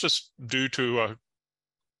 and that's just due to a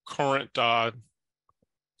current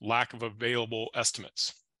lack of available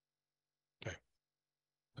estimates. Okay,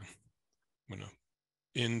 I'm going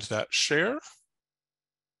to end that share.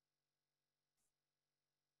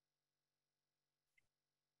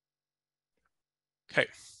 Okay,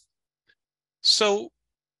 so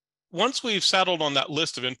once we've settled on that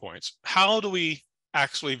list of endpoints, how do we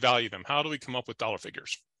actually value them? How do we come up with dollar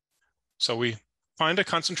figures? So we find a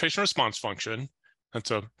concentration response function.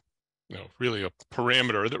 That's a really a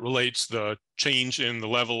parameter that relates the change in the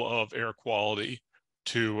level of air quality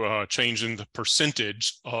to change in the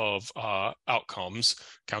percentage of outcomes,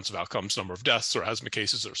 counts of outcomes, number of deaths or asthma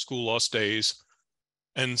cases or school loss days.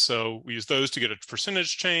 And so we use those to get a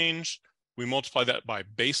percentage change. We multiply that by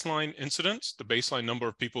baseline incidence, the baseline number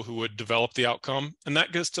of people who would develop the outcome, and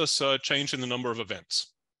that gets us a change in the number of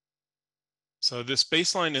events. So this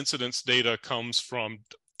baseline incidence data comes from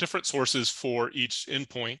different sources for each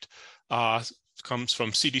endpoint. Comes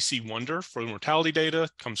from CDC Wonder for mortality data,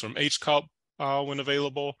 comes from HCOP when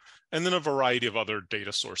available, and then a variety of other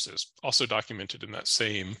data sources, also documented in that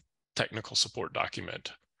same technical support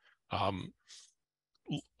document.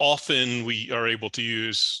 Often we are able to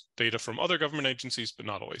use data from other government agencies, but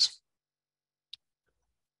not always.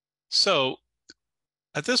 So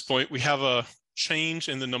at this point, we have a change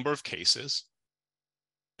in the number of cases.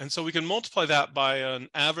 And so we can multiply that by an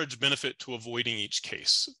average benefit to avoiding each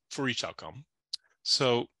case for each outcome.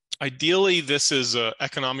 So ideally, this is an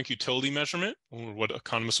economic utility measurement, or what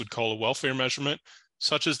economists would call a welfare measurement,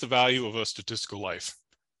 such as the value of a statistical life.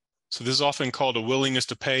 So this is often called a willingness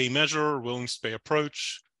to pay measure, or willingness to pay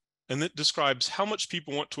approach, and it describes how much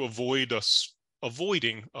people want to avoid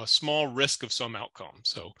avoiding a small risk of some outcome.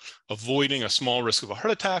 So avoiding a small risk of a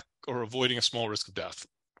heart attack or avoiding a small risk of death.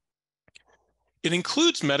 It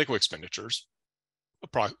includes medical expenditures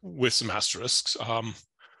with some asterisks,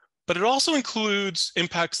 but it also includes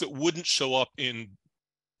impacts that wouldn't show up in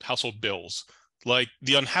household bills, like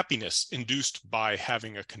the unhappiness induced by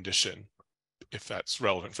having a condition, if that's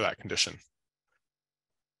relevant for that condition.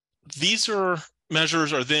 These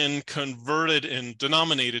measures are then converted and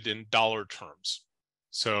denominated in dollar terms.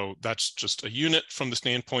 So that's just a unit from the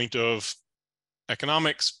standpoint of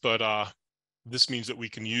economics, but this means that we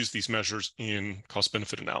can use these measures in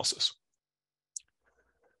cost-benefit analysis.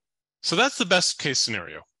 So that's the best case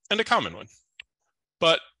scenario and a common one.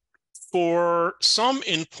 But for some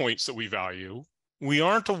endpoints that we value, we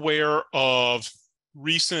aren't aware of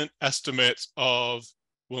recent estimates of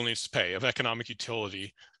willingness to pay, of economic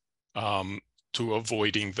utility to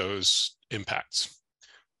avoiding those impacts.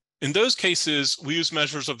 In those cases, we use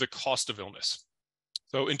measures of the cost of illness.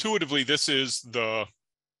 So intuitively, this is the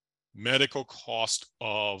medical cost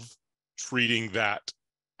of treating that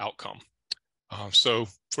outcome. So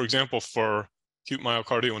for example, for acute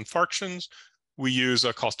myocardial infarctions, we use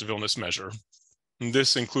a cost of illness measure. And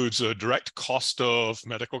this includes a direct cost of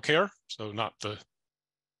medical care, so not the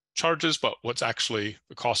charges, but what's actually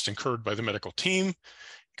the cost incurred by the medical team.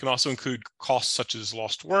 It can also include costs such as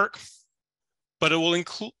lost work, but it will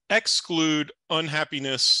exclude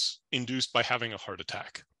unhappiness induced by having a heart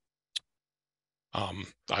attack.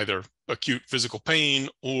 Either acute physical pain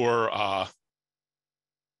or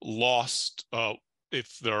lost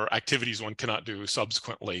if there are activities one cannot do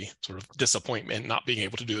subsequently, sort of disappointment, not being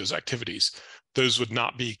able to do those activities. Those would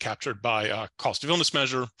not be captured by a cost of illness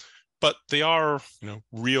measure, but they are,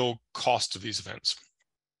 real cost of these events.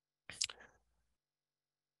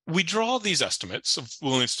 We draw these estimates of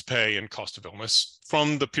willingness to pay and cost of illness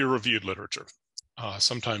from the peer-reviewed literature.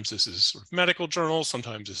 Sometimes this is sort of medical journals,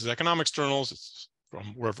 sometimes this is economics journals. It's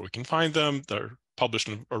from wherever we can find them. They're published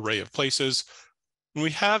in an array of places. And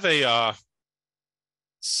we have a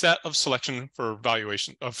set of selection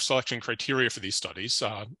criteria for these studies.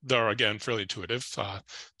 They're again fairly intuitive.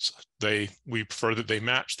 We prefer that they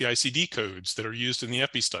match the ICD codes that are used in the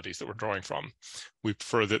EPI studies that we're drawing from. We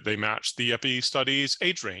prefer that they match the EPI studies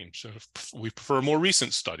age range. We prefer more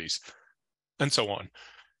recent studies, and so on.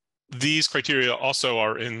 These criteria also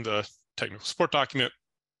are in the technical support document,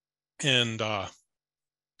 and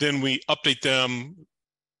then we update them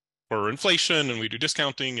for inflation, and we do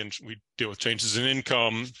discounting, and we deal with changes in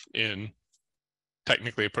income in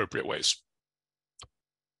technically appropriate ways.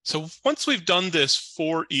 So once we've done this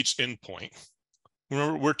for each endpoint,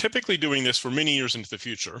 we're typically doing this for many years into the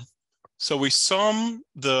future. So we sum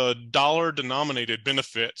the dollar-denominated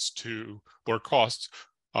benefits to or costs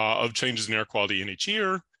of changes in air quality in each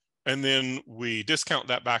year, and then we discount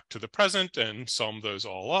that back to the present and sum those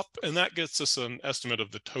all up, and that gets us an estimate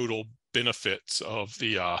of the total benefits of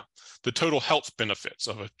the total health benefits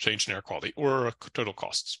of a change in air quality, or total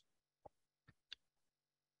costs.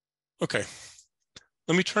 Okay,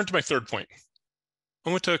 let me turn to my third point. I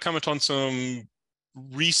want to comment on some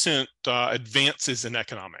recent advances in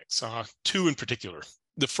economics, two in particular.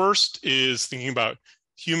 The first is thinking about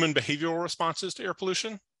human behavioral responses to air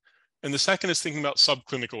pollution, and the second is thinking about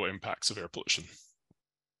subclinical impacts of air pollution.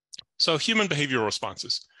 So human behavioral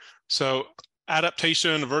responses. So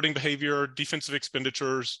adaptation, averting behavior, defensive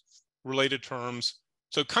expenditures, related terms.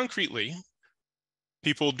 So concretely,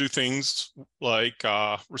 people do things like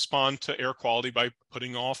respond to air quality by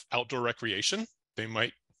putting off outdoor recreation. They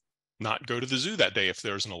might not go to the zoo that day if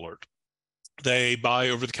there's an alert. They buy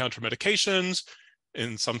over-the-counter medications.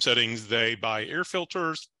 In some settings, they buy air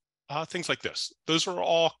filters, things like this. Those are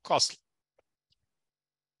all costly.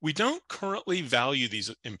 We don't currently value these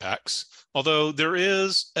impacts, although there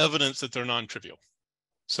is evidence that they're non-trivial.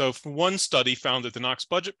 So one study found that the NOx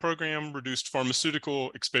budget program reduced pharmaceutical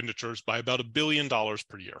expenditures by about $1 billion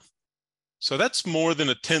per year. So that's more than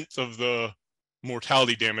 1/10 of the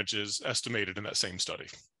mortality damages estimated in that same study.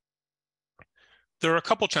 There are a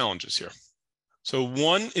couple challenges here. So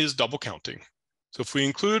one is double counting. So if we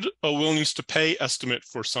include a willingness to pay estimate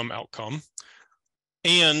for some outcome,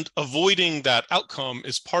 and avoiding that outcome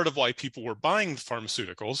is part of why people were buying the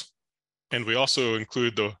pharmaceuticals, and we also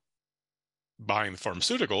include the buying the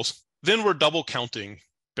pharmaceuticals, then we're double counting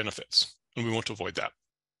benefits, and we want to avoid that.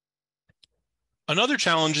 Another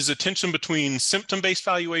challenge is a tension between symptom-based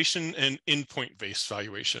valuation and endpoint-based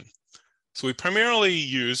valuation. So we primarily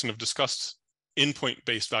use and have discussed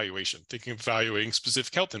endpoint-based valuation, thinking of evaluating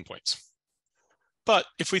specific health endpoints. But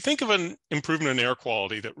if we think of an improvement in air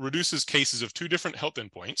quality that reduces cases of two different health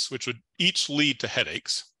endpoints, which would each lead to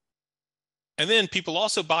headaches, and then people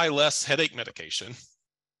also buy less headache medication,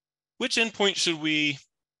 which endpoint should we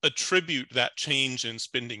attribute that change in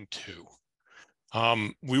spending to?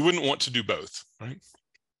 We wouldn't want to do both, right?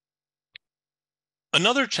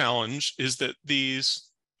 Another challenge is that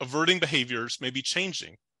these averting behaviors may be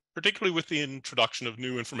changing, particularly with the introduction of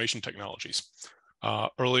new information technologies.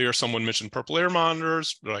 Earlier, someone mentioned purple air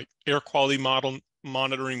monitors, like air quality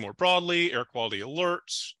monitoring more broadly, air quality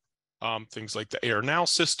alerts, things like the Air Now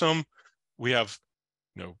system. We have,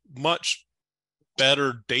 much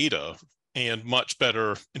better data and much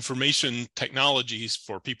better information technologies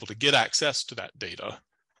for people to get access to that data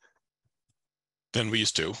than we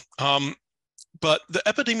used to. But the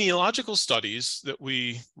epidemiological studies that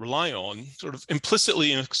we rely on sort of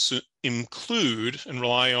implicitly include and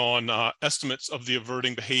rely on estimates of the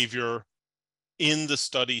averting behavior in the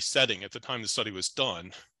study setting at the time the study was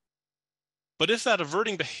done. But if that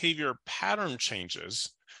averting behavior pattern changes,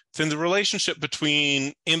 then the relationship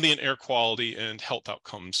between ambient air quality and health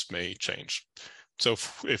outcomes may change. So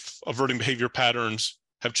if averting behavior patterns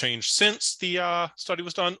have changed since the study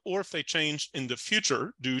was done, or if they change in the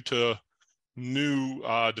future due to new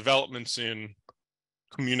developments in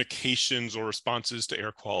communications or responses to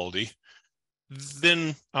air quality,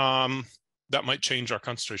 then that might change our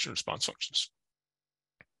concentration response functions.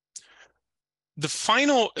 The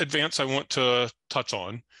final advance I want to touch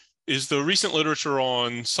on is the recent literature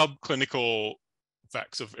on subclinical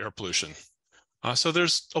effects of air pollution. So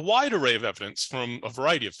there's a wide array of evidence from a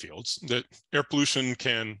variety of fields that air pollution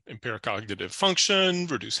can impair cognitive function,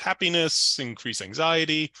 reduce happiness, increase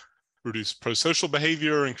anxiety, reduce prosocial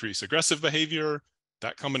behavior, increase aggressive behavior.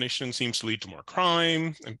 That combination seems to lead to more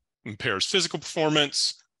crime, impairs physical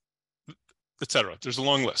performance, etc. There's a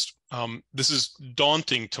long list. This is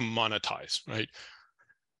daunting to monetize, right?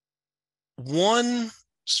 One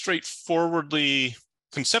straightforwardly,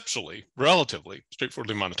 conceptually, relatively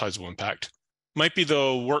straightforwardly monetizable impact might be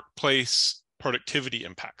the workplace productivity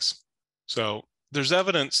impacts. So there's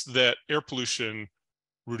evidence that air pollution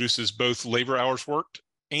reduces both labor hours worked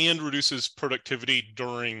and reduces productivity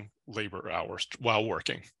during labor hours while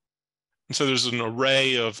working. And so there's an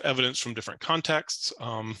array of evidence from different contexts,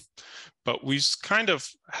 but we kind of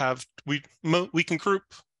have, we can group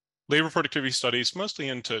labor productivity studies mostly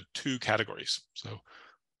into two categories. So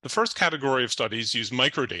the first category of studies use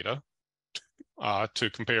microdata to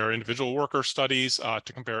compare individual worker studies,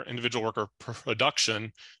 to compare individual worker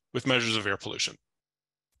production with measures of air pollution.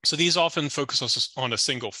 So these often focus us on a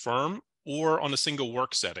single firm or on a single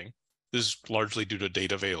work setting. This is largely due to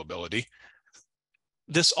data availability.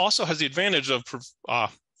 This also has the advantage of,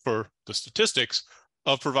 for the statistics,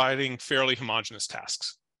 of providing fairly homogeneous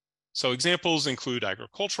tasks. So examples include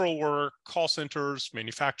agricultural work, call centers,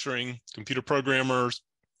 manufacturing, computer programmers,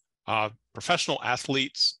 professional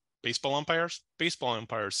athletes, baseball umpires. Baseball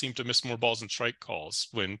umpires seem to miss more balls and strike calls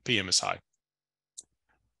when PM is high.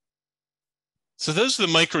 So those are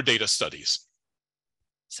the microdata studies.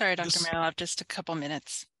 Sorry, Dr. Marilov, just a couple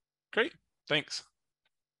minutes. Great, thanks.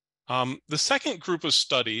 The second group of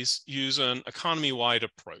studies use an economy-wide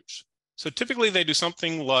approach. So typically they do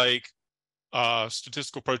something like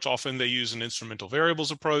statistical approach. Often they use an instrumental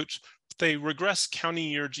variables approach. They regress county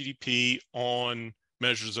year GDP on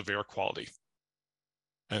measures of air quality.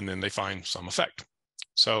 And then they find some effect.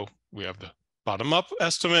 So we have the bottom-up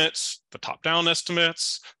estimates, the top-down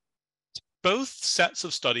estimates. Both sets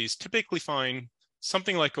of studies typically find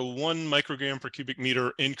something like a 1 microgram per cubic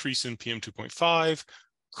meter increase in PM 2.5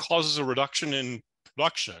 causes a reduction in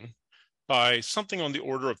production by something on the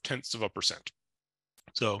order of 0.1%.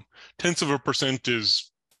 So 0.1%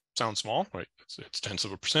 sounds small, right? It's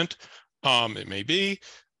 0.1%. It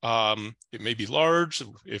may be large.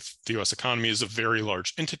 If the US economy is a very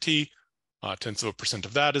large entity, 0.1%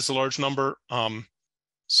 of that is a large number.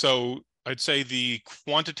 So I'd say the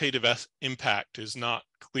quantitative impact is not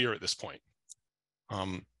clear at this point.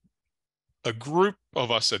 A group of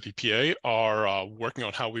us at EPA are working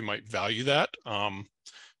on how we might value that.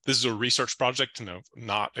 This is a research project,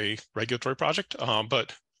 not a regulatory project,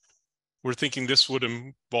 but we're thinking this would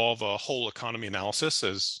involve a whole economy analysis,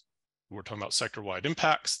 as we're talking about sector-wide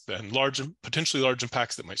impacts, then potentially large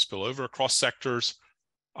impacts that might spill over across sectors.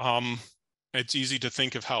 It's easy to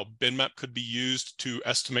think of how BinMap could be used to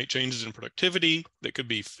estimate changes in productivity that could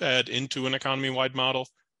be fed into an economy-wide model.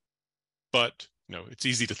 But it's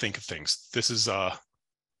easy to think of things. This is an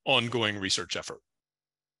ongoing research effort.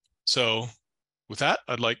 So with that,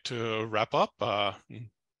 I'd like to wrap up.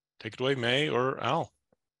 Take it away, May or Al.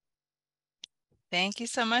 Thank you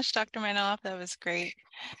so much, Dr. Marilov. That was great.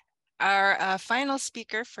 Our final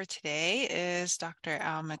speaker for today is Dr.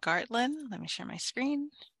 Al McGartland. Let me share my screen.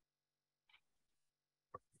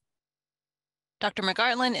 Dr.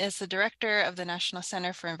 McGartland is the director of the National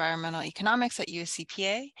Center for Environmental Economics at US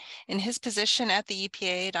EPA. In his position at the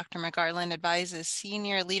EPA, Dr. McGartland advises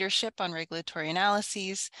senior leadership on regulatory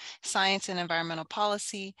analyses, science and environmental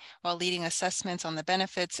policy, while leading assessments on the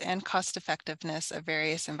benefits and cost effectiveness of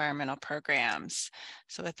various environmental programs.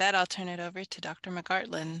 So with that, I'll turn it over to Dr.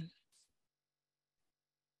 McGartland.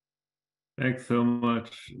 Thanks so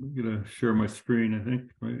much. I'm going to share my screen, I think,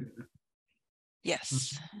 right?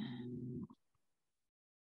 Yes.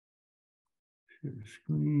 Share the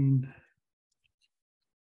screen.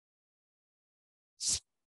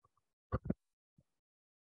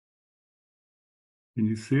 Can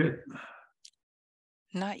you see it?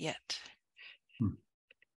 Not yet.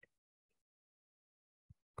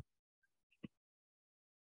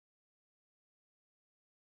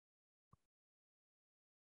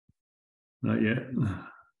 Not yet.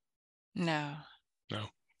 No. No.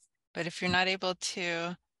 But if you're not able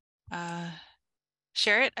to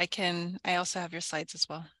share it, I also have your slides as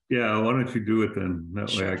well. Yeah, why don't you do it then? That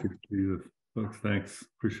Sure. way I can see the folks. Thanks.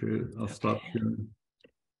 Appreciate it. I'll stop sharing.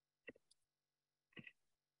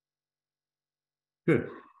 Good.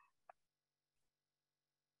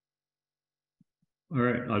 All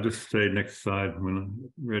right, I'll just say next slide when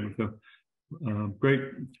I'm ready to go. Great.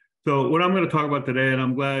 So what I'm going to talk about today, and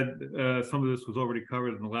I'm glad some of this was already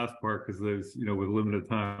covered in the last part, because there's, with limited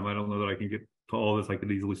time, I don't know that I can get to all this. I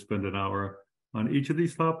could easily spend an hour on each of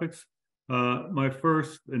these topics. My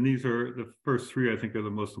first, and these are the first three, I think are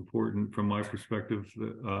the most important from my perspective,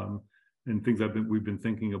 and things we've been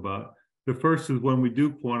thinking about. The first is when we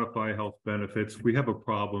do quantify health benefits, we have a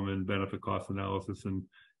problem in benefit cost analysis, and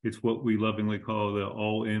it's what we lovingly call the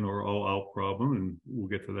all in or all out problem, and we'll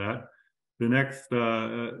get to that. The next,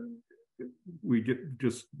 we get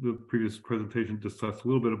just the previous presentation discussed a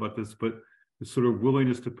little bit about this, but the sort of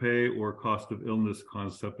willingness to pay or cost of illness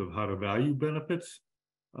concept of how to value benefits.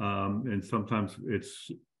 And sometimes it's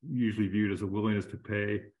usually viewed as a willingness to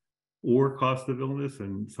pay or cost of illness.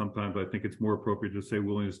 And sometimes I think it's more appropriate to say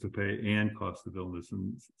willingness to pay and cost of illness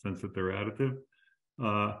in the sense that they're additive.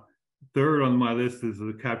 Third on my list is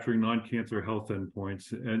the capturing non-cancer health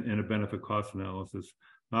endpoints and a benefit cost analysis.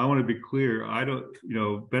 Now, I want to be clear, I don't,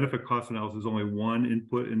 benefit cost analysis is only one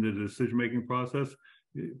input in the decision-making process.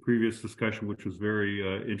 Previous discussion, which was very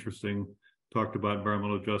interesting, talked about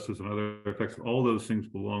environmental justice and other effects. All those things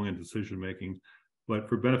belong in decision-making. But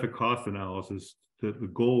for benefit cost analysis, the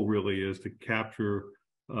goal really is to capture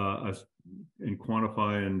and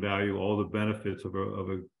quantify and value all the benefits of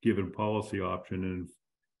a given policy option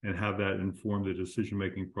and have that inform the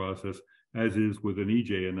decision-making process, as is with an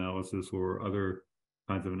EJ analysis or other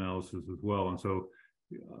kinds of analysis as well. And so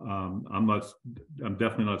I'm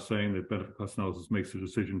definitely not saying that benefit cost analysis makes a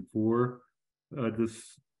decision for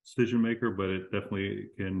this decision maker, but it definitely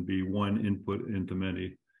can be one input into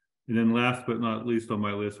many. And then last but not least on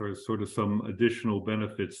my list are sort of some additional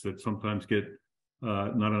benefits that sometimes get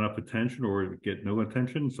not enough attention or get no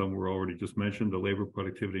attention. Some were already just mentioned, the labor,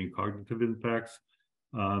 productivity, and cognitive impacts.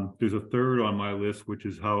 There's a third on my list, which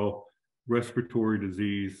is how respiratory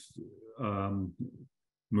disease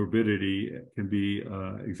morbidity can be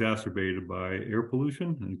exacerbated by air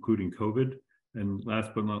pollution, including COVID. And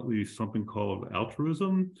last but not least, something called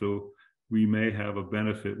altruism. So we may have a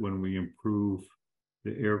benefit when we improve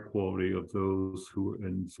the air quality of those who are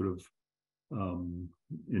in sort of in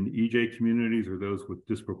EJ communities or those with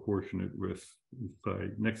disproportionate risk.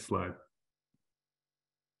 Next slide.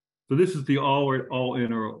 So this is the all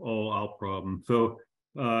in or all out problem. So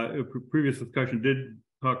a previous discussion did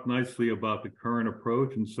talk nicely about the current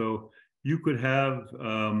approach. And so you could have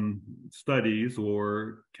studies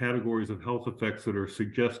or categories of health effects that are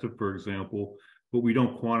suggestive, for example, but we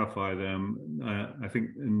don't quantify them. I think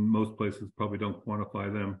in most places probably don't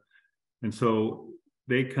quantify them. And so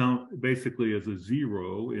they count basically as a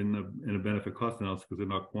zero in a benefit cost analysis because they're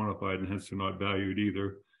not quantified and hence they're not valued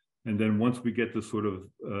either. And then once we get to sort of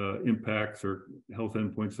impacts or health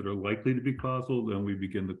endpoints that are likely to be causal, then we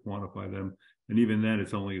begin to quantify them. And even then,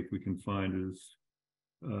 it's only if we can find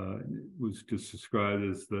was just described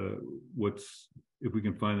as if we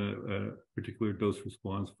can find a particular dose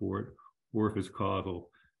response for it, or if it's causal.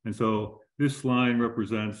 And so this line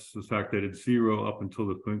represents the fact that it's zero up until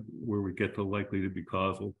the point where we get to likely to be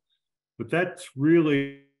causal. But that's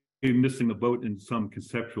really missing the boat in some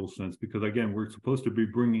conceptual sense, because again, we're supposed to be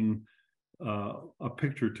bringing a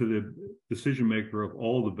picture to the decision maker of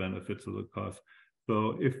all the benefits of the cost.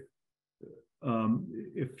 So if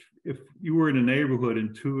you were in a neighborhood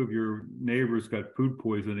and two of your neighbors got food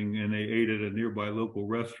poisoning and they ate at a nearby local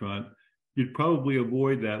restaurant, you'd probably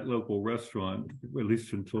avoid that local restaurant, at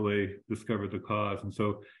least until they discovered the cause. And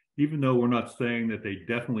so even though we're not saying that they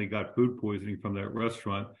definitely got food poisoning from that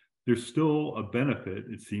restaurant, there's still a benefit,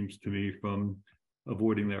 it seems to me, from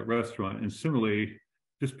avoiding that restaurant. And similarly,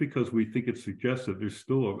 just because we think it's suggestive, there's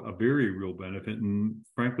still a very real benefit. And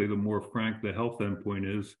frankly, the more frank the health endpoint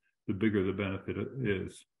is, the bigger the benefit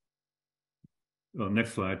is.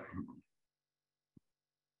 Next slide.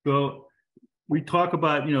 So we talk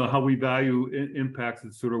about, how we value impacts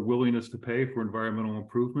and sort of willingness to pay for environmental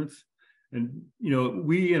improvements. And,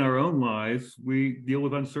 we in our own lives, we deal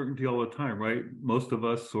with uncertainty all the time, right? Most of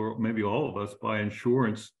us, or maybe all of us, buy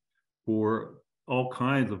insurance for all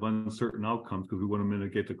kinds of uncertain outcomes because we want to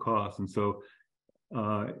mitigate the cost. And so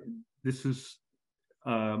this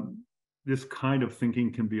kind of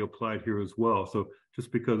thinking can be applied here as well. So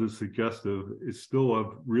just because it's suggestive, it's still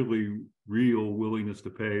a really real willingness to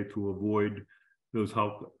pay to avoid those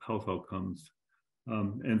health outcomes.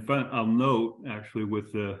 And I'll note, actually,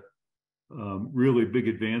 with the really big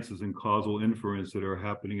advances in causal inference that are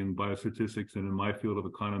happening in biostatistics and in my field of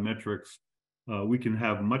econometrics, we can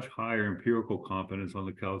have much higher empirical confidence on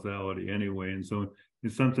the causality anyway. And so in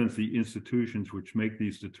some sense, the institutions which make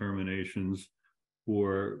these determinations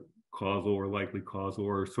for causal or likely causal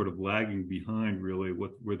are sort of lagging behind really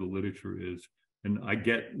where the literature is. And I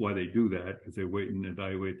get why they do that, because they wait and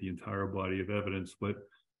evaluate the entire body of evidence. But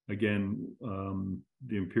again,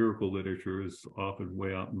 the empirical literature is often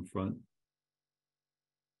way out in front.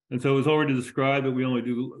 And so it's already described that we only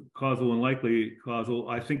do causal and likely causal.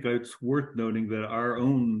 I think it's worth noting that our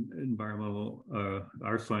own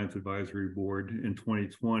our science advisory board in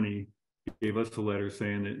 2020 gave us a letter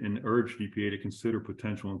saying that and urged EPA to consider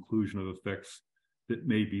potential inclusion of effects that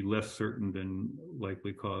may be less certain than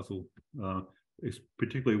likely causal,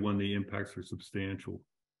 particularly when the impacts are substantial.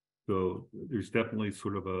 So there's definitely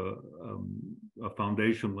sort of a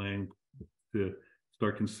foundation laying to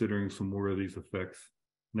start considering some more of these effects.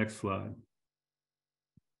 Next slide.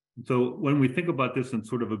 So when we think about this in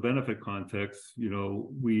sort of a benefit context,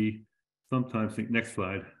 we sometimes think, next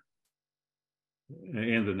slide,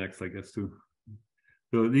 and the next, I guess, too.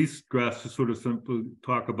 So these graphs just sort of simply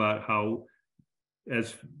talk about how,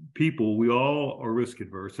 as people, we all are risk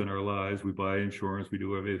adverse in our lives. We buy insurance, we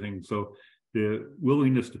do everything. So the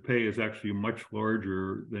willingness to pay is actually much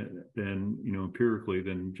larger than empirically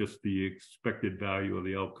than just the expected value of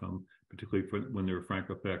the outcome, particularly when there are frank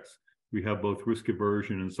effects. We have both risk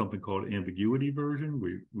aversion and something called ambiguity aversion.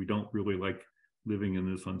 We don't really like living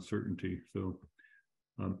in this uncertainty. So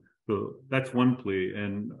that's one plea.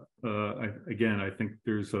 And I think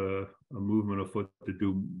there's a movement afoot to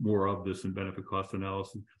do more of this in benefit cost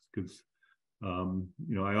analysis, because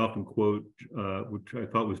I often quote, which I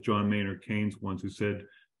thought was John Maynard Keynes once, who said,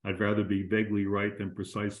 "I'd rather be vaguely right than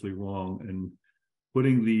precisely wrong." And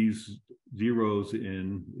putting these zeros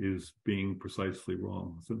in is being precisely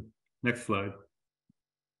wrong. So next slide.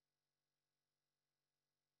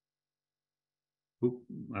 Oop,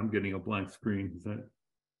 I'm getting a blank screen. Is that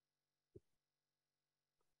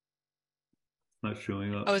not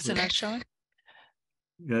showing up? Oh, is it not showing?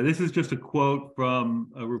 Yeah, this is just a quote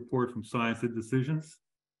from a report from Science and Decisions.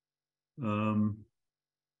 Boy,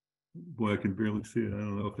 I can barely see it. I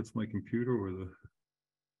don't know if it's my computer or the...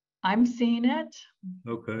 I'm seeing it.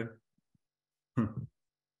 Okay. I'm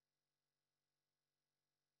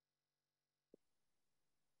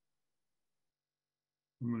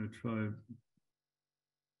going to try.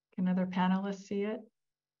 Can other panelists see it?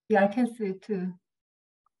 Yeah, I can see it too.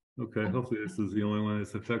 Okay, hopefully this is the only one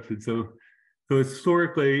that's affected. So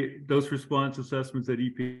historically, dose response assessments at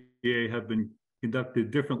EPA have been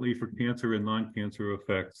conducted differently for cancer and non-cancer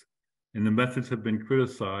effects, and the methods have been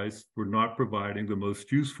criticized for not providing the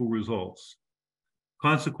most useful results.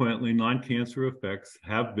 Consequently, non-cancer effects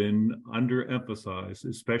have been underemphasized,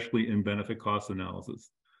 especially in benefit cost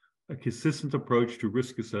analysis. A consistent approach to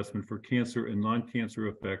risk assessment for cancer and non-cancer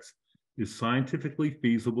effects is scientifically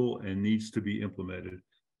feasible and needs to be implemented.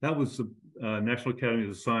 That was the National Academy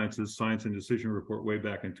of Sciences Science and Decision Report way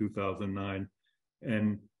back in 2009.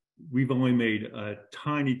 And we've only made a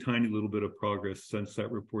tiny little bit of progress since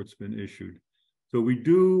that report's been issued. So we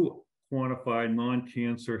do quantify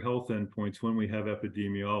non-cancer health endpoints when we have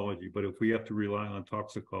epidemiology, but if we have to rely on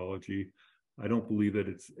toxicology, I don't believe that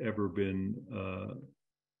it's ever been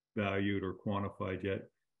valued or quantified yet.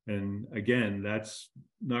 And again, that's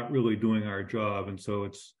not really doing our job. And so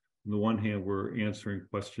it's, on the one hand, we're answering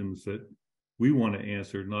questions that we want to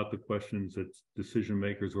answer, not the questions that decision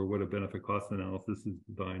makers or what a benefit cost analysis is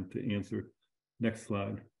designed to answer. Next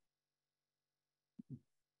slide.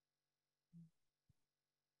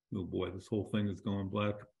 Oh boy, this whole thing is going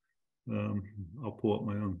black. I'll pull up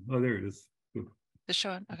my own. Oh, there it is. Good. The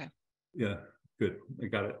showing, okay. Yeah, good, I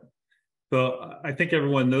got it. So I think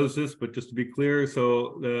everyone knows this, but just to be clear,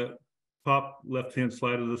 so the top left-hand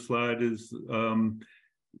slide of the slide is the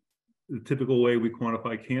typical way we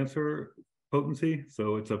quantify cancer potency.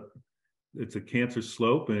 So it's a cancer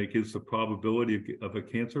slope, and it gives the probability of a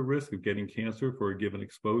cancer risk of getting cancer for a given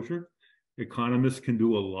exposure. Economists can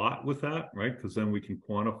do a lot with that, right? Because then we can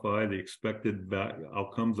quantify the expected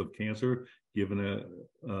outcomes of cancer given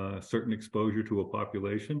a certain exposure to a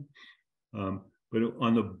population. But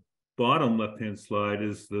on the bottom left-hand slide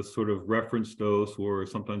is the sort of reference dose, or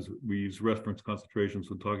sometimes we use reference concentrations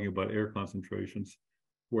when talking about air concentrations,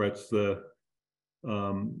 where it's the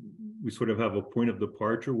we sort of have a point of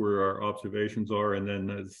departure where our observations are, and then,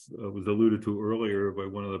 as was alluded to earlier by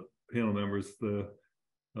one of the panel members,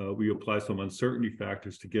 we apply some uncertainty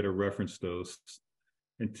factors to get a reference dose.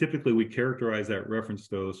 And typically we characterize that reference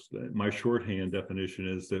dose, my shorthand definition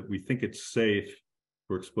is that we think it's safe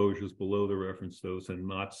for exposures below the reference dose and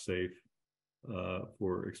not safe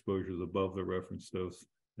for exposures above the reference dose.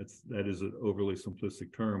 That is an overly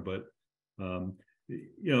simplistic term, but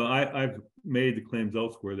I've made the claims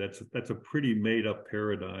elsewhere that's a pretty made up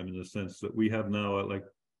paradigm, in the sense that we have now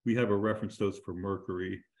we have a reference dose for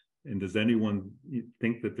mercury. And does anyone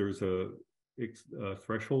think that there's a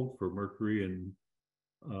threshold for mercury and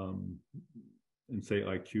say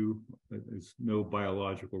IQ? There's no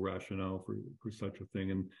biological rationale for such a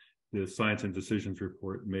thing. And the Science and Decisions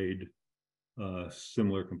report made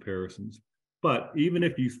similar comparisons. But even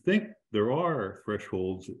if you think there are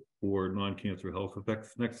thresholds for non-cancer health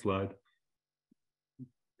effects, next slide.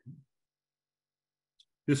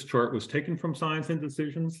 This chart was taken from Science and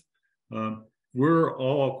Decisions. We're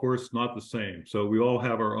all, of course, not the same. So we all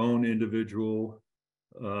have our own individual,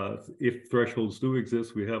 if thresholds do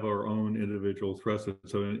exist, we have our own individual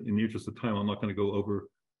thresholds. So in the interest of time, I'm not going to go over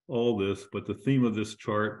all this, but the theme of this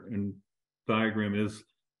chart and diagram is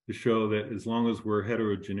to show that as long as we're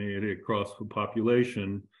heterogeneity across the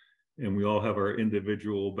population, and we all have our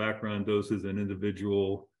individual background doses and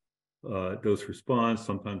individual dose response,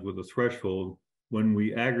 sometimes with a threshold, when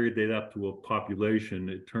we aggregate up to a population,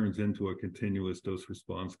 it turns into a continuous dose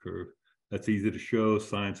response curve. That's easy to show.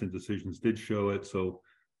 Science and Decisions did show it. So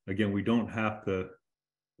again, we don't have to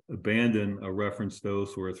abandon a reference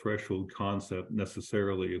dose or a threshold concept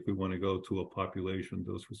necessarily if we want to go to a population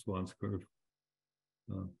dose response curve.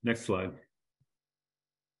 Next slide.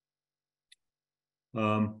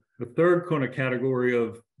 The third kind of category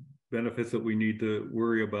of benefits that we need to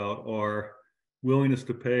worry about are willingness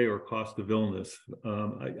to pay or cost of illness.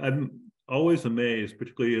 I'm always amazed,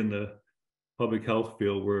 particularly in the public health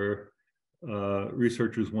field, where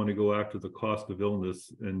researchers want to go after the cost of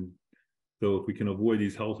illness. And so if we can avoid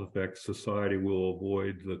these health effects, society will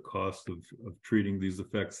avoid the cost of treating these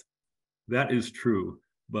effects. That is true,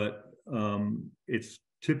 but it's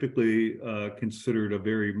typically considered a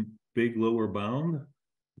very big lower bound.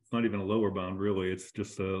 It's not even a lower bound, really. It's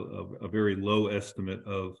just a very low estimate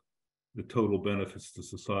of the total benefits to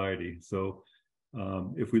society. So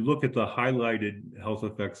if we look at the highlighted health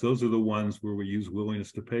effects, those are the ones where we use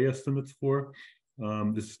willingness to pay estimates for.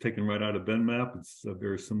 This is taken right out of BenMap. It's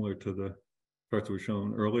very similar to the charts that were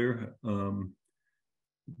shown earlier. And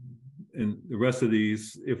the rest of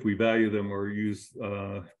these, if we value them or use,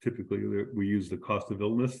 typically we use the cost of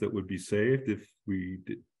illness that would be saved if we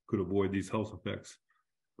could avoid these health effects.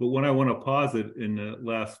 But what I want to posit in the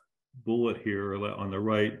last bullet here on the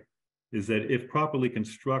right is that if properly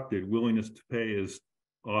constructed, willingness to pay is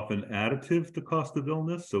often additive to cost of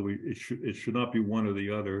illness. So it should not be one or the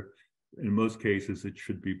other. In most cases, it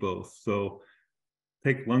should be both. So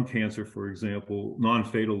take lung cancer, for example,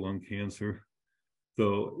 non-fatal lung cancer.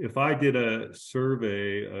 So if I did a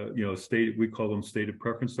survey, we call them stated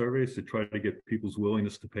preference surveys to try to get people's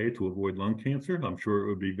willingness to pay to avoid lung cancer, I'm sure it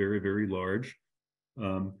would be very, very large.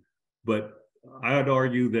 But I would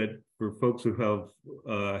argue that for folks who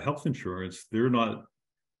have health insurance, they're not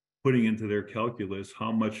putting into their calculus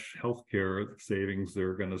how much healthcare savings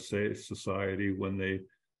they're going to save society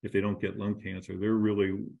if they don't get lung cancer. They're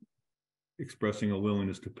really expressing a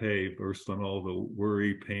willingness to pay based on all the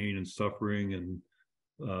worry, pain, and suffering and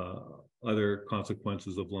other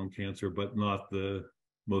consequences of lung cancer, but not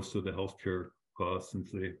most of the healthcare costs.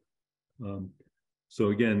 So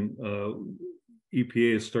again,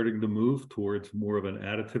 EPA is starting to move towards more of an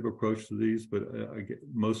additive approach to these, but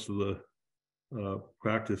most of the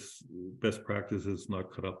best practice is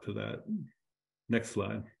not cut up to that. Next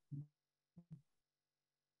slide.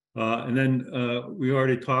 And then we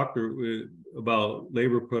already talked about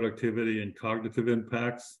labor productivity and cognitive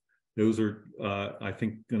impacts. Those are, I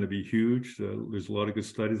think, going to be huge. There's a lot of good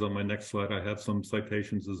studies. On my next slide, I have some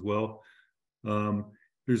citations as well.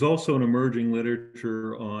 There's also an emerging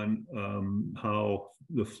literature on how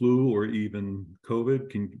the flu or even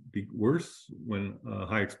COVID can be worse when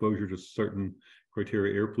high exposure to certain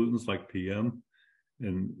criteria air pollutants like PM.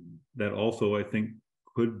 And that also, I think,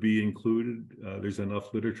 could be included. There's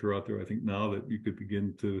enough literature out there, I think, now that you could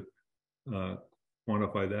begin to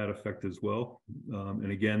quantify that effect as well.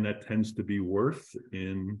 And again, that tends to be worse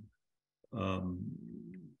in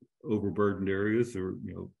overburdened areas or,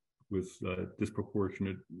 with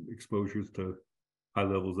disproportionate exposures to high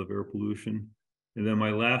levels of air pollution. And then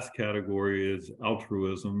my last category is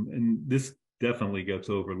altruism. And this definitely gets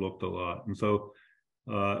overlooked a lot. And so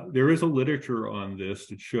there is a literature on this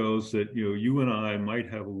that shows that, you and I might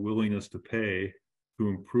have a willingness to pay to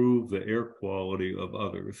improve the air quality of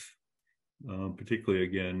others, particularly,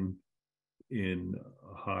 again, in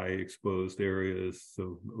high exposed areas,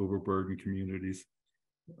 so overburdened communities.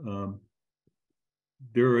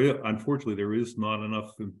 Unfortunately, there is not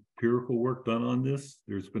enough empirical work done on this.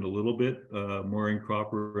 There's been a little bit. Maureen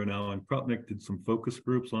Cropper and Alan Krupnick did some focus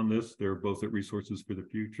groups on this. They're both at Resources for the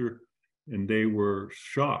Future. And they were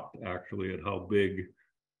shocked, actually, at how big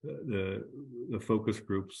the focus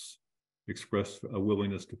groups expressed a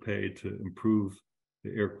willingness to pay to improve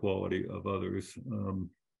the air quality of others. In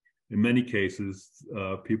many cases,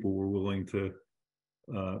 people were willing to,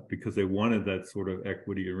 because they wanted that sort of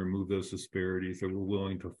equity to remove those disparities, they were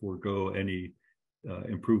willing to forego any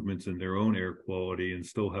improvements in their own air quality and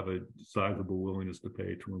still have a sizable willingness to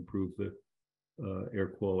pay to improve the air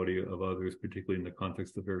quality of others, particularly in the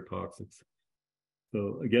context of air toxics.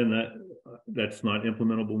 So again, that's not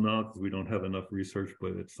implementable now because we don't have enough research,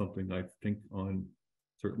 but it's something I think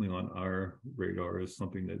certainly on our radar is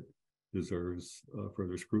something that deserves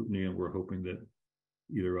further scrutiny, and we're hoping that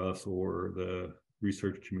either us or the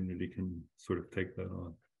research community can sort of take that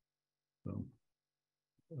on. So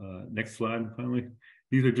next slide, finally.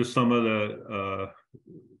 These are just some of the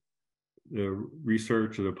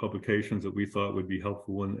research or the publications that we thought would be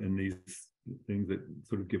helpful in these things that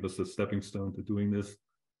sort of give us a stepping stone to doing this.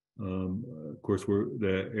 Of course,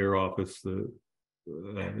 the Air Office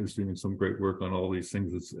is doing some great work on all these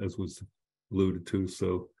things, as was alluded to.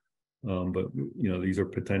 So, but these are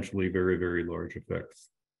potentially very, very large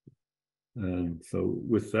effects. And so,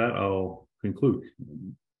 with that, I'll conclude.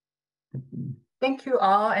 Thank you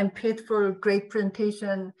all, and Pete, for a great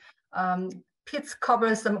presentation. PITS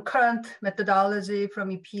covers some current methodology from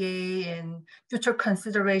EPA and future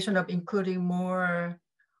consideration of including more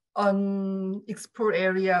unexplored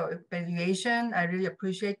area evaluation. I really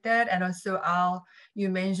appreciate that. And also, you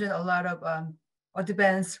mentioned a lot of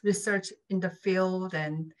advanced research in the field,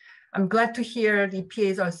 and I'm glad to hear the EPA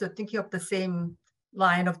is also thinking of the same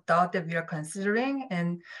line of thought that we are considering.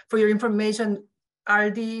 And for your information,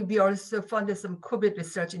 RD, we also funded some COVID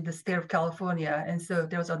research in the state of California. And so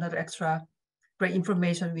there was another extra great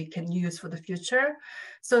information we can use for the future.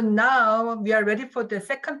 So now we are ready for the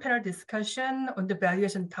second panel discussion on the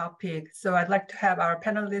valuation topic. So I'd like to have our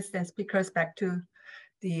panelists and speakers back to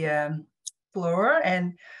the floor.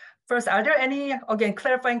 And first, are there any, again,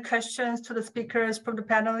 clarifying questions to the speakers from the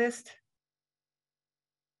panelists?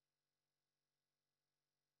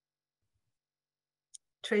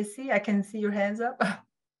 Tracy, I can see your hands up.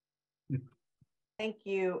 Thank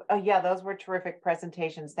you. Oh, yeah, those were terrific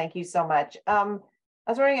presentations. Thank you so much. I was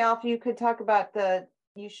wondering, Alf, you could talk about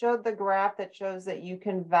you showed the graph that shows that you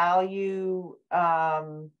can do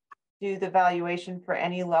the valuation for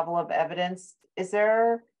any level of evidence. Is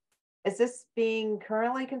this being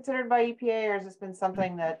currently considered by EPA, or has this been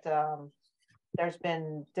something that there's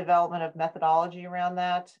been development of methodology around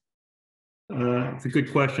that? It's a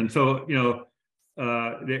good question. So,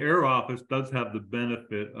 the Air Office does have the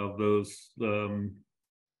benefit of those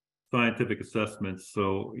scientific assessments.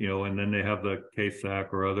 So, and then they have the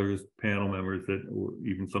KSAC or others panel members that, or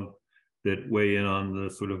even some that weigh in on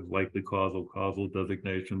the sort of likely causal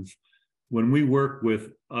designations. When we work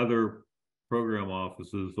with other program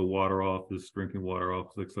offices, the water office, drinking water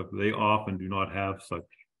office, etc., they often do not have such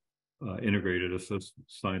integrated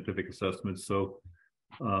scientific assessments. So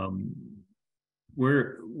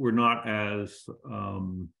we're not as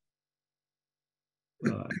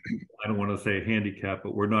I don't want to say handicapped,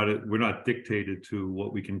 but we're not dictated to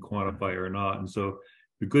what we can quantify or not. And so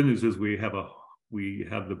the good news is we have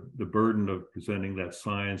the burden of presenting that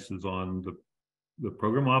science is on the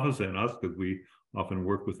program office and us, because we often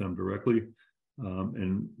work with them directly.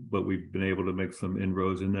 But we've been able to make some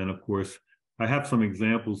inroads. And then, of course, I have some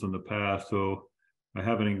examples in the past. So I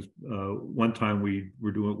have one time we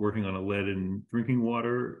were working on a lead in drinking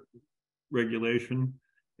water regulation,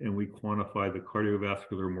 and we quantified the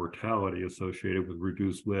cardiovascular mortality associated with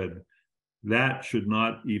reduced lead. That should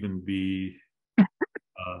not even be,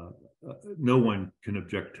 no one can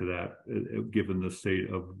object to that, given the state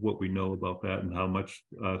of what we know about that and how much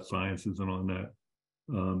science is on that.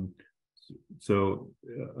 So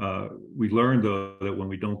we learned, though, that when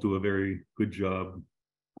we don't do a very good job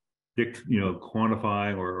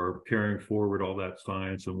quantifying or carrying forward all that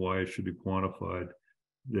science and why it should be quantified,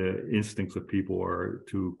 the instincts of people are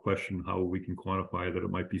to question how we can quantify that it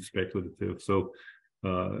might be speculative. So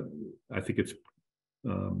I think it's,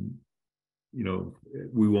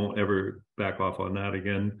 we won't ever back off on that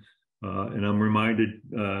again. And I'm reminded,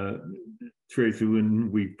 Tracy,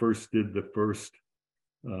 when we first did the first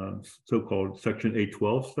so-called Section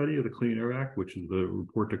 812 study of the Clean Air Act, which is the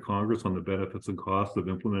report to Congress on the benefits and costs of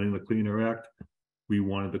implementing the Clean Air Act, we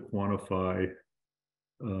wanted to quantify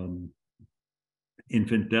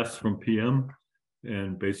infant deaths from PM,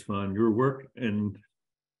 and based on your work, and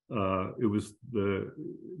it was the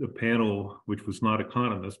panel, which was not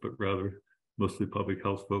economists, but rather mostly public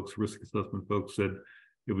health folks, risk assessment folks, said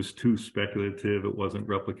it was too speculative, it wasn't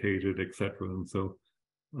replicated, etc. And so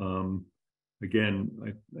again,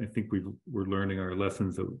 I think we're learning our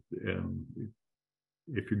lessons that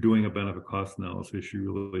if you're doing a benefit cost analysis,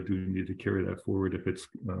 you really do need to carry that forward if it's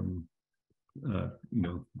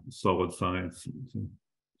solid science.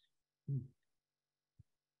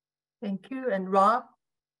 Thank you. And Rob,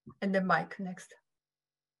 and then Mike next.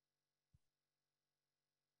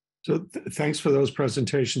 So thanks for those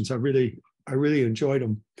presentations. I really enjoyed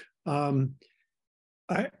them.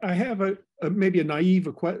 I have maybe a naive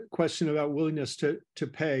question about willingness to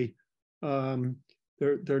pay. I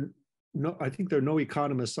think there are no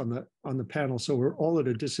economists on the panel, so we're all at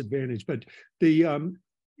a disadvantage. But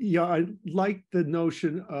I like the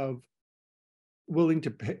notion of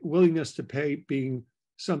willingness to pay being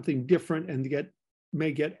something different and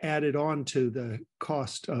may get added on to the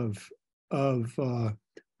cost of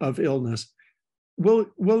illness.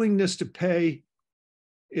 Willingness to pay,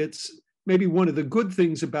 it's maybe one of the good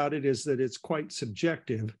things about it is that it's quite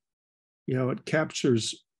subjective. It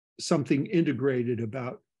captures something integrated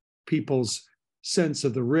about people's sense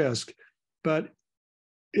of the risk, but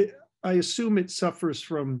I assume it suffers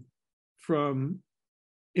from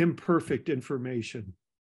imperfect information.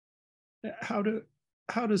 How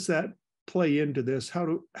does that play into this? How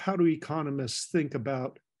do economists think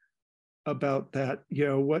about that?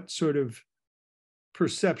 What sort of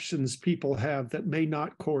perceptions people have that may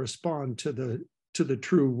not correspond to the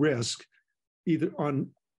true risk,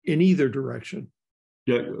 in either direction?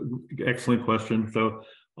 Yeah, excellent question. So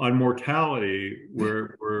on mortality,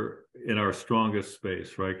 we're in our strongest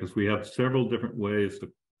space, right? Because we have several different ways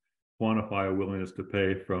to quantify a willingness to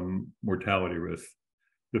pay from mortality risk.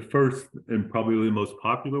 The first and probably the most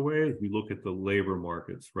popular way is we look at the labor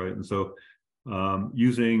markets, right? And so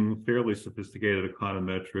using fairly sophisticated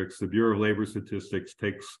econometrics, the Bureau of Labor Statistics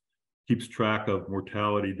keeps track of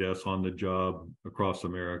mortality deaths on the job across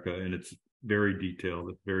America, and it's very detailed.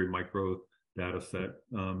 It's very micro data set.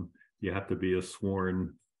 You have to be a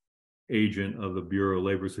sworn agent of the Bureau of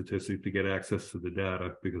Labor Statistics to get access to the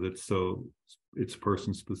data because it's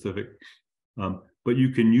person specific. But you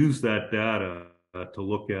can use that data to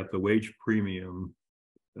look at the wage premium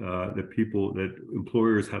that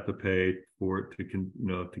employers have to pay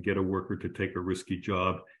to get a worker to take a risky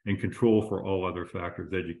job, and control for all other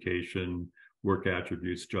factors: education, work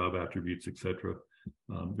attributes, job attributes, etc.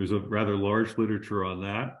 There's a rather large literature on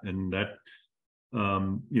that, and that's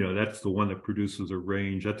the one that produces a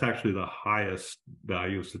range. That's actually the highest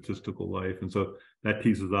value of statistical life, and so that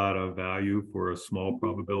teases out a value for a small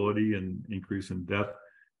probability and increase in death,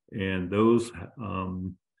 and those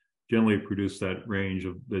generally produce that range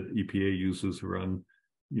that EPA uses around,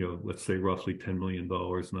 let's say roughly $10 million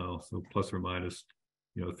now, so plus or minus,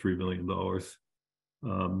 $3 million.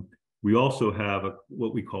 We also have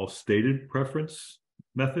what we call stated preference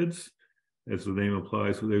methods. As the name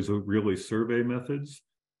implies, there's really survey methods,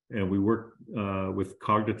 and we work with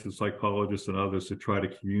cognitive psychologists and others to try to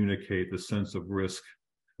communicate the sense of risk.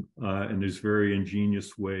 And there's very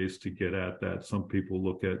ingenious ways to get at that. Some people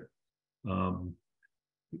look at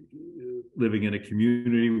living in a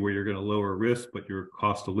community where you're going to lower risk, but your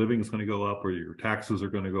cost of living is going to go up, or your taxes are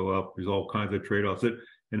going to go up. There's all kinds of trade-offs.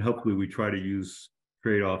 And hopefully we try to use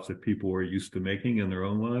trade-offs that people are used to making in their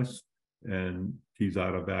own lives and tease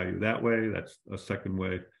out a value that way. That's a second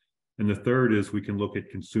way. And the third is we can look at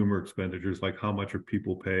consumer expenditures, like how much are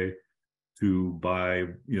people pay to buy,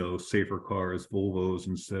 safer cars, Volvos,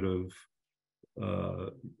 instead of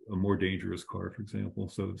a more dangerous car, for example.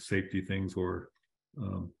 So safety things, or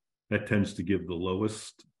that tends to give the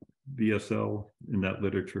lowest VSL in that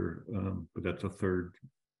literature, but that's a third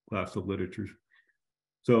class of literature.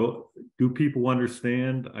 So do people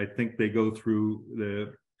understand? I think they go through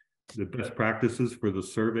the best practices for the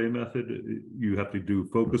survey method. You have to do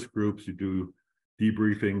focus groups, you do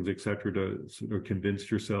debriefings, et cetera, to sort of convince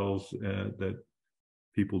yourselves that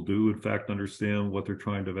people do in fact understand what they're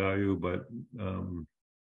trying to value. But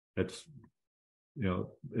that's,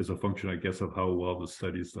 is a function, I guess, of how well the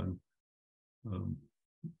study's done,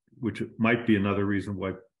 which might be another reason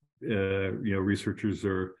why researchers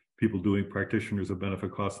or practitioners of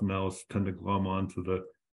benefit cost analysis tend to glom onto the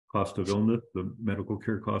cost of illness, the medical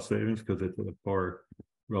care cost savings, because it's a far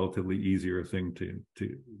relatively easier thing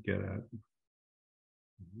to get at.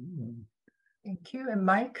 Thank you. And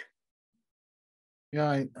Mike?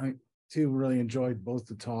 Yeah, I too really enjoyed both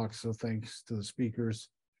the talks, so thanks to the speakers.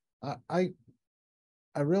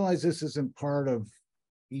 I realize this isn't part of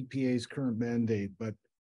EPA's current mandate, but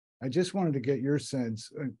I just wanted to get your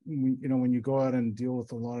sense. When you go out and deal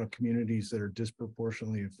with a lot of communities that are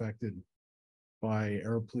disproportionately affected by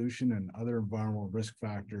air pollution and other environmental risk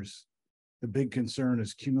factors, the big concern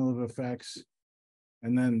is cumulative effects.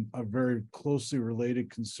 And then a very closely related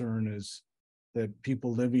concern is that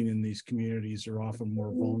people living in these communities are often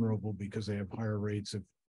more vulnerable because they have higher rates of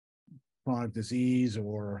chronic disease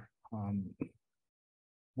or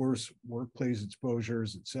worse workplace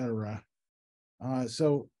exposures, et cetera.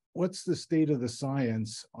 So what's the state of the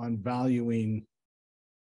science on valuing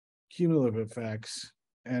cumulative effects,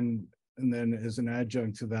 and then as an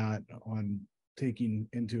adjunct to that, on taking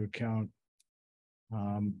into account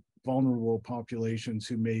vulnerable populations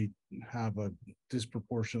who may have a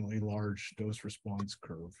disproportionately large dose response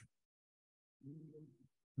curve?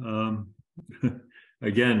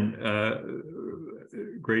 Again,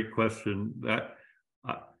 great question. That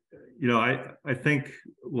I think,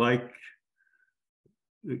 like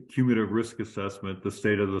the cumulative risk assessment, the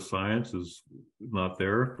state of the science is not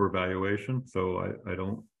there for evaluation. So I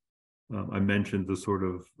don't. I mentioned the sort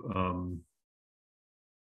of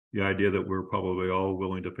the idea that we're probably all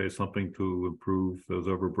willing to pay something to improve those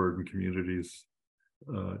overburdened communities'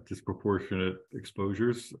 disproportionate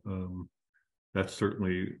exposures. That's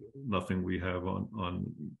certainly nothing we have on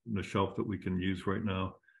the shelf that we can use right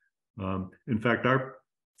now. In fact, our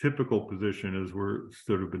typical position is, we're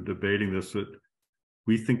sort of been debating this, that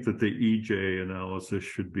we think that the EJ analysis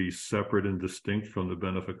should be separate and distinct from the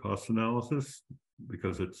benefit cost analysis,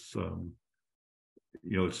 because it's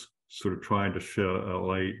it's sort of trying to shed a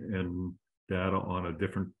light and data on a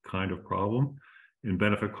different kind of problem. In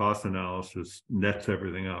benefit cost analysis, nets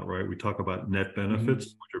everything out, right? We talk about net benefits,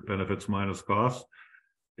 which are benefits minus cost.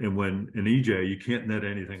 And when in EJ, you can't net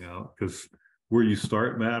anything out because where you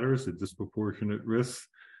start matters, the disproportionate risks.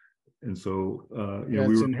 And so,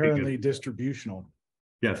 it's inherently distributional.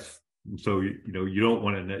 Yes. And so, you don't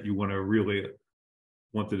want to net, you want to really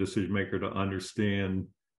want the decision maker to understand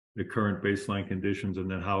the current baseline conditions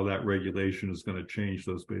and then how that regulation is going to change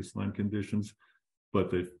those baseline conditions. But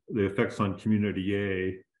the effects on community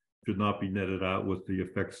A should not be netted out with the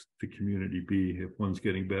effects to community B. If one's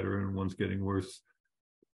getting better and one's getting worse,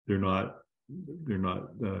 they don't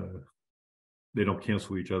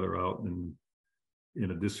cancel each other out in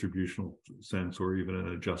a distributional sense or even in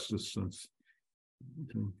a justice sense.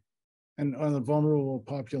 Okay. And on the vulnerable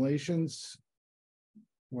populations,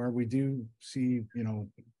 where we do see,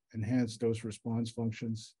 enhanced dose response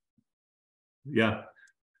functions. Yeah,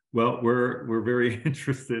 well, we're very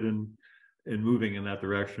interested in moving in that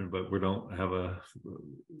direction, but we don't have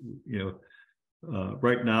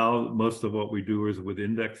right now, most of what we do is with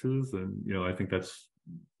indexes, and I think that's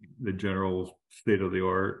the general state of the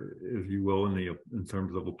art, if you will, in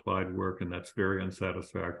terms of applied work, and that's very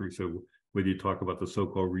unsatisfactory. So whether you talk about the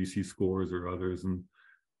so-called RISI scores or others, and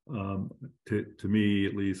to me,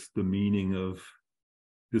 at least, the meaning of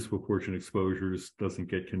disproportionate exposures doesn't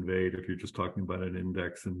get conveyed if you're just talking about an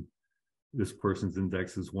index, and this person's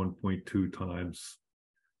index is 1.2 times,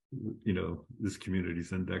 this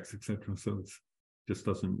community's index, etc. So it just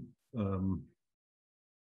doesn't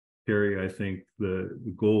carry, I think, the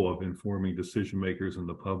goal of informing decision makers and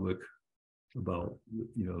the public about,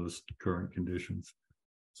 the current conditions.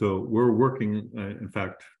 So we're working, in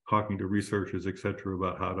fact, talking to researchers, et cetera,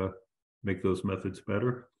 about how to make those methods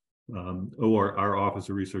better. Or our Office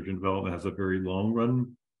of Research and Development has a very long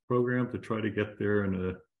run program to try to get there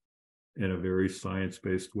in a very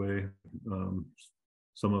science-based way.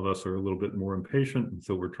 Some of us are a little bit more impatient, and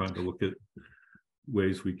so we're trying to look at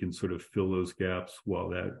ways we can sort of fill those gaps while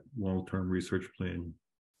that long-term research plan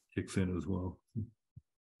kicks in as well.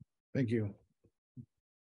 Thank you.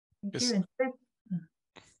 Thank you.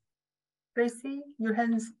 Tracy, your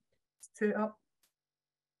hand's still up.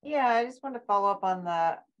 Yeah, I just want to follow up on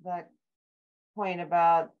that point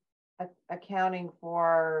about accounting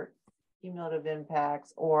for cumulative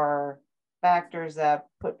impacts or factors that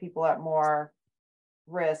put people at more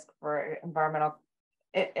risk for environmental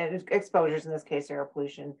exposures, in this case, air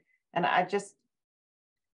pollution. And I just,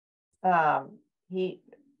 Dr.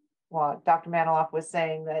 Maniloff was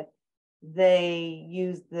saying that they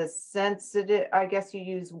use the sensitive, I guess you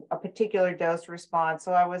use a particular dose response.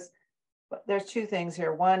 So there's two things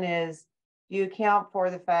here. One is, you account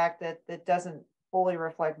for the fact that it doesn't fully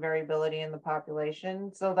reflect variability in the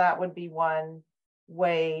population. So that would be one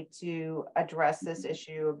way to address this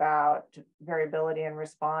issue about variability in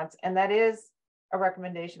response. And that is a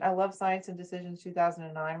recommendation. I love Science and Decisions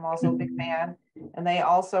 2009. I'm also a big fan. And they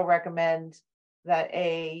also recommend that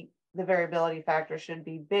the variability factor should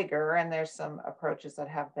be bigger. And there's some approaches that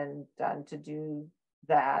have been done to do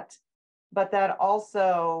that. But that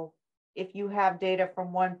also, if you have data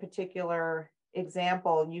from one particular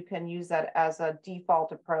example, you can use that as a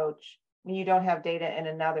default approach when you don't have data in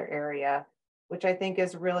another area, which I think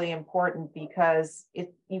is really important, because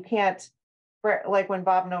you can't, like when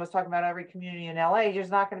Bob Noah was talking about every community in LA, you're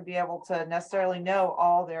just not going to be able to necessarily know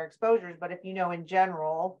all their exposures. But if you know in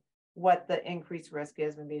general what the increased risk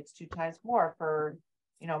is, maybe it's 2 times more for,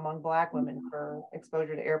 among Black women for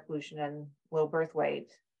exposure to air pollution and low birth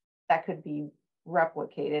weight, that could be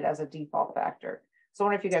replicated as a default factor. So I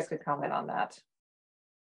wonder if you guys could comment on that.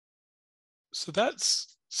 So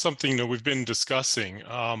that's something that we've been discussing.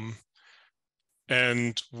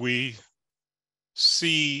 And we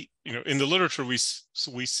see, in the literature, we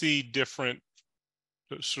see different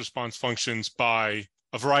response functions by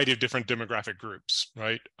a variety of different demographic groups,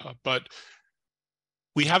 right? But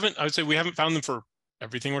I would say we haven't found them for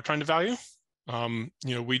everything we're trying to value.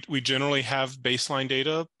 We generally have baseline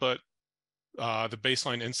data, but the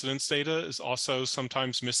baseline incidence data is also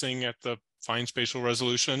sometimes missing at the fine spatial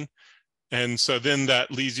resolution. And so then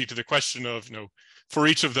that leads you to the question of, for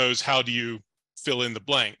each of those, how do you fill in the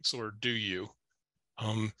blanks, or do you?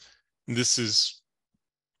 This is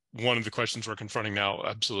one of the questions we're confronting now,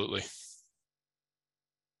 absolutely.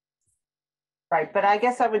 Right, but I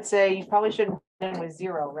guess I would say you probably shouldn't end with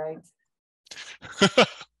 0, right?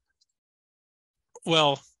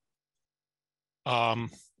 Well, I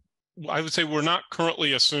would say we're not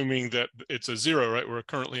currently assuming that it's a 0, right? We're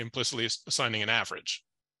currently implicitly assigning an average.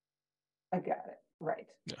 I got it, right.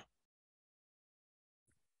 Yeah.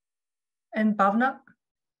 And Bhavna?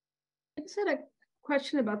 I just had a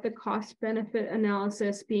question about the cost benefit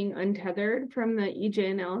analysis being untethered from the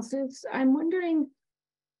EJ analysis. I'm wondering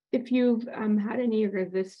if you've had any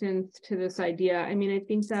resistance to this idea. I mean, I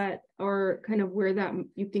think that, or kind of where that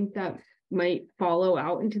you think that might follow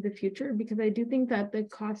out into the future, because I do think that the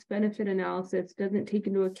cost benefit analysis doesn't take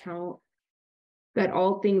into account that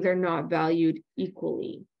all things are not valued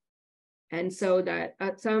equally. And so that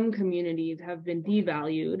some communities have been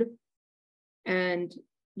devalued. And,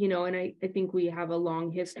 you know, and I think we have a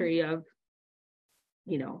long history of,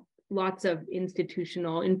 you know, lots of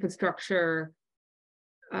institutional infrastructure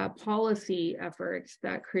policy efforts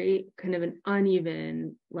that create kind of an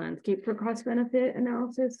uneven landscape for cost benefit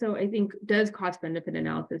analysis. So I think, does cost benefit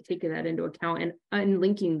analysis take that into account, and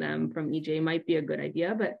unlinking them from EJ might be a good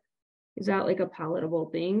idea, but is that like a palatable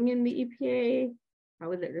thing in the EPA?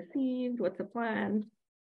 How is it received? What's the plan?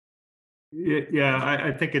 Yeah,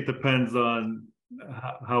 I think it depends on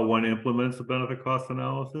how one implements a benefit cost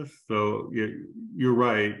analysis. So you're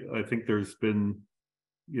right. I think there's been,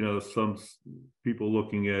 you know, some people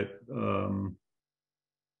looking at,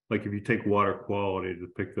 like if you take water quality, to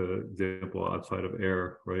pick the example outside of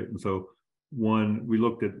air, right? And so we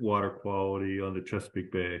looked at water quality on the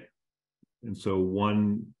Chesapeake Bay. And so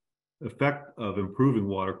one effect of improving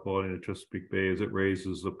water quality in the Chesapeake Bay is it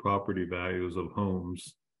raises the property values of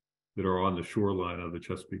homes that are on the shoreline of the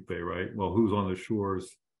Chesapeake Bay, right? Well, who's on the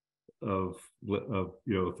shores of you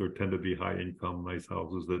know, there tend to be high income, nice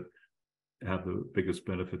houses that have the biggest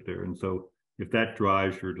benefit there. And so if that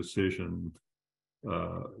drives your decision,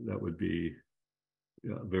 that would be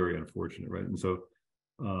very unfortunate, right? And so,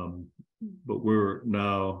 but we're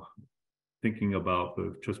now thinking about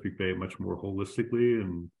the Chesapeake Bay much more holistically.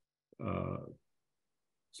 And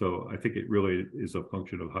so I think it really is a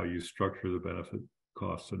function of how you structure the benefit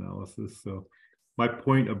cost analysis. So my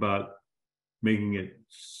point about making it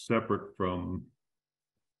separate from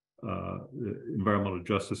the environmental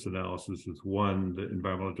justice analysis is, one, the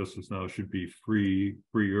environmental justice analysis should be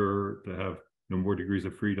freer to have, you know, more degrees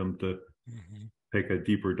of freedom to take a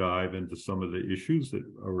deeper dive into some of the issues that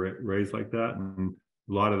are raised like that. And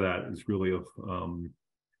a lot of that is really of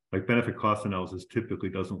like benefit cost analysis typically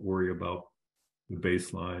doesn't worry about the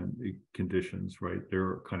baseline conditions, right?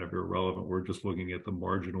 They're kind of irrelevant. We're just looking at the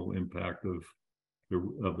marginal impact of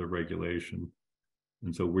the regulation.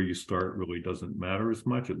 And so where you start really doesn't matter as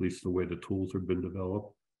much, at least the way the tools have been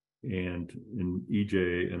developed. And in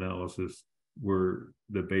EJ analysis, where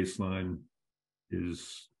the baseline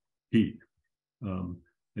is key. And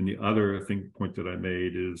the other point that I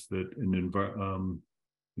made is that in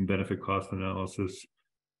benefit cost analysis,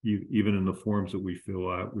 even in the forms that we fill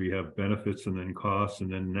out, we have benefits and then costs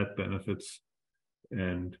and then net benefits.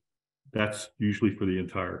 And that's usually for the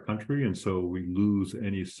entire country. And so we lose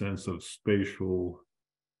any sense of spatial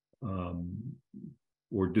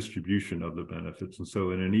or distribution of the benefits. And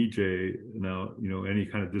so in an EJ, now, you know, any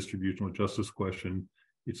kind of distributional justice question,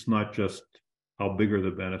 it's not just how big are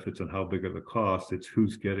the benefits and how big are the costs, it's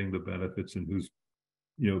who's getting the benefits and who's,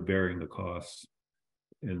 you know, bearing the costs.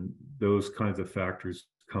 And those kinds of factors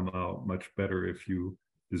come out much better if you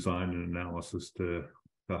design an analysis to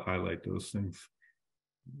highlight those things.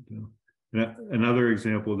 Another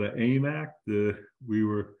example, the AIM Act,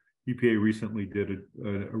 EPA recently did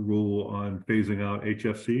a rule on phasing out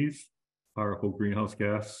HFCs, powerful greenhouse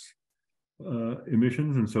gas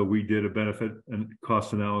emissions. And so we did a benefit and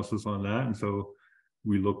cost analysis on that. And so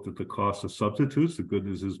we looked at the cost of substitutes. The good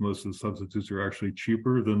news is most of the substitutes are actually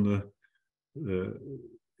cheaper than the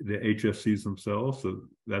HFCs themselves. So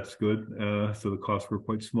that's good. So the costs were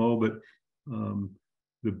quite small, but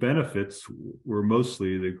the benefits were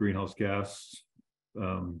mostly the greenhouse gas,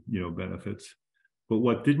 you know, benefits. But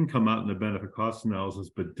what didn't come out in the benefit cost analysis,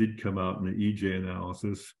 but did come out in the EJ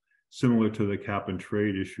analysis, similar to the cap and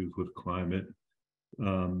trade issues with climate,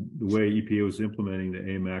 the way EPA was implementing the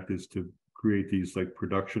AIM Act is to create these like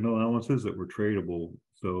production allowances that were tradable.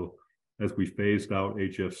 So as we phased out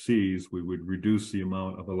HFCs, we would reduce the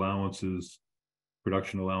amount of allowances,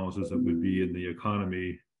 production allowances that would be in the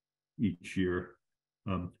economy each year.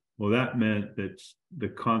 Well, that meant that the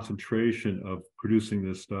concentration of producing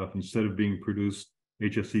this stuff, instead of being produced,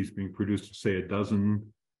 HFCs being produced, say, a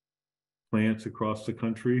dozen plants across the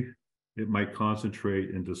country, it might concentrate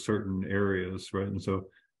into certain areas, right? And so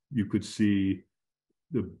you could see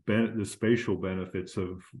the spatial benefits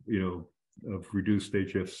of, you know, of reduced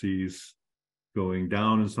HFCs going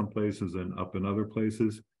down in some places and up in other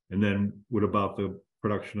places. And then what about the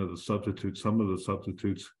production of the substitutes? Some of the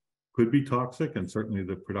substitutes could be toxic, and certainly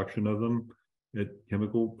the production of them at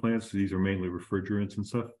chemical plants, these are mainly refrigerants and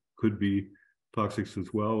stuff, could be toxics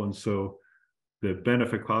as well. And so the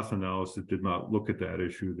benefit cost analysis did not look at that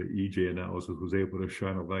issue. The EJ analysis was able to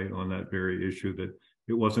shine a light on that very issue, that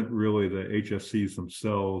it wasn't really the HFCs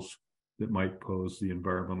themselves that might pose the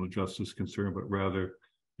environmental justice concern, but rather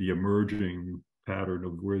the emerging pattern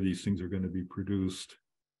of where these things are going to be produced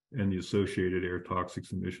and the associated air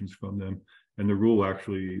toxics emissions from them. And the rule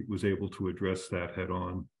actually was able to address that head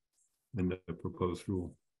on in the proposed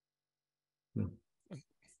rule. Yeah.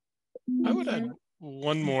 I would add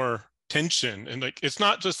one more tension, and like, it's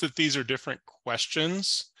not just that these are different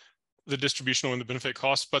questions, the distributional and the benefit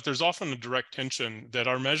costs, but there's often a direct tension that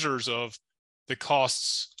our measures of the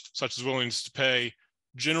costs, such as willingness to pay,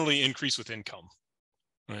 generally increase with income,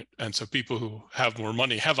 right? And so people who have more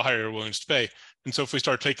money have a higher willingness to pay. And so if we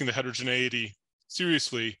start taking the heterogeneity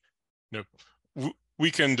seriously,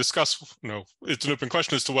 we can discuss, it's an open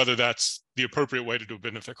question as to whether that's the appropriate way to do a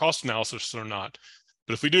benefit cost analysis or not.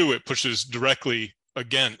 But if we do, it pushes directly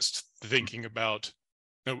against thinking about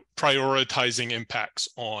prioritizing impacts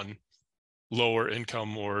on lower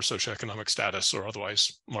income or socioeconomic status or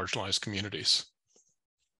otherwise marginalized communities.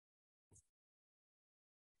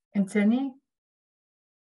 Anthony?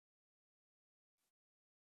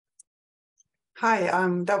 Hi,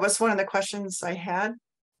 that was one of the questions I had.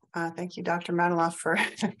 Thank you, Dr. Maniloff, for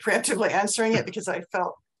preemptively answering it, because I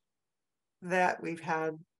felt that we've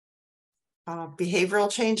had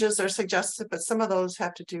behavioral changes are suggested, but some of those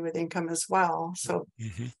have to do with income as well. So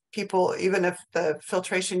people, even if the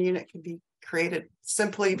filtration unit can be created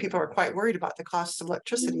simply, people are quite worried about the cost of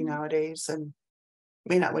electricity nowadays and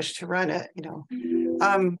may not wish to run it,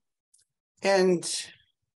 and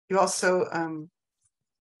you also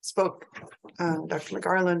spoke, Dr.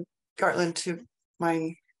 Gartland, to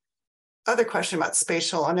my other question about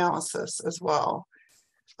spatial analysis as well.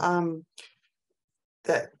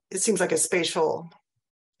 That it seems like a spatial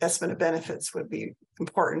estimate of benefits would be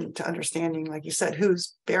important to understanding, like you said,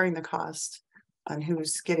 who's bearing the cost and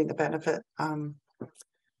who's getting the benefit. And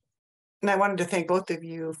I wanted to thank both of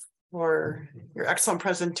you for your excellent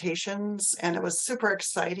presentations. And it was super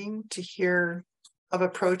exciting to hear of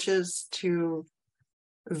approaches to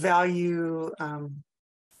value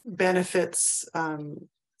benefits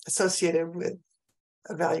associated with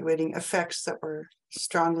evaluating effects that were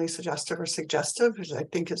strongly suggestive or suggestive, which I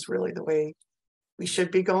think is really the way we should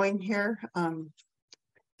be going here. And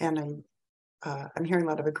I'm hearing a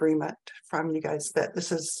lot of agreement from you guys that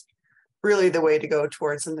this is really the way to go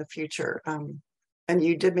towards in the future. And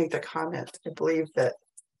you did make the comment, I believe, that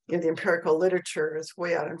the empirical literature is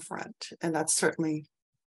way out in front, and that's certainly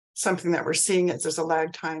something that we're seeing. Is there's a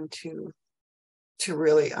lag time to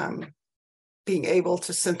really being able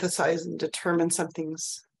to synthesize and determine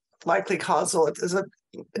something's likely causal. There's a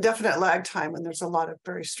definite lag time, and there's a lot of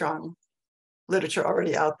very strong literature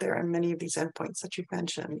already out there and many of these endpoints that you've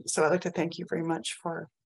mentioned. So I'd like to thank you very much for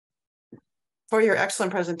your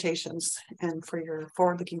excellent presentations and for your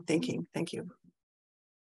forward-looking thinking. Thank you.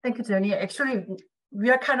 Thank you, Jenny. Actually,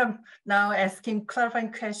 we are kind of now asking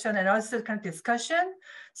clarifying question and also kind of discussion.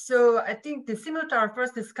 So I think similar to our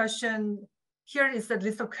first discussion, here is a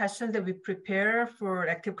list of questions that we prepare for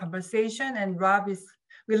active conversation, and Rob is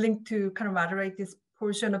willing to kind of moderate this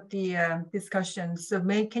portion of the discussion. So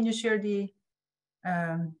May, can you share the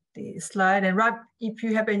slide? And Rob, if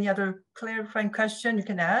you have any other clarifying question, you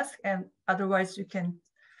can ask, and otherwise you can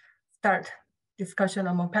start discussion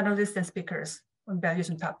among panelists and speakers on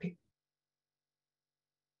valuation topic.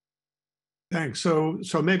 Thanks. So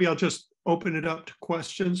maybe I'll just open it up to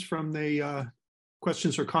questions from the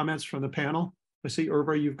questions or comments from the panel. I see,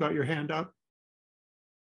 Irva, you've got your hand up.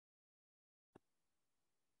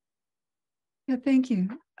 Yeah, thank you.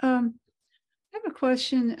 I have a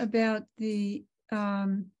question about the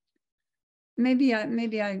maybe I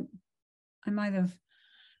might have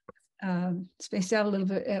spaced out a little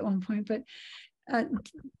bit at one point, but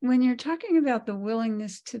when you're talking about the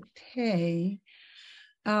willingness to pay,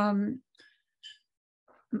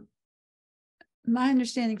 my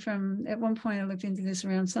understanding from, at one point I looked into this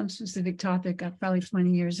around some specific topic probably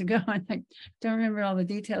 20 years ago, and I don't remember all the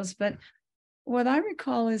details, but what I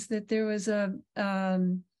recall is that there was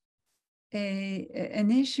an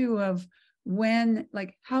issue of when,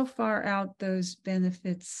 like how far out those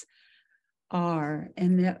benefits are,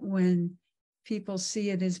 and that when people see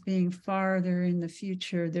it as being farther in the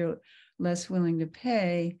future, they're less willing to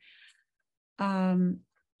pay. But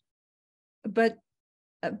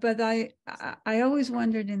I always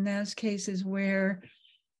wondered in those cases where,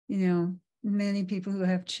 many people who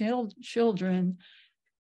have children,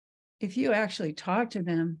 if you actually talk to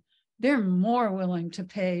them, they're more willing to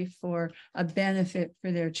pay for a benefit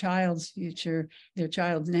for their child's future, their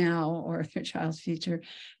child now or their child's future,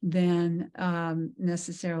 than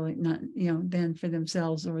necessarily not, than for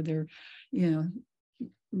themselves or their,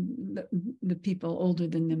 the people older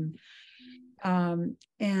than them.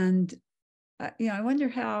 And I wonder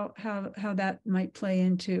how that might play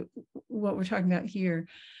into what we're talking about here.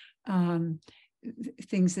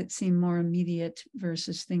 Things that seem more immediate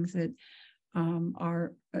versus things that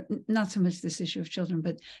are not so much this issue of children,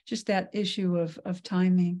 but just that issue of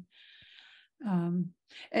timing. And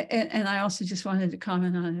I also just wanted to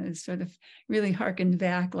comment on it, sort of really harkened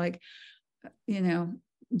back, like,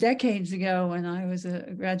 decades ago when I was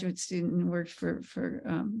a graduate student and worked for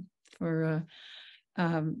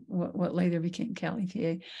what later became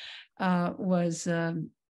Cali PA, was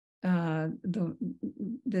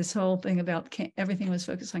this whole thing about everything was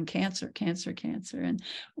focused on cancer, and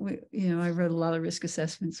I wrote a lot of risk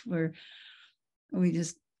assessments where we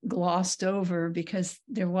just glossed over because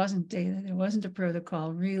there wasn't data, there wasn't a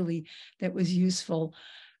protocol really that was useful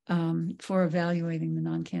for evaluating the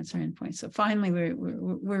non-cancer endpoints. So finally,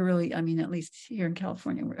 we're really, I mean, at least here in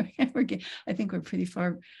California, I think we're pretty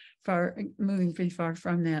far moving pretty far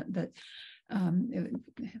from that, but it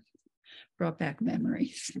brought back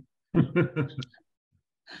memories.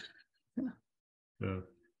 Yeah.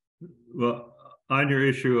 Well, on your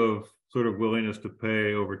issue of sort of willingness to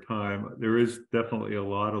pay over time, there is definitely a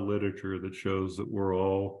lot of literature that shows that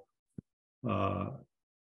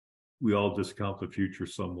we all discount the future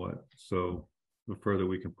somewhat. So the further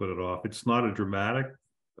we can put it off, it's not a dramatic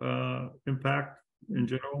impact in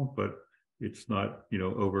general, but it's not,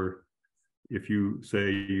 over. If you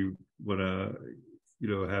say you want to,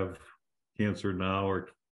 have cancer now, or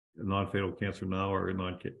non-fatal cancer now, or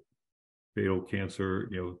non-fatal cancer,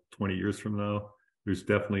 20 years from now, there's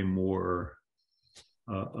definitely more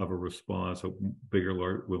of a response, a bigger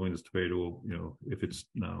willingness to pay to, if it's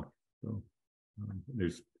now. So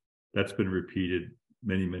that's been repeated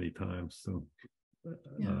many, many times. So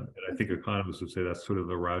and I think economists would say that's sort of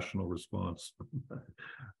the rational response.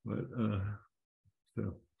 But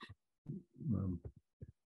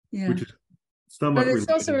which is somewhat. But it's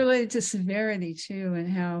also related to severity too, and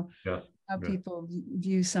how people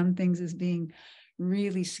view some things as being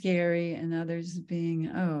really scary and others being,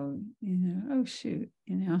 oh shoot,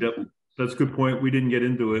 Yep, that's a good point. We didn't get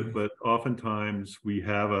into it, but oftentimes we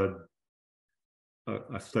have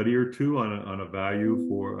a study or two on a value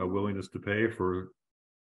for a willingness to pay for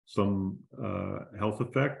some health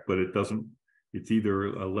effect, but it's either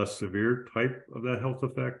a less severe type of that health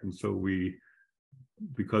effect, and so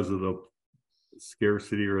because of the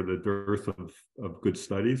scarcity or the dearth of good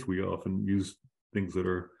studies, we often use things that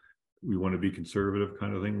we want to be conservative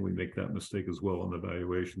kind of thing. We make that mistake as well on the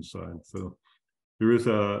valuation side. So there is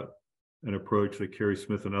an approach that Carrie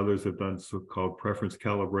Smith and others have done, so-called preference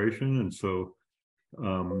calibration. And so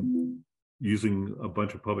using a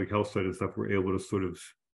bunch of public health studies stuff, we're able to sort of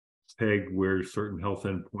peg where certain health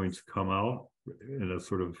endpoints come out in a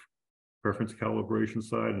sort of preference calibration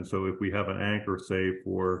side. And so if we have an anchor, say,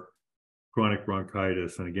 for chronic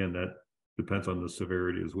bronchitis, and again, that depends on the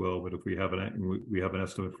severity as well, but if we have an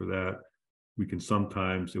estimate for that, we can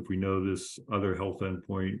sometimes, if we know this other health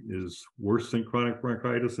endpoint is worse than chronic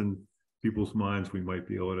bronchitis in people's minds, we might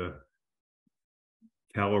be able to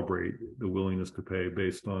calibrate the willingness to pay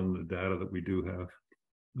based on the data that we do have.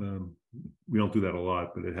 We don't do that a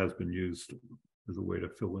lot, but it has been used as a way to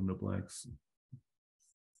fill in the blanks.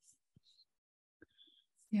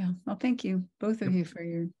 Yeah, well, thank you, both of you, for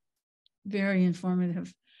your very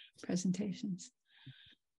informative presentations.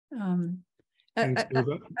 I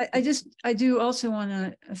do also want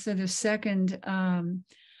to sort of second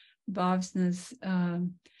Bob's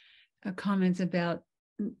comments about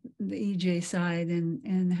the EJ side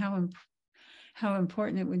and how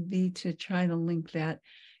important it would be to try to link that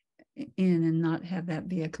in and not have that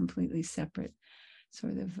be a completely separate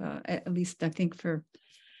sort of, at least I think for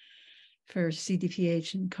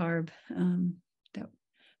CDPH and CARB,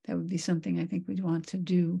 that would be something I think we'd want to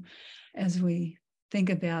do as we think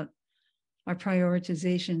about our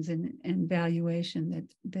prioritizations and valuation,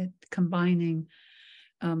 that combining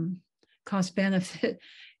cost benefit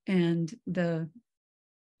and the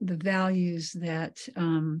values that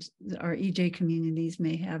our EJ communities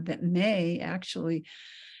may have that may actually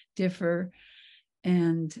differ,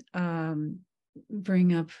 and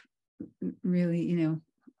bring up really,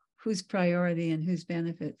 whose priority and whose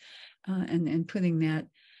benefit, and putting that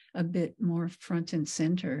a bit more front and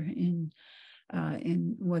center in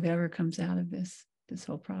whatever comes out of this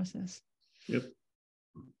whole process. Yep.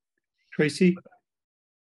 Tracy?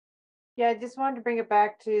 Yeah, I just wanted to bring it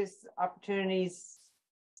back to opportunities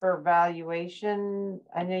for valuation.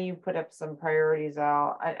 I know you put up some priorities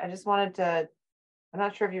out. I just wanted to, I'm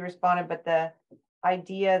not sure if you responded, but the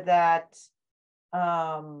idea that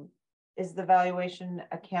is the valuation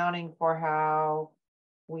accounting for how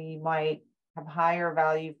we might have higher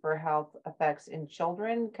value for health effects in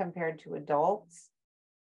children compared to adults?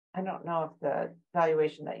 I don't know if the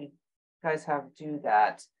valuation that you guys have do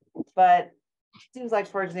that, but it seems like,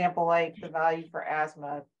 for example, like the value for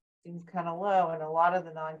asthma seems kind of low, and a lot of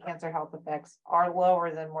the non-cancer health effects are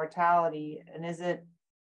lower than mortality. And is it,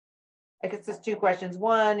 I guess there's two questions.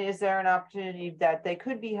 One, is there an opportunity that they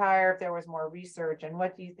could be higher if there was more research? And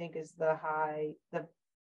what do you think is the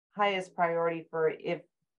highest priority for if,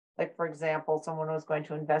 like, for example, someone was going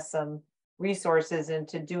to invest some resources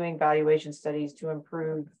into doing valuation studies to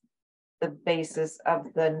improve the basis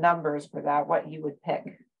of the numbers for that, what you would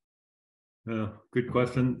pick? Good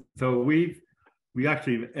question. So we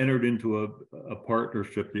actually entered into a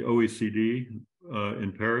partnership, the OECD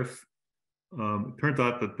in Paris. It turns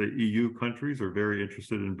out that the EU countries are very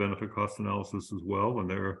interested in benefit cost analysis as well, and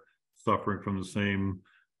they're suffering from the same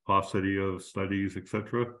paucity of studies,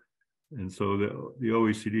 etc. And so the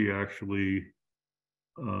OECD actually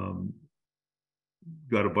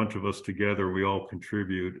got a bunch of us together. We all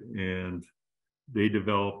contribute, and they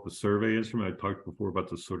developed the survey instrument. I talked before about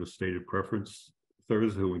the sort of stated preference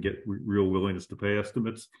surveys, who would get real willingness to pay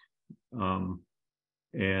estimates.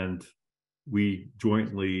 And we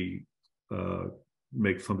jointly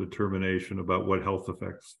make some determination about what health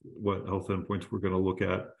effects, what health endpoints we're going to look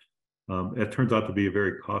at. It turns out to be a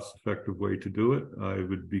very cost-effective way to do it. I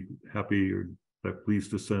would be happy or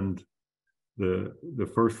pleased to send the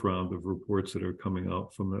first round of reports that are coming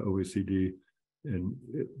out from the OECD, and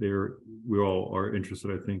we all are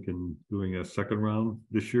interested, I think, in doing a second round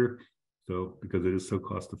this year. So because it is so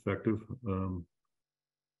cost-effective.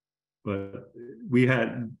 But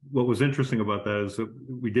what was interesting about that is that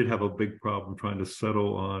we did have a big problem trying to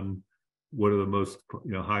settle on what are the most,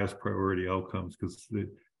 highest priority outcomes, because the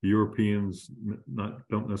Europeans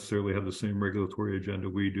don't necessarily have the same regulatory agenda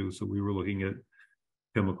we do. So we were looking at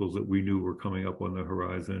chemicals that we knew were coming up on the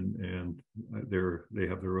horizon, and they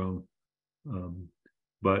have their own.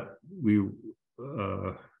 But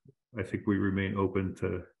I think we remain open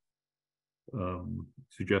to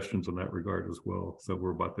suggestions in that regard as well. So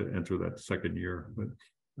we're about to enter that second year,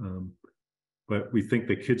 but we think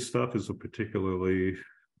the kids stuff is a particularly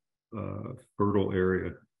fertile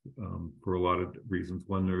area for a lot of reasons.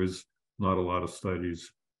 One, there is not a lot of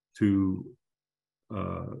studies. Two,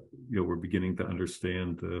 we're beginning to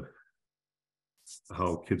understand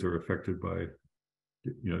how kids are affected by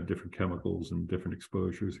different chemicals and different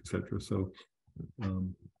exposures, etc. So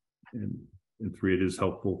and three, it is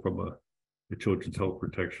helpful from a children's health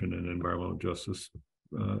protection and environmental justice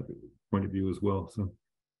point of view as well. So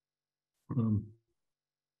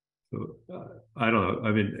I don't know.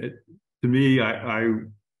 I mean, to me, I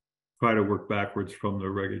try to work backwards from the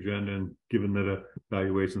reg agenda, and given that a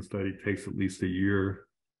valuation study takes at least a year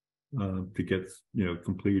to get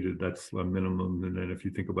completed, that's a minimum. And then if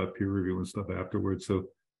you think about peer review and stuff afterwards, so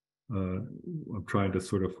I'm trying to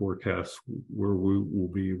sort of forecast where we will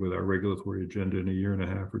be with our regulatory agenda in a year and a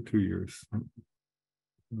half or 2 years.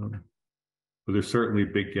 But there's certainly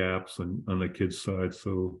big gaps on the kids' side.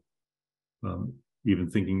 So even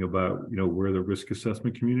thinking about where the risk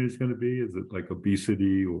assessment community is going to be, is it like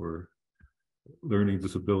obesity or learning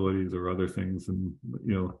disabilities or other things? And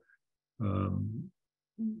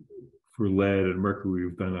for lead and mercury,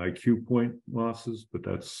 we've done IQ point losses, but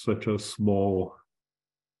that's such a small.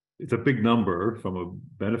 It's a big number from a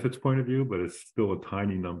benefits point of view, but it's still a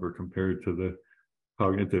tiny number compared to the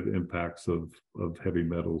cognitive impacts of heavy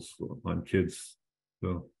metals on kids.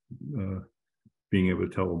 So being able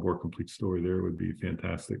to tell a more complete story there would be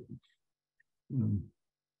fantastic.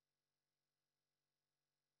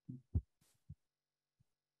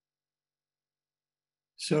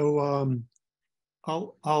 So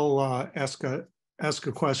I'll ask a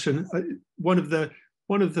question. One of the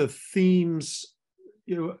themes,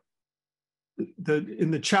 in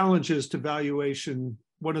the challenges to valuation,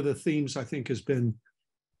 one of the themes I think has been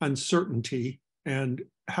uncertainty, and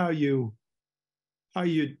how you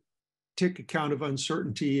take account of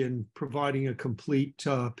uncertainty in providing a complete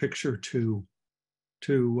picture to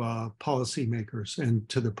policymakers and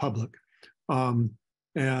to the public.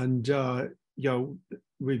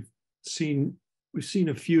 We've seen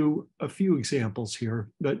a few examples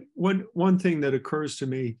here, but one thing that occurs to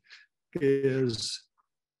me is,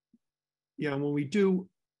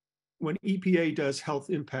 when EPA does health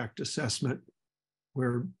impact assessment,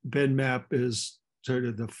 where BenMap is sort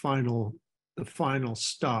of the final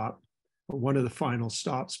stop, or one of the final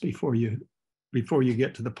stops before you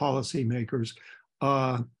get to the policymakers.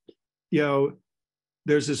 You know,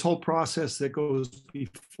 there's this whole process that goes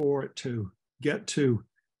before it to get to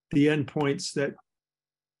the endpoints that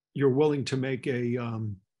you're willing to make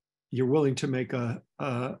an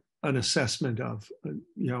assessment of,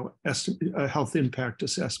 a health impact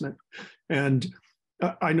assessment. And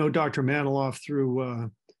I know Dr. Maniloff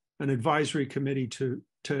through an advisory committee to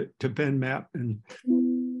BenMap, and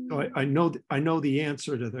I know the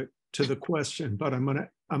answer to the question, but I'm gonna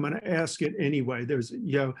ask it anyway. There's,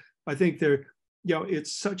 I think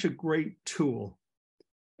it's such a great tool,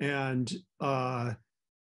 and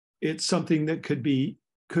it's something that could be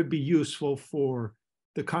useful for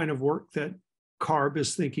the kind of work that CARB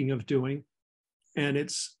is thinking of doing, and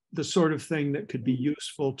it's the sort of thing that could be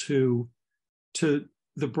useful to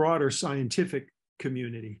the broader scientific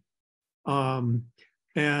community. So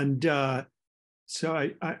I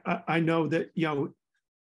know that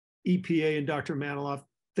EPA and Dr. Maniloff,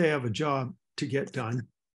 they have a job to get done,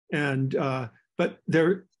 and but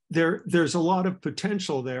there's a lot of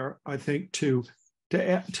potential there, I think, to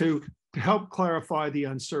help clarify the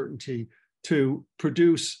uncertainty, to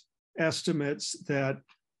produce estimates that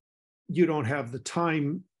you don't have the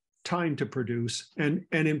time to produce, and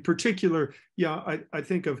in particular, I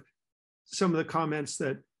think of some of the comments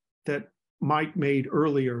that Mike made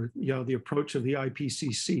earlier, the approach of the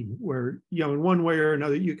IPCC, where in one way or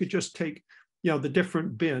another you could just take the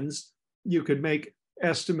different bins, you could make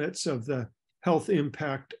estimates of the health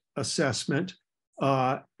impact assessment,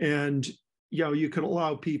 and you could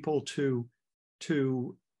allow people to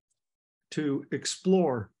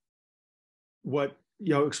explore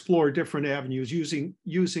explore different avenues using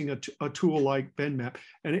a tool like BenMap.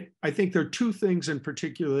 And I think there are two things in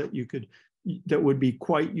particular that would be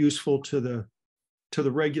quite useful to the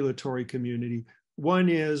regulatory community. One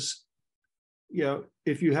is,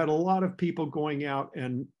 if you had a lot of people going out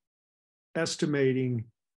and estimating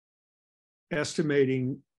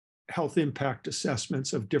health impact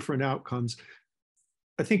assessments of different outcomes,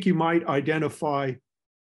 I think you might identify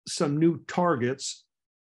some new targets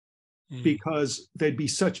because they'd be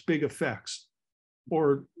such big effects,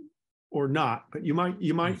 or not. But you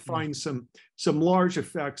might find some large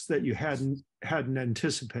effects that you hadn't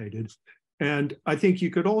anticipated. And I think you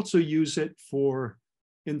could also use it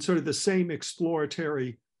in sort of the same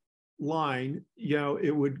exploratory line.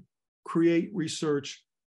 It would create research,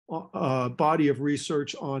 body of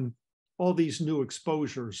research on all these new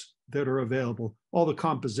exposures that are available, all the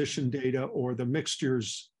composition data or the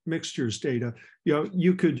mixtures data.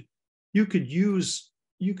 You could use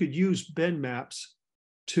BenMaps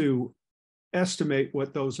to estimate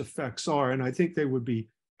what those effects are, and I think they would be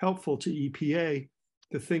helpful to EPA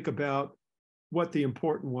to think about what the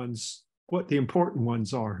important ones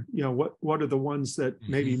are. What are the ones that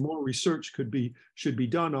maybe more research should be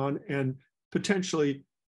done on, and potentially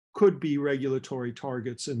could be regulatory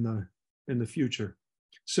targets in the future.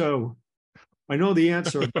 So I know the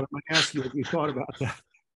answer, but I'm going to ask you what you thought about that.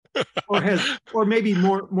 Or maybe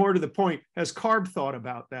more to the point, has CARB thought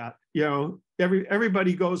about that?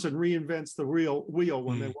 Everybody goes and reinvents the wheel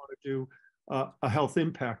when they want to do a health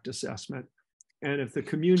impact assessment. And if the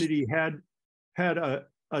community had a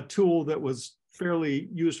tool that was fairly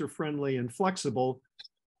user-friendly and flexible,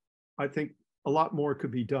 I think a lot more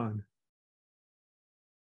could be done.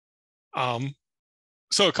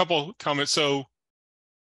 So a couple comments. So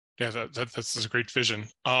yeah, that's a great vision.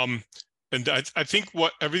 And I think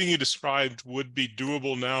everything you described would be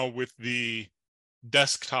doable now with the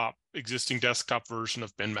existing desktop version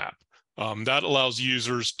of BenMap. That allows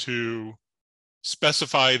users to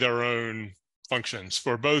specify their own functions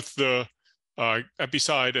for both the epi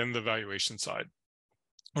side and the valuation side,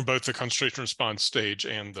 or both the concentration response stage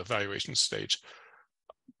and the valuation stage.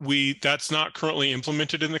 That's not currently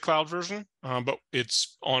implemented in the cloud version, but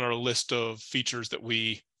it's on our list of features that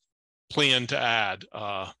we plan to add,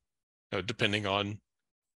 depending on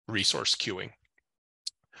resource queuing.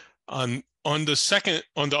 On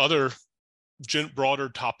the other broader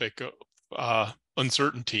topic of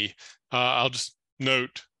uncertainty, I'll just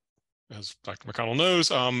note, as Dr. McConnell knows,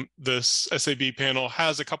 this SAB panel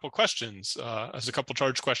has a couple questions,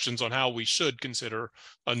 charged questions on how we should consider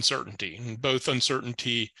uncertainty, and both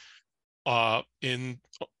uncertainty in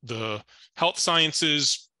the health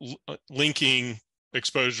sciences, linking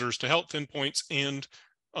exposures to health endpoints, and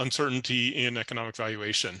uncertainty in economic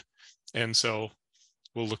valuation. And so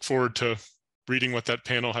we'll look forward to reading what that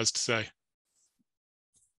panel has to say.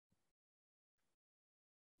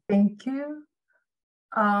 Thank you.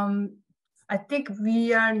 I think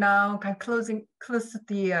we are now kind of close to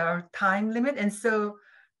the time limit. And so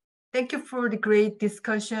thank you for the great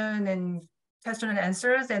discussion and question and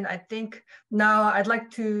answers. And I think now I'd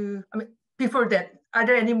like to, before that, are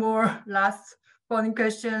there any more last burning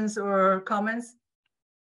questions or comments?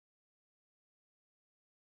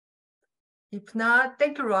 If not,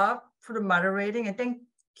 thank you, Rob, for the moderating, and thank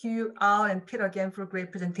you, Al and Peter again for a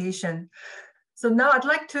great presentation. So now I'd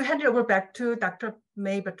like to hand it over back to Dr.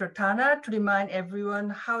 May Batrotana to remind everyone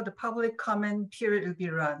how the public comment period will be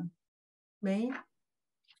run. May?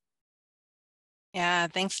 Yeah,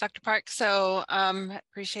 thanks, Dr. Park. So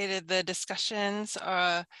appreciated the discussions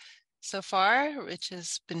so far, which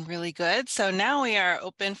has been really good. So now we are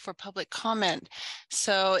open for public comment.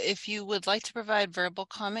 So if you would like to provide verbal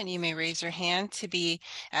comment, you may raise your hand to be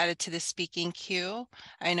added to the speaking queue.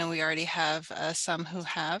 I know we already have some who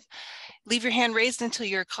have. Leave your hand raised until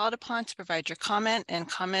you're called upon to provide your comment, and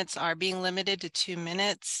comments are being limited to 2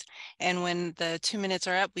 minutes. And when the 2 minutes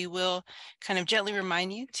are up, we will kind of gently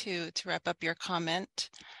remind you to wrap up your comment.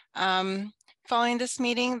 Following this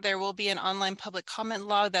meeting, there will be an online public comment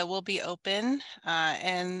log that will be open,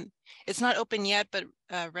 and it's not open yet, but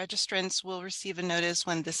registrants will receive a notice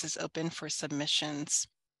when this is open for submissions.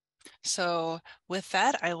 So with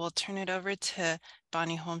that, I will turn it over to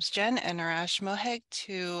Bonnie Holmes-Jen and Arash Moheg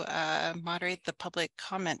to moderate the public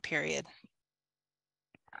comment period.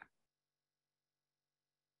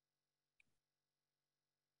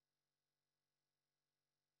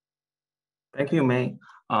 Thank you, May.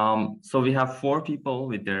 So we have 4 people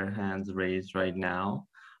with their hands raised right now.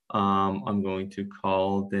 I'm going to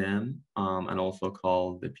call them and also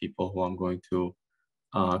call the people who I'm going to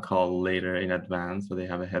call later in advance so they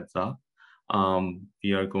have a heads up.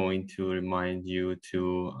 We are going to remind you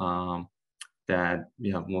to that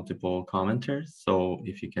we have multiple commenters. So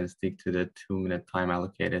if you can stick to the 2-minute time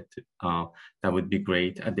allocated, that would be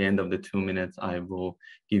great. At the end of the 2 minutes, I will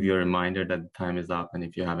give you a reminder that the time is up and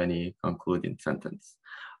if you have any concluding sentence.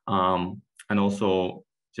 And also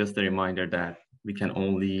just a reminder that we can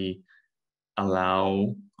only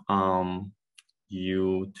allow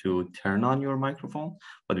you to turn on your microphone,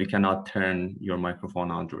 but we cannot turn your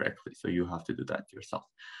microphone on directly. So you have to do that yourself.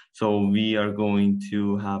 So we are going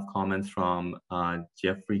to have comments from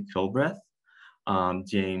Jeffrey Kilbreth,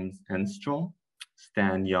 James Enstrom,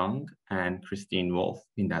 Stan Young, and Christine Wolf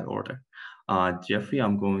in that order. Jeffrey,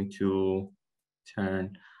 I'm going to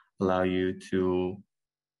allow you to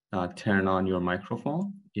turn on your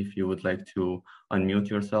microphone. If you would like to unmute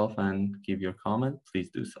yourself and give your comment, please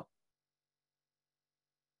do so.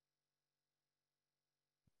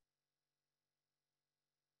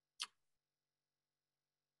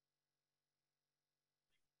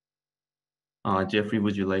 Jeffrey,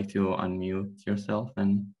 would you like to unmute yourself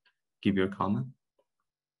and give your comment?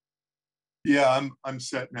 Yeah, I'm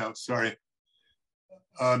set now. Sorry.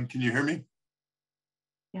 Can you hear me?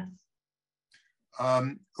 Yes.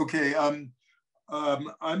 Okay.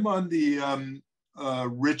 I'm on the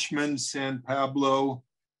Richmond San Pablo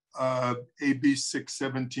AB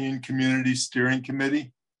 617 Community Steering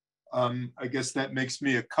Committee. I guess that makes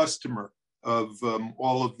me a customer of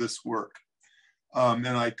all of this work. And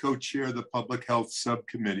I co-chair the Public Health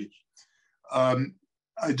Subcommittee.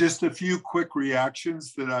 Just a few quick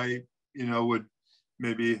reactions that I, would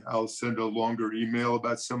maybe I'll send a longer email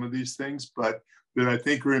about some of these things, but that I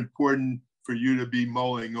think are important for you to be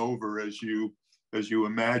mulling over as you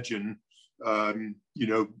imagine,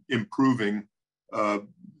 improving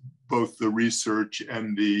both the research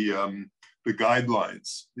and the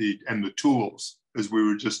guidelines, and the tools, as we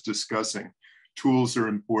were just discussing. Tools are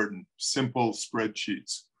important, simple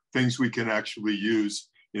spreadsheets, things we can actually use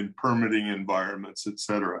in permitting environments, et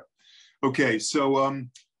cetera. Okay, so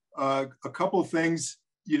a couple things,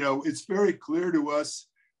 it's very clear to us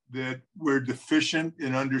that we're deficient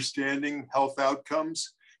in understanding health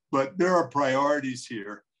outcomes, but there are priorities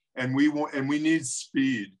here, and we need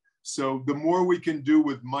speed. So the more we can do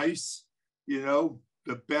with mice, the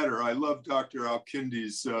better. I love Dr.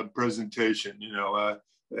 Al-Kindi's presentation,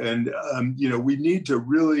 we need to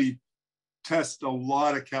really test a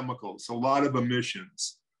lot of chemicals, a lot of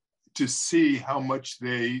emissions to see how much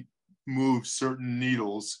they move certain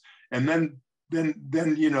needles. And then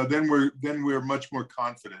we're much more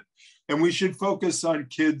confident. And we should focus on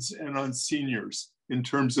kids and on seniors in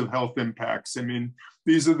terms of health impacts. I mean,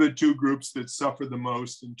 these are the 2 groups that suffer the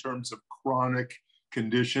most in terms of chronic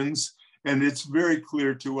conditions. And it's very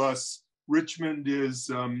clear to us, Richmond is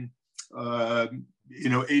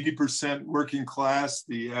 80% working class.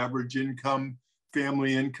 The average income,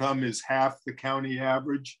 family income is half the county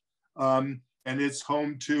average. and it's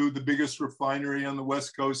home to the biggest refinery on the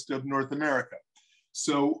west coast of North America.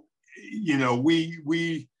 So, you know,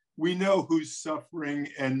 we know who's suffering,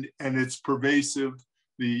 and it's pervasive.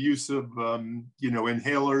 The use of you know,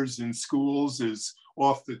 inhalers in schools is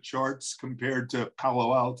off the charts compared to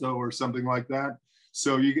Palo Alto or something like that.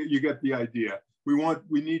 So you get the idea.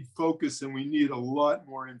 We need focus, and we need a lot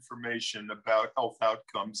more information about health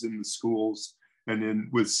outcomes in the schools and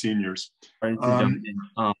with seniors. Trying to jump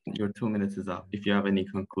in. Your 2 minutes is up. If you have any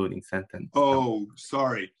concluding sentence. Oh,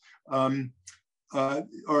 sorry. All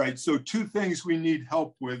right. So 2 things we need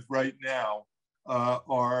help with right now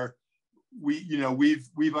are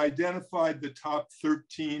we've identified the top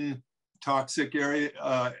 13 toxic area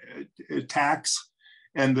attacks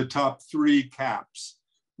and the top 3 caps.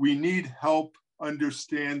 We need help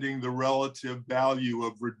understanding the relative value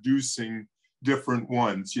of reducing different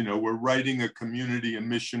ones. You know, we're writing a community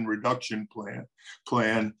emission reduction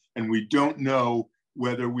plan, and we don't know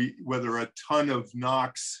whether a ton of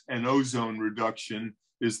NOx and ozone reduction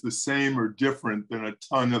is the same or different than a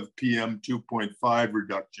ton of PM 2.5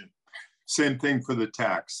 reduction. Same thing for the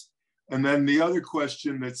tax. And then the other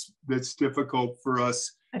question that's difficult for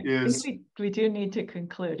us is, we do need to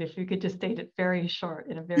conclude. If you could just state it very short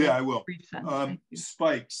in a very I will. brief sentence.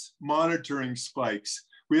 Spikes, monitoring spikes.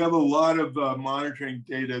 We have a lot of monitoring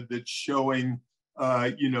data that's showing,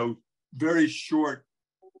 you know, very short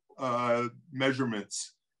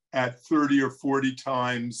measurements at 30 or 40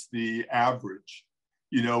 times the average.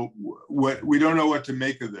 You know, we don't know what to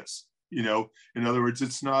make of this. You know, in other words,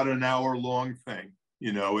 it's not an hour-long thing.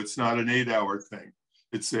 You know, it's not an 8-hour thing.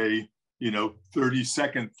 It's a, you know,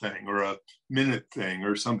 30-second thing or a minute thing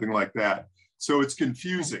or something like that. So it's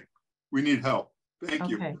confusing. We need help. Thank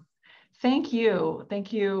you. Thank you.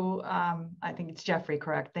 Thank you. I think it's Jeffrey,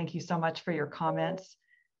 correct? Thank you so much for your comments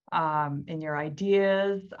and your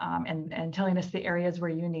ideas and telling us the areas where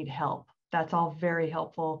you need help. That's all very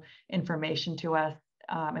helpful information to us,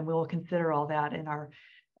 and we will consider all that in our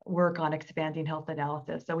work on expanding health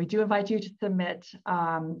analysis. So we do invite you to submit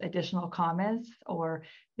additional comments, or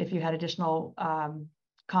if you had additional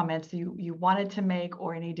comments you wanted to make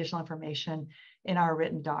or any additional information in our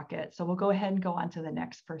written docket. So we'll go ahead and go on to the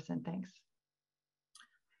next person. Thanks.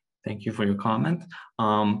 Thank you for your comment.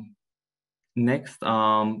 Next,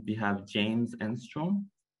 we have James Enstrom.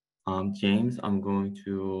 James, I'm going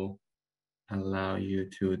to allow you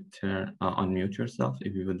to unmute yourself.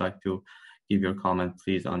 If you would like to give your comment,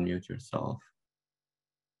 please unmute yourself.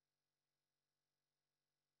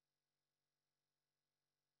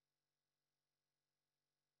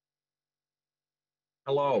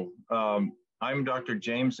 Hello, I'm Dr.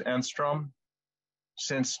 James Enstrom.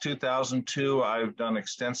 Since 2002, I've done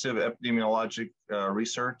extensive epidemiologic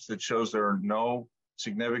research that shows there are no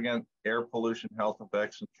significant air pollution health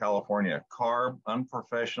effects in California. CARB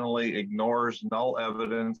unprofessionally ignores null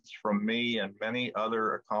evidence from me and many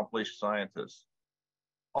other accomplished scientists.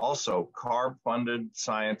 Also, CARB-funded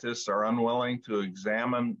scientists are unwilling to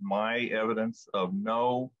examine my evidence of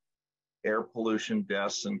no air pollution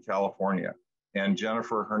deaths in California, and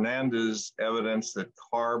Jennifer Hernandez's evidence that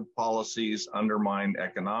CARB policies undermine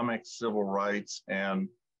economic, civil rights, and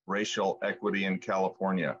racial equity in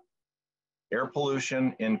California. Air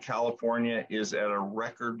pollution in California is at a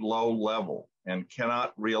record low level and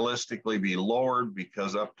cannot realistically be lowered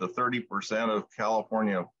because up to 30% of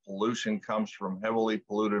California pollution comes from heavily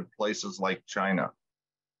polluted places like China.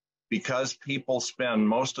 Because people spend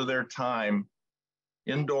most of their time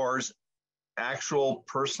indoors, actual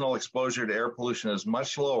personal exposure to air pollution is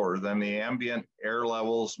much lower than the ambient air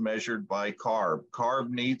levels measured by CARB. CARB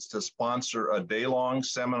needs to sponsor a day-long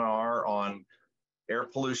seminar on air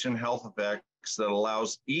pollution health effects that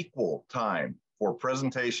allows equal time for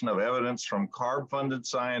presentation of evidence from CARB-funded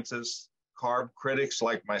scientists, CARB critics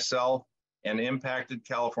like myself, and impacted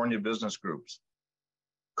California business groups.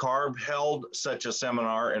 CARB held such a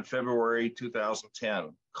seminar in February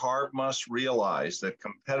 2010. CARB must realize that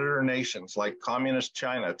competitor nations like communist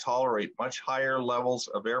China tolerate much higher levels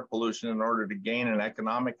of air pollution in order to gain an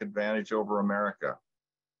economic advantage over America.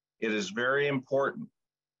 It is very important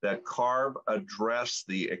that CARB address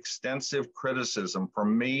the extensive criticism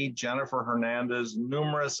from me, Jennifer Hernandez,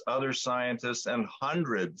 numerous other scientists, and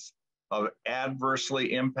hundreds of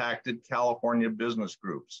adversely impacted California business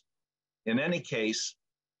groups. In any case,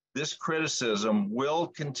 this criticism will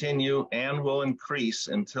continue and will increase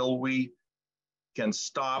until we can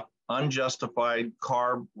stop unjustified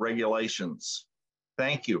CARB regulations.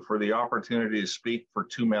 Thank you for the opportunity to speak for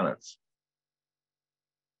 2 minutes.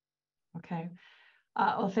 Okay.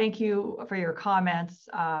 Well, thank you for your comments.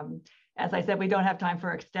 As I said, we don't have time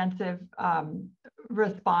for extensive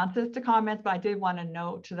responses to comments, but I did want to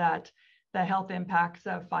note that the health impacts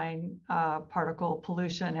of fine particle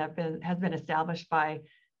pollution has been established by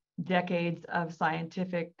decades of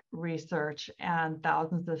scientific research and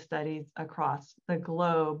thousands of studies across the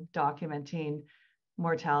globe documenting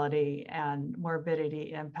mortality and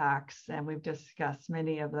morbidity impacts, and we've discussed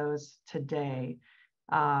many of those today.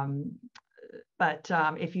 But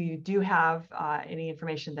if you do have any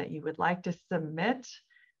information that you would like to submit,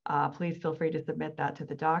 please feel free to submit that to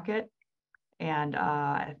the docket. And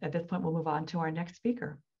at this point, we'll move on to our next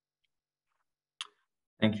speaker.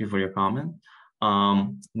 Thank you for your comment.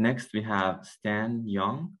 Next, we have Stan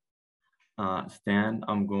Young. Stan,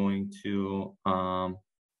 I'm going to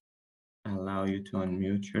allow you to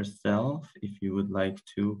unmute yourself. If you would like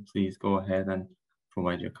to, please go ahead and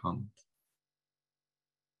provide your comment.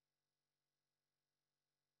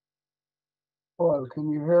 Hello,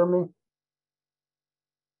 can you hear me?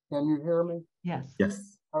 Can you hear me? Yes.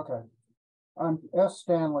 Yes. Okay. I'm S.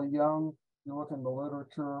 Stanley Young. You look in the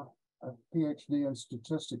literature, a PhD in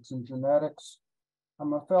statistics and genetics.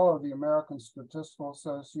 I'm a fellow of the American Statistical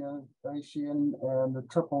Association and the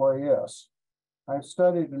AAAS. I've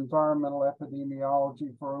studied environmental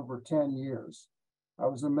epidemiology for over 10 years. I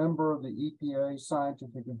was a member of the EPA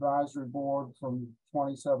Scientific Advisory Board from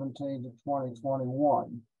 2017 to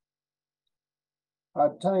 2021. I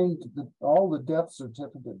obtained all the death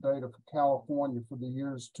certificate data for California for the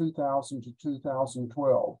years 2000 to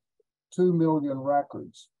 2012, 2 million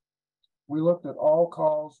records. We looked at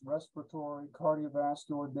all-cause respiratory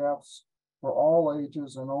cardiovascular deaths for all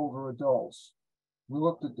ages and older adults. We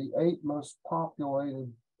looked at the 8 most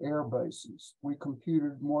populated air bases. We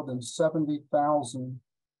computed more than 70,000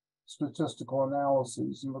 statistical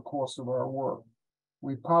analyses in the course of our work.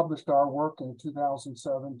 We published our work in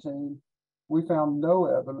 2017. We found no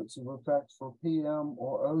evidence of effects for PM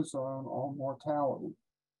or ozone on mortality.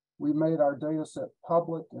 We made our data set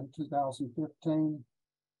public in 2015.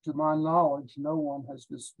 To my knowledge, no one has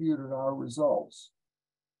disputed our results.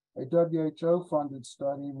 A WHO-funded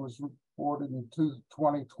study was reported in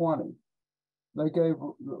 2020. They gave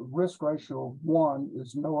a risk ratio of 1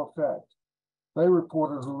 is no effect. They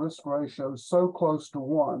reported a risk ratio so close to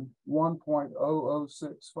 1,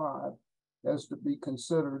 1.0065, as to be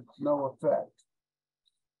considered no effect.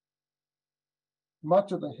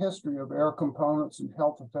 Much of the history of air components and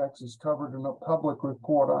health effects is covered in a public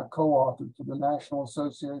report I co-authored for the National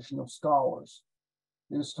Association of Scholars.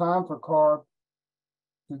 It is time for CARB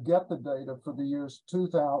to get the data for the years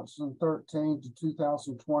 2013 to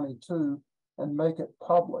 2022 and make it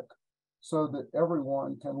public so that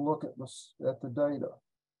everyone can look at the data.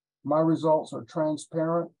 My results are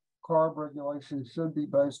transparent. CARB regulation should be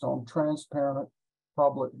based on transparent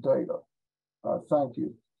public data. Thank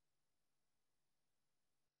you.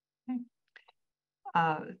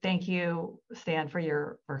 Thank you, Stan, for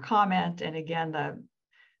your comment. And again,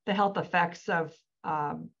 the health effects of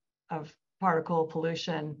particle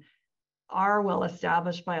pollution are well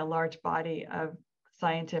established by a large body of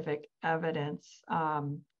scientific evidence,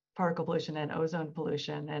 particle pollution and ozone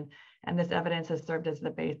pollution. And this evidence has served as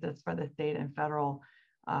the basis for the state and federal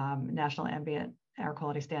national ambient air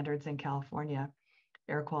quality standards in California,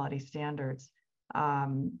 air quality standards.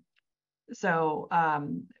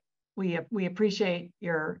 We appreciate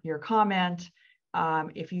your comment.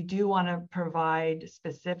 If you do want to provide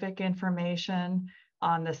specific information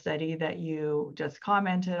on the study that you just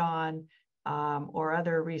commented on or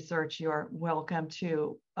other research, you are welcome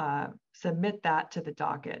to submit that to the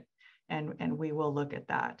docket, and we will look at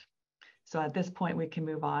that. So at this point, we can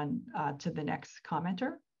move on to the next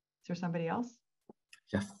commenter. Is there somebody else?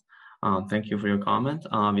 Yes. Thank you for your comment.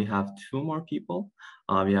 We have 2 more people.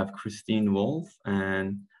 We have Christine Wolf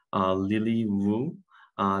and Lily Wu.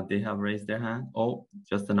 They have raised their hand. Oh,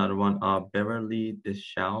 just another one. Beverly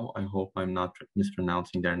Deschao. I hope I'm not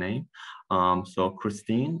mispronouncing their name. So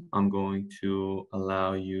Christine, I'm going to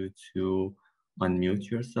allow you to unmute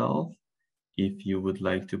yourself. If you would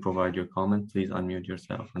like to provide your comment, please unmute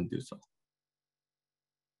yourself and do so.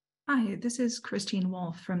 Hi, this is Christine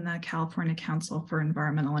Wolf from the California Council for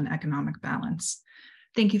Environmental and Economic Balance.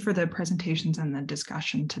 Thank you for the presentations and the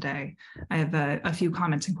discussion today. I have a few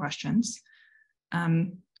comments and questions.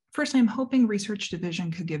 First, I'm hoping Research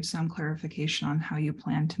Division could give some clarification on how you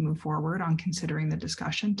plan to move forward on considering the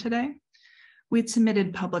discussion today. We'd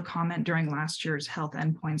submitted public comment during last year's health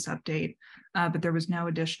endpoints update, but there was no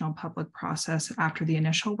additional public process after the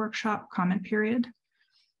initial workshop comment period.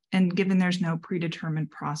 And given there's no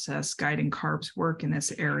predetermined process guiding CARB's work in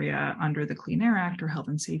this area under the Clean Air Act or Health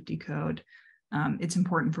and Safety Code, it's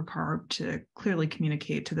important for CARB to clearly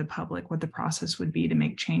communicate to the public what the process would be to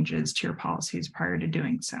make changes to your policies prior to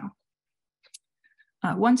doing so.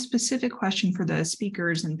 One specific question for the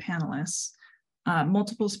speakers and panelists.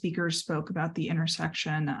 Multiple speakers spoke about the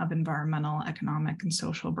intersection of environmental, economic, and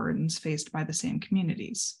social burdens faced by the same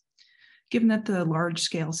communities. Given that the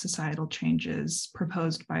large-scale societal changes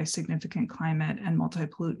proposed by significant climate and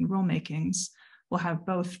multi-pollutant rulemakings will have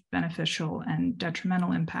both beneficial and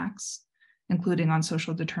detrimental impacts, including on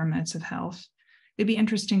social determinants of health, it'd be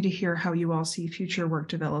interesting to hear how you all see future work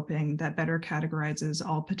developing that better categorizes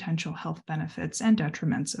all potential health benefits and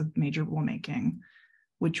detriments of major rulemaking,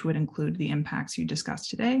 which would include the impacts you discussed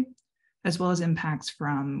today, as well as impacts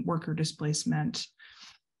from worker displacement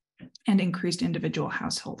and increased individual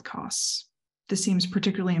household costs. This seems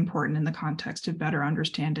particularly important in the context of better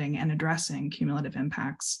understanding and addressing cumulative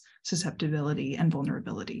impacts, susceptibility, and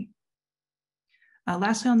vulnerability.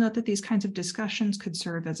 Lastly, I'll note that these kinds of discussions could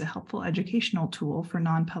serve as a helpful educational tool for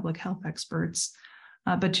non-public health experts,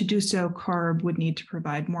 but to do so, CARB would need to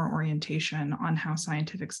provide more orientation on how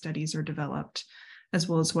scientific studies are developed, as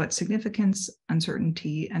well as what significance,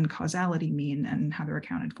 uncertainty, and causality mean and how they're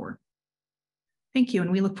accounted for. Thank you,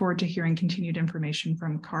 and we look forward to hearing continued information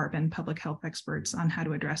from CARB and public health experts on how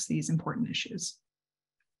to address these important issues.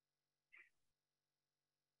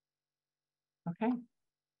 Okay.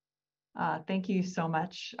 Thank you so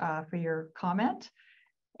much for your comment.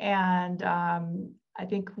 And I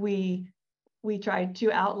think we tried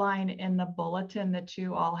to outline in the bulletin that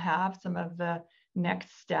you all have some of the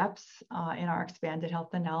next steps in our expanded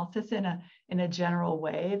health analysis in a general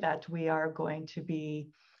way, that we are going to be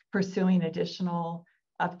pursuing additional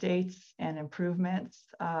updates and improvements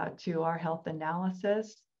to our health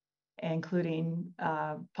analysis, including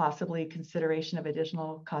possibly consideration of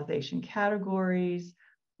additional causation categories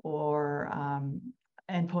or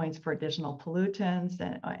endpoints for additional pollutants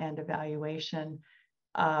and evaluation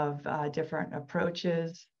of different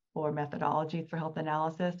approaches or methodologies for health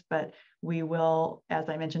analysis. But we will, as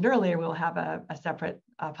I mentioned earlier, we'll have a separate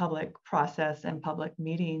public process and public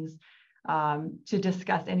meetings to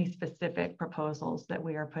discuss any specific proposals that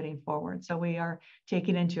we are putting forward. So we are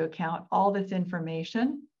taking into account all this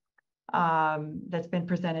information that's been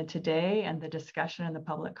presented today and the discussion and the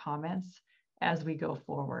public comments as we go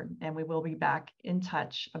forward. And we will be back in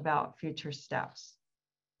touch about future steps.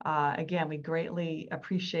 Again, we greatly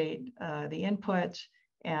appreciate the input.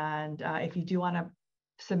 And if you do want to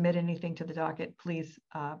submit anything to the docket, please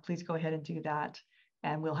go ahead and do that.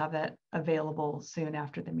 And we'll have that available soon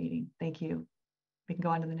after the meeting. Thank you. We can go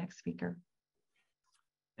on to the next speaker.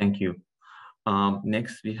 Thank you.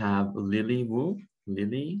 Next, we have Lily Wu.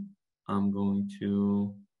 Lily, I'm going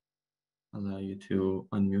to allow you to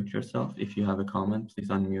unmute yourself. If you have a comment, please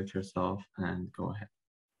unmute yourself and go ahead.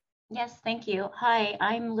 Yes, thank you. Hi,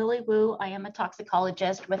 I'm Lily Wu. I am a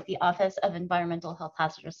toxicologist with the Office of Environmental Health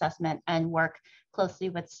Hazard Assessment and work closely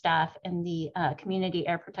with staff in the Community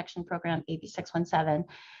Air Protection Program AB 617.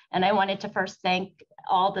 And I wanted to first thank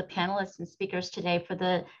all the panelists and speakers today for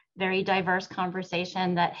the very diverse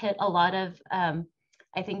conversation that hit a lot of,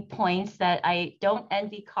 I think, points that I don't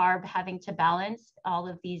envy CARB having to balance all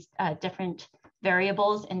of these different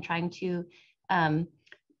variables in trying to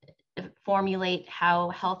formulate how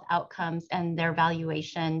health outcomes and their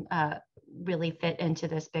valuation really fit into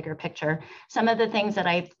this bigger picture. Some of the things that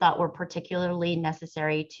I thought were particularly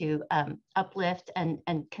necessary to uplift and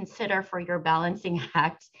consider for your balancing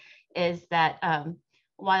act is that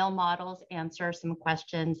while models answer some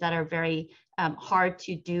questions that are very hard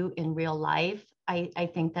to do in real life, I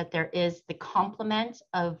think that there is the complement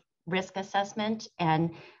of risk assessment.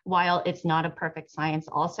 And while it's not a perfect science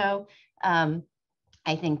also,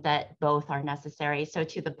 I think that both are necessary. So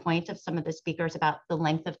to the point of some of the speakers about the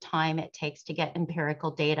length of time it takes to get empirical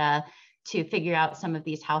data to figure out some of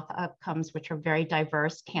these health outcomes, which are very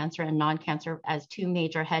diverse, cancer and non-cancer as two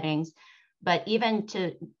major headings, but even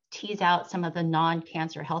to tease out some of the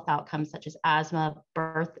non-cancer health outcomes, such as asthma,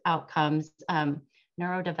 birth outcomes,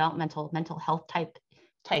 neurodevelopmental, mental health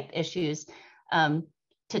type issues,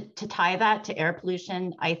 to tie that to air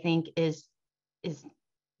pollution, I think is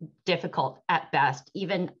difficult at best,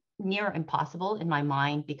 even near impossible in my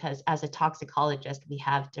mind, because as a toxicologist, we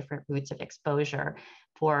have different routes of exposure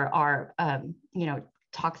for our,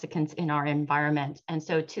 toxicants in our environment. And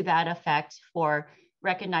so to that effect, for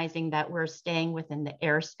recognizing that we're staying within the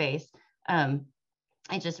airspace,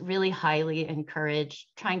 I just really highly encourage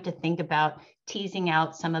trying to think about teasing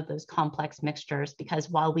out some of those complex mixtures, because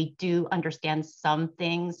while we do understand some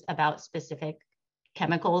things about specific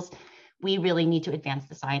chemicals, we really need to advance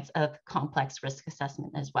the science of complex risk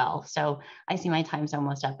assessment as well. So I see my time's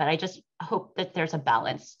almost up, but I just hope that there's a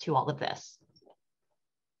balance to all of this.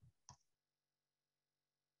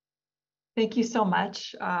 Thank you so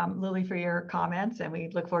much, Lily, for your comments, and we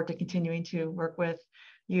look forward to continuing to work with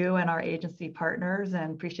you and our agency partners,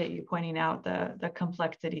 and appreciate you pointing out the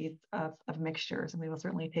complexities of mixtures, and we will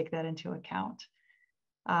certainly take that into account.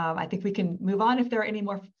 I think we can move on if there are any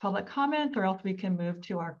more public comments, or else we can move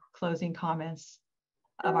to our closing comments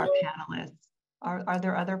of our panelists. Are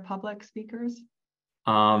there other public speakers?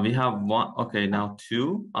 We have one. Okay, now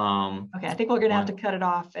two. Okay, I think we're gonna have to cut it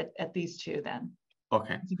off at these two then.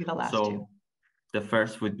 Okay, this will be the last so two. The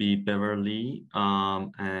first would be Beverly,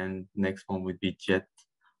 and next one would be Jet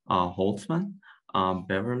Holtzman.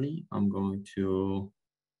 Beverly, I'm going to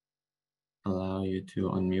allow you to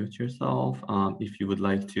unmute yourself. If you would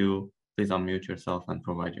like to, please unmute yourself and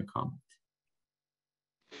provide your comment.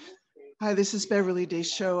 Hi, this is Beverly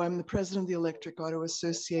Deschaux. I'm the president of the Electric Auto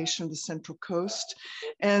Association of the Central Coast.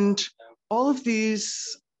 And all of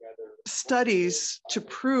these studies to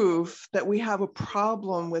prove that we have a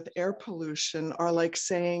problem with air pollution are like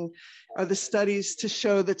saying, are the studies to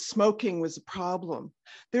show that smoking was a problem.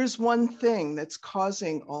 There's one thing that's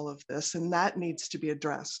causing all of this, and that needs to be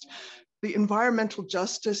addressed. The environmental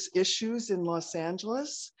justice issues in Los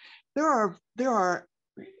Angeles, there are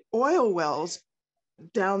oil wells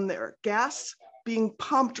down there, gas being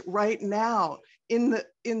pumped right now in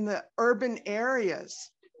the urban areas.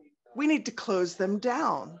 We need to close them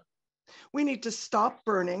down. We need to stop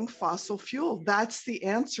burning fossil fuel. That's the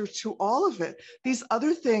answer to all of it. These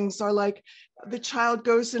other things are like the child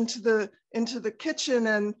goes into the kitchen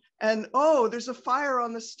and oh, there's a fire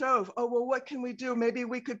on the stove. Oh, well, what can we do? Maybe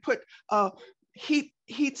we could put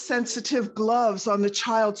heat sensitive gloves on the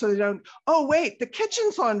child so they don't, oh wait, the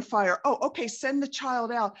kitchen's on fire. Oh, okay, send the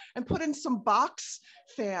child out and put in some box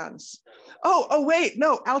fans. Oh wait,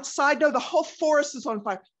 no, outside, no, the whole forest is on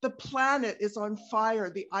fire. The planet is on fire.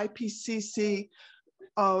 The IPCC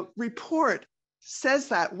report says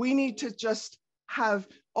that. We need to just have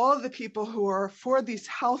all of the people who are for these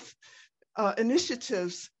health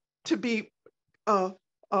initiatives to be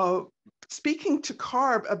speaking to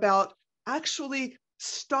CARB about actually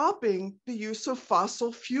stopping the use of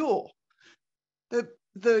fossil fuel.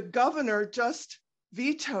 The governor just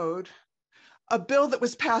vetoed a bill that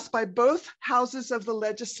was passed by both houses of the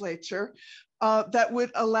legislature that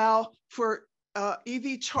would allow for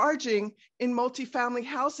EV charging in multifamily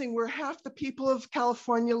housing where half the people of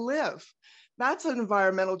California live. That's an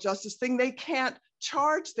environmental justice thing. They can't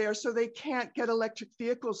charge there, so they can't get electric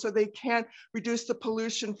vehicles, so they can't reduce the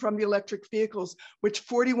pollution from the electric vehicles, which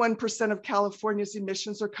 41% of California's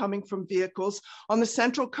emissions are coming from vehicles. On the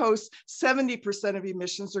Central Coast, 70% of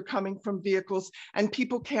emissions are coming from vehicles, and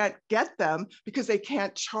people can't get them because they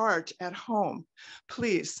can't charge at home.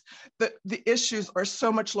 Please, the issues are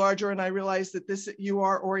so much larger, and I realize that you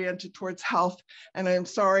are oriented towards health, and I'm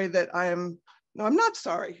sorry that no, I'm not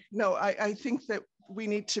sorry. No, I think that we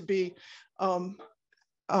need to be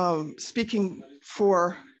speaking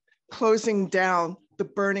for closing down the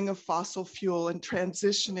burning of fossil fuel and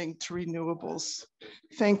transitioning to renewables.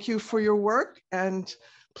 Thank you for your work, and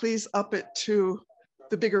please up it to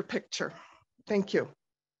the bigger picture. Thank you.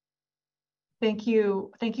 Thank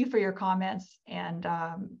you for your comments. And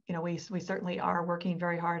we certainly are working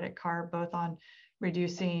very hard at CARB, both on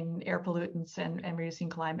reducing air pollutants and reducing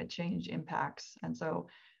climate change impacts. And so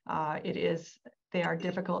they are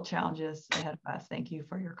difficult challenges ahead of us. Thank you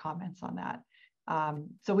for your comments on that.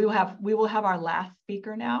 So we will have our last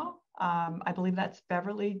speaker now. I believe that's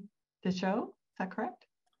Beverly Deschaux. Is that correct?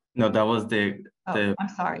 No, that was I'm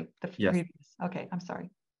sorry. Yes. Previous. Okay, I'm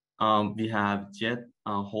sorry. We have Jet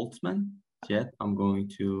Holtzman. Jet, I'm going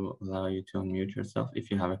to allow you to unmute yourself.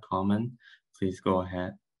 If you have a comment, please go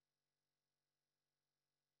ahead.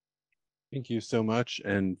 Thank you so much,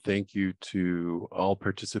 and thank you to all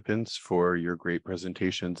participants for your great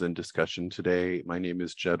presentations and discussion today. My name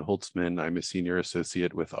is Jed Holtzman. I'm a senior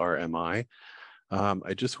associate with RMI.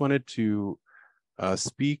 I just wanted to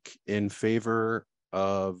speak in favor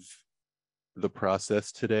of the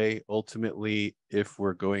process today. Ultimately, if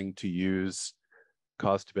we're going to use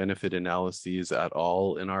cost-benefit analyses at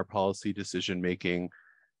all in our policy decision-making,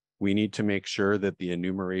 we need to make sure that the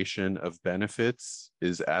enumeration of benefits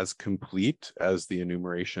is as complete as the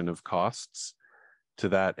enumeration of costs. To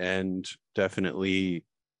that end, definitely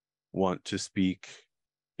want to speak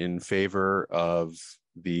in favor of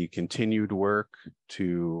the continued work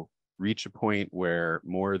to reach a point where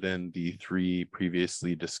more than the 3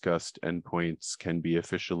 previously discussed endpoints can be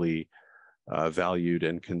officially valued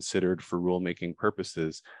and considered for rulemaking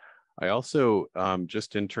purposes. I also,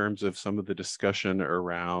 just in terms of some of the discussion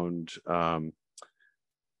around, I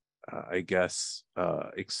guess,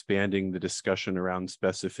 expanding the discussion around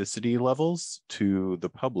specificity levels to the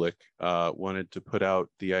public, wanted to put out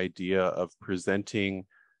the idea of presenting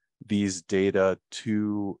these data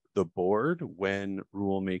to the board when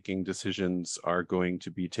rulemaking decisions are going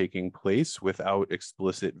to be taking place without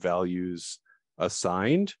explicit values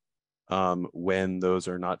assigned when those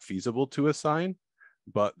are not feasible to assign.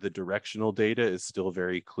 But the directional data is still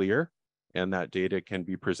very clear, and that data can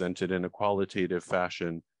be presented in a qualitative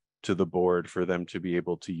fashion to the board for them to be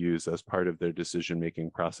able to use as part of their decision-making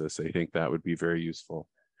process. I think that would be very useful.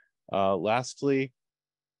 Lastly,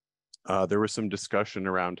 there was some discussion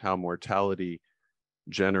around how mortality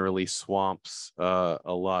generally swamps a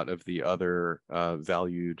lot of the other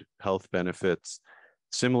valued health benefits.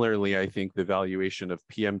 Similarly, I think the valuation of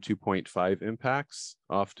PM 2.5 impacts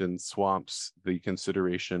often swamps the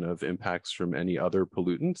consideration of impacts from any other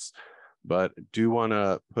pollutants, but do want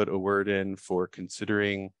to put a word in for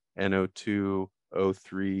considering NO2,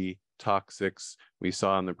 O3, toxics. We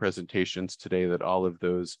saw in the presentations today that all of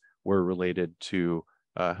those were related to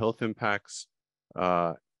health impacts,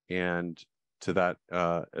 and to that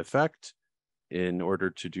effect, in order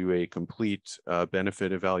to do a complete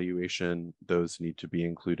benefit evaluation, those need to be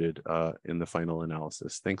included in the final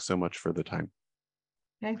analysis. Thanks so much for the time.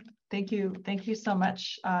 Okay, thank you. Thank you so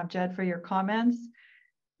much, Jed, for your comments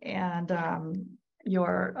and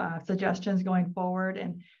your suggestions going forward.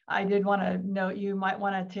 And I did want to note, you might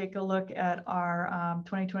want to take a look at our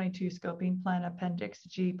 2022 Scoping Plan Appendix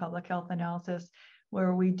G Public Health Analysis,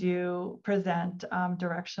 where we do present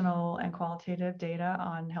directional and qualitative data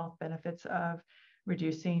on health benefits of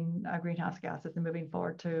reducing greenhouse gases and moving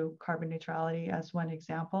forward to carbon neutrality as one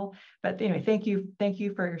example. But anyway, thank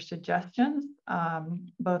you for your suggestions,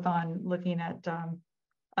 both on looking at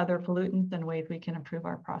other pollutants and ways we can improve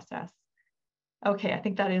our process. Okay, I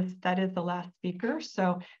think that is the last speaker.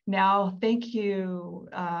 So now, thank you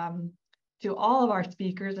to all of our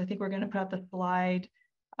speakers. I think we're going to put up the slide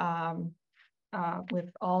with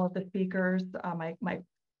all of the speakers.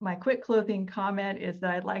 My quick closing comment is that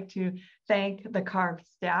I'd like to thank the CARB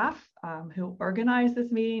staff who organized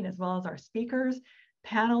this meeting, as well as our speakers,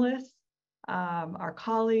 panelists, our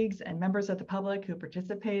colleagues, and members of the public who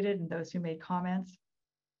participated, and those who made comments.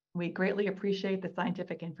 We greatly appreciate the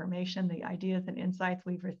scientific information, the ideas and insights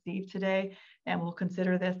we've received today, and we'll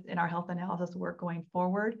consider this in our health analysis work going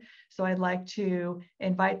forward. So I'd like to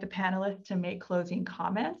invite the panelists to make closing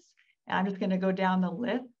comments. And I'm just going to go down the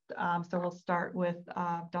list. So we'll start with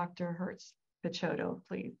Dr. Hertz-Pichotto,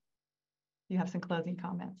 please. You have some closing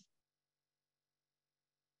comments.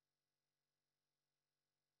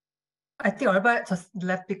 I think Alba just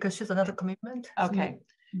left because she's another commitment. Okay.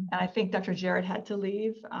 And I think Dr. Jarrett had to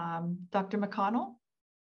leave. Dr. McConnell?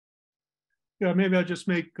 Yeah, maybe I'll just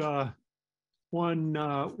make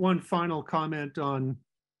one final comment on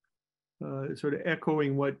sort of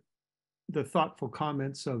echoing what the thoughtful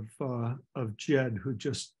comments of Jed, who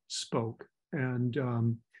just spoke, and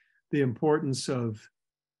the importance of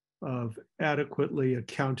adequately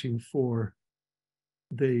accounting for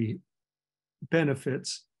the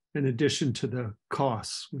benefits in addition to the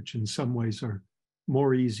costs, which in some ways are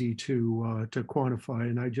more easy to quantify.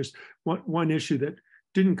 And I just one issue that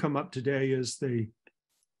didn't come up today is the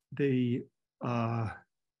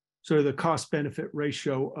sort of the cost benefit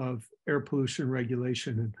ratio of air pollution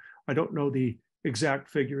regulation. And I don't know the exact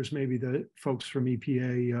figures, maybe the folks from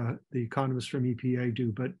EPA, the economists from EPA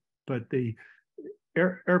do, but the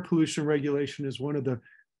air pollution regulation is one of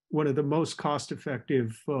the most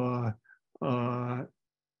cost-effective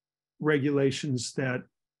regulations that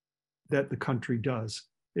the country does.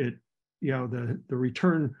 It, you know, the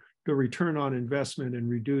return on investment in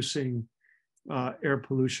reducing air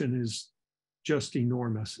pollution is just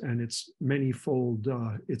enormous, and it's many-fold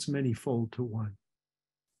to one.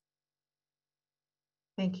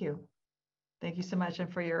 Thank you. Thank you so much,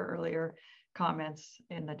 and for your earlier comments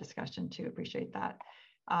in the discussion too. Appreciate that.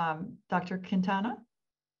 Dr. Quintana?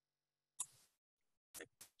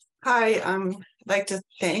 Hi, I'd like to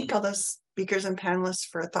thank all the speakers and panelists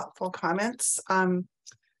for thoughtful comments. I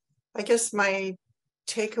guess my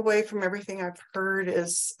takeaway from everything I've heard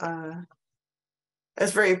is I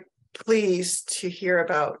was very pleased to hear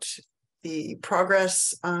about the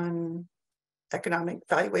progress on economic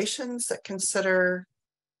valuations that consider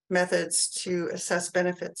methods to assess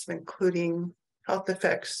benefits, including health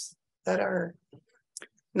effects that are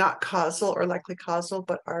not causal or likely causal,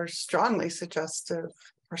 but are strongly suggestive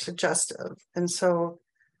or suggestive. And so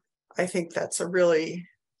I think that's a really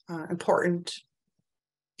important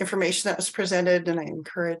information that was presented, and I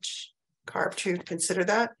encourage CARB to consider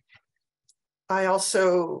that. I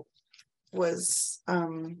also was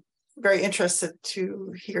very interested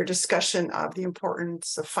to hear discussion of the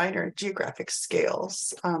importance of finer geographic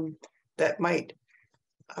scales that might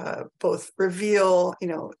both reveal,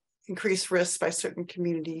 increased risks by certain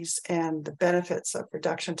communities and the benefits of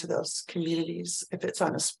reduction to those communities if it's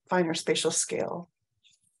on a finer spatial scale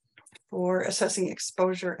for assessing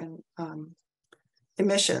exposure and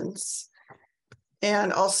emissions.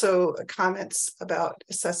 And also comments about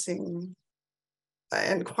assessing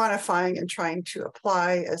and quantifying and trying to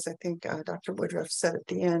apply, as I think Dr. Woodruff said at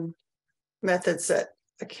the end, methods that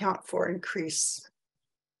account for increased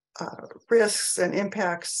risks and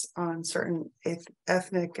impacts on certain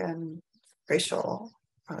ethnic and racial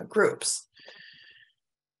groups.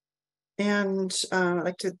 And I'd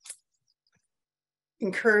like to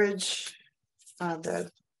encourage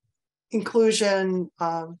the inclusion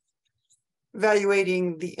of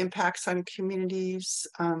evaluating the impacts on communities.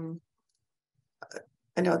 I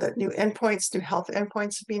know that new health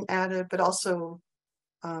endpoints have been added, but also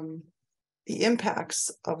the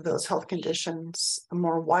impacts of those health conditions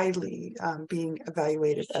more widely being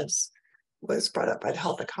evaluated, as was brought up by the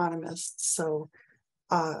health economists. So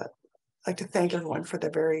I'd like to thank everyone for the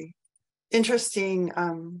very interesting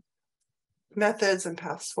methods and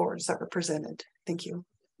paths forwards that were presented. Thank you.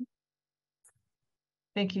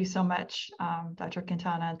 Thank you so much, Dr.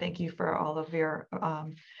 Quintana. Thank you for all of your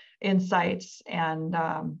insights and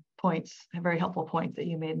points, very helpful points that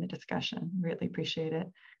you made in the discussion. Really appreciate it.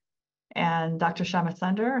 And Dr.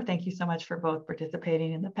 Shamasunder, thank you so much for both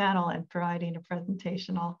participating in the panel and providing a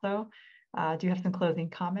presentation also. Do you have some closing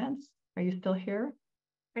comments? Are you still here?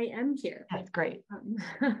 I am here. That's great.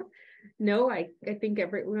 No, I think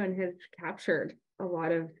everyone has captured a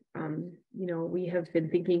lot of, we have been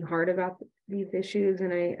thinking hard about these issues,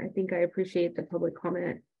 and I think I appreciate the public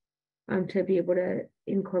comment to be able to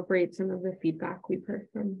incorporate some of the feedback we've heard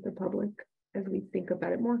from the public as we think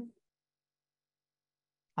about it more.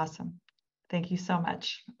 Awesome. Thank you so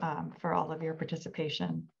much for all of your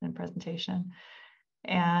participation and presentation.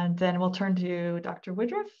 And then we'll turn to Dr.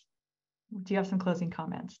 Woodruff. Do you have some closing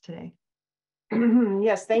comments today?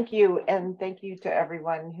 Yes, thank you. And thank you to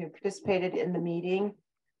everyone who participated in the meeting.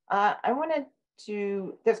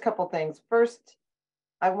 There's a couple things. First,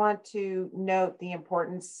 I want to note the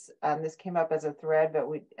importance, this came up as a thread, but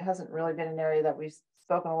it hasn't really been an area that we've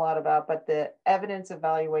spoken a lot about, but the evidence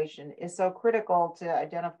evaluation is so critical to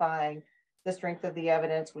identifying the strength of the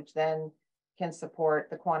evidence, which then can support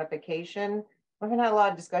the quantification. We haven't had a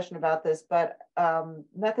lot of discussion about this, but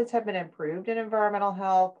methods have been improved in environmental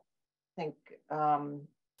health. I think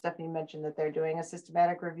Stephanie mentioned that they're doing a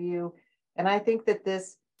systematic review. And I think that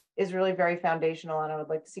this is really very foundational, and I would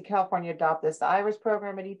like to see California adopt this. The IRIS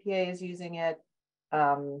program at EPA is using it.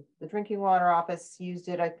 The Drinking Water Office used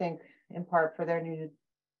it, I think, in part for their new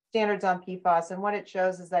standards on PFAS. And what it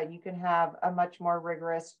shows is that you can have a much more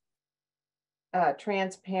rigorous,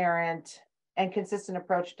 transparent, and consistent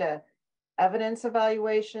approach to evidence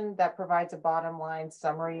evaluation that provides a bottom line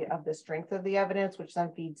summary of the strength of the evidence, which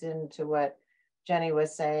then feeds into what Jenny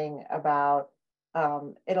was saying about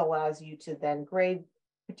it allows you to then grade,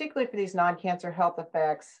 particularly for these non-cancer health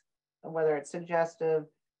effects, whether it's suggestive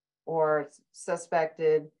or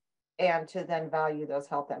suspected, and to then value those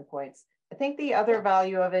health endpoints. I think the other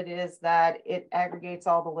value of it is that it aggregates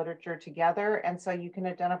all the literature together, and so you can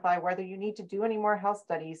identify whether you need to do any more health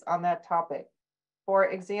studies on that topic. For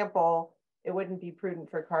example, it wouldn't be prudent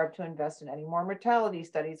for CARB to invest in any more mortality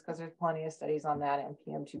studies because there's plenty of studies on that and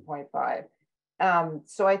PM 2.5.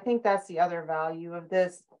 So I think that's the other value of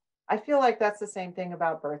this. I feel like that's the same thing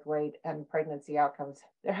about birth weight and pregnancy outcomes.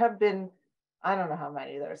 There have been, I don't know how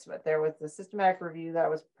many there's, but there was the systematic review that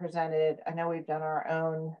was presented. I know we've done our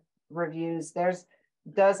own reviews. There's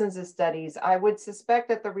dozens of studies. I would suspect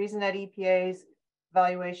that the reason that EPA's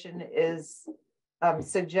evaluation is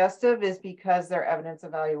suggestive is because their evidence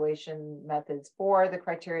evaluation methods for the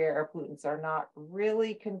criteria air pollutants are not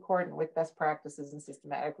really concordant with best practices and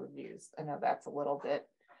systematic reviews. I know that's a little bit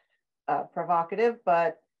provocative,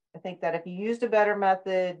 but I think that if you used a better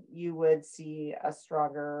method, you would see a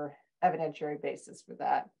stronger evidentiary basis for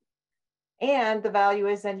that. And the value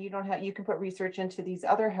is then you can put research into these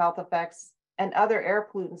other health effects and other air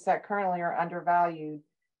pollutants that currently are undervalued.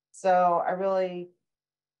 So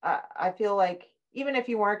I feel like even if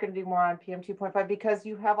you weren't going to do more on PM 2.5, because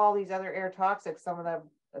you have all these other air toxics, some of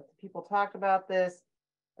the people talked about this.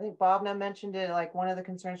 I think Bhavna mentioned it, like one of the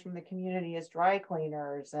concerns from the community is dry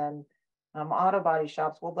cleaners and auto body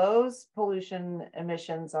shops. Well, those pollution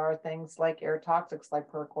emissions are things like air toxics like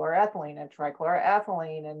perchloroethylene and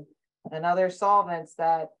trichloroethylene and other solvents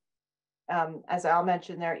that, as Al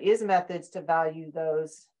mentioned, there is methods to value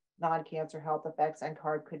those non-cancer health effects, and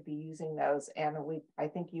CARB could be using those. And I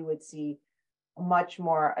think you would see much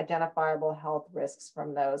more identifiable health risks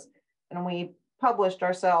from those. And we published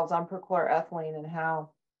ourselves on perchloroethylene and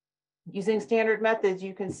how using standard methods,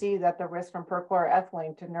 you can see that the risk from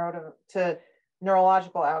perchloroethylene to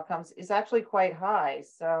neurological outcomes is actually quite high.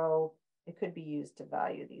 So it could be used to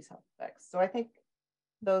value these health effects. So I think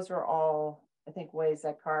those are all, ways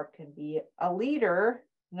that CARB can be a leader,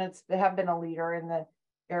 and they have been a leader in the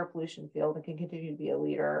air pollution field and can continue to be a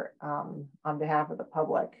leader on behalf of the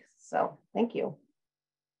public. So thank you.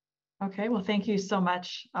 Okay, well, thank you so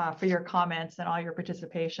much for your comments and all your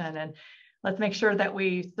participation. And let's make sure that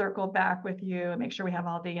we circle back with you and make sure we have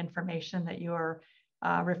all the information that you're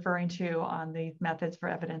referring to on these methods for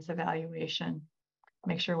evidence evaluation.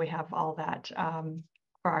 Make sure we have all that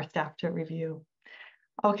for our staff to review.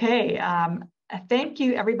 Okay, thank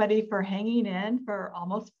you everybody for hanging in for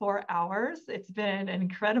almost 4 hours. It's been an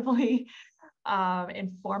incredibly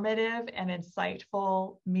informative and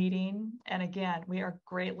insightful meeting. And again, we are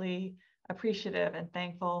greatly appreciative and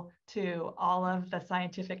thankful to all of the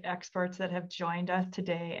scientific experts that have joined us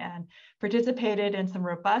today and participated in some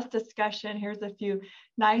robust discussion. Here's a few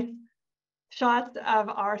nice shots of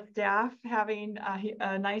our staff having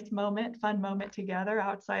a nice moment, fun moment together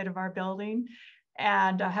outside of our building.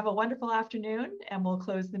 And have a wonderful afternoon, and we'll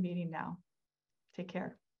close the meeting now. Take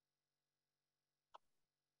care.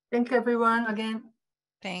 Thank you, everyone, again.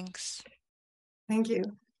 Thanks. Thank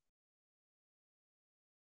you.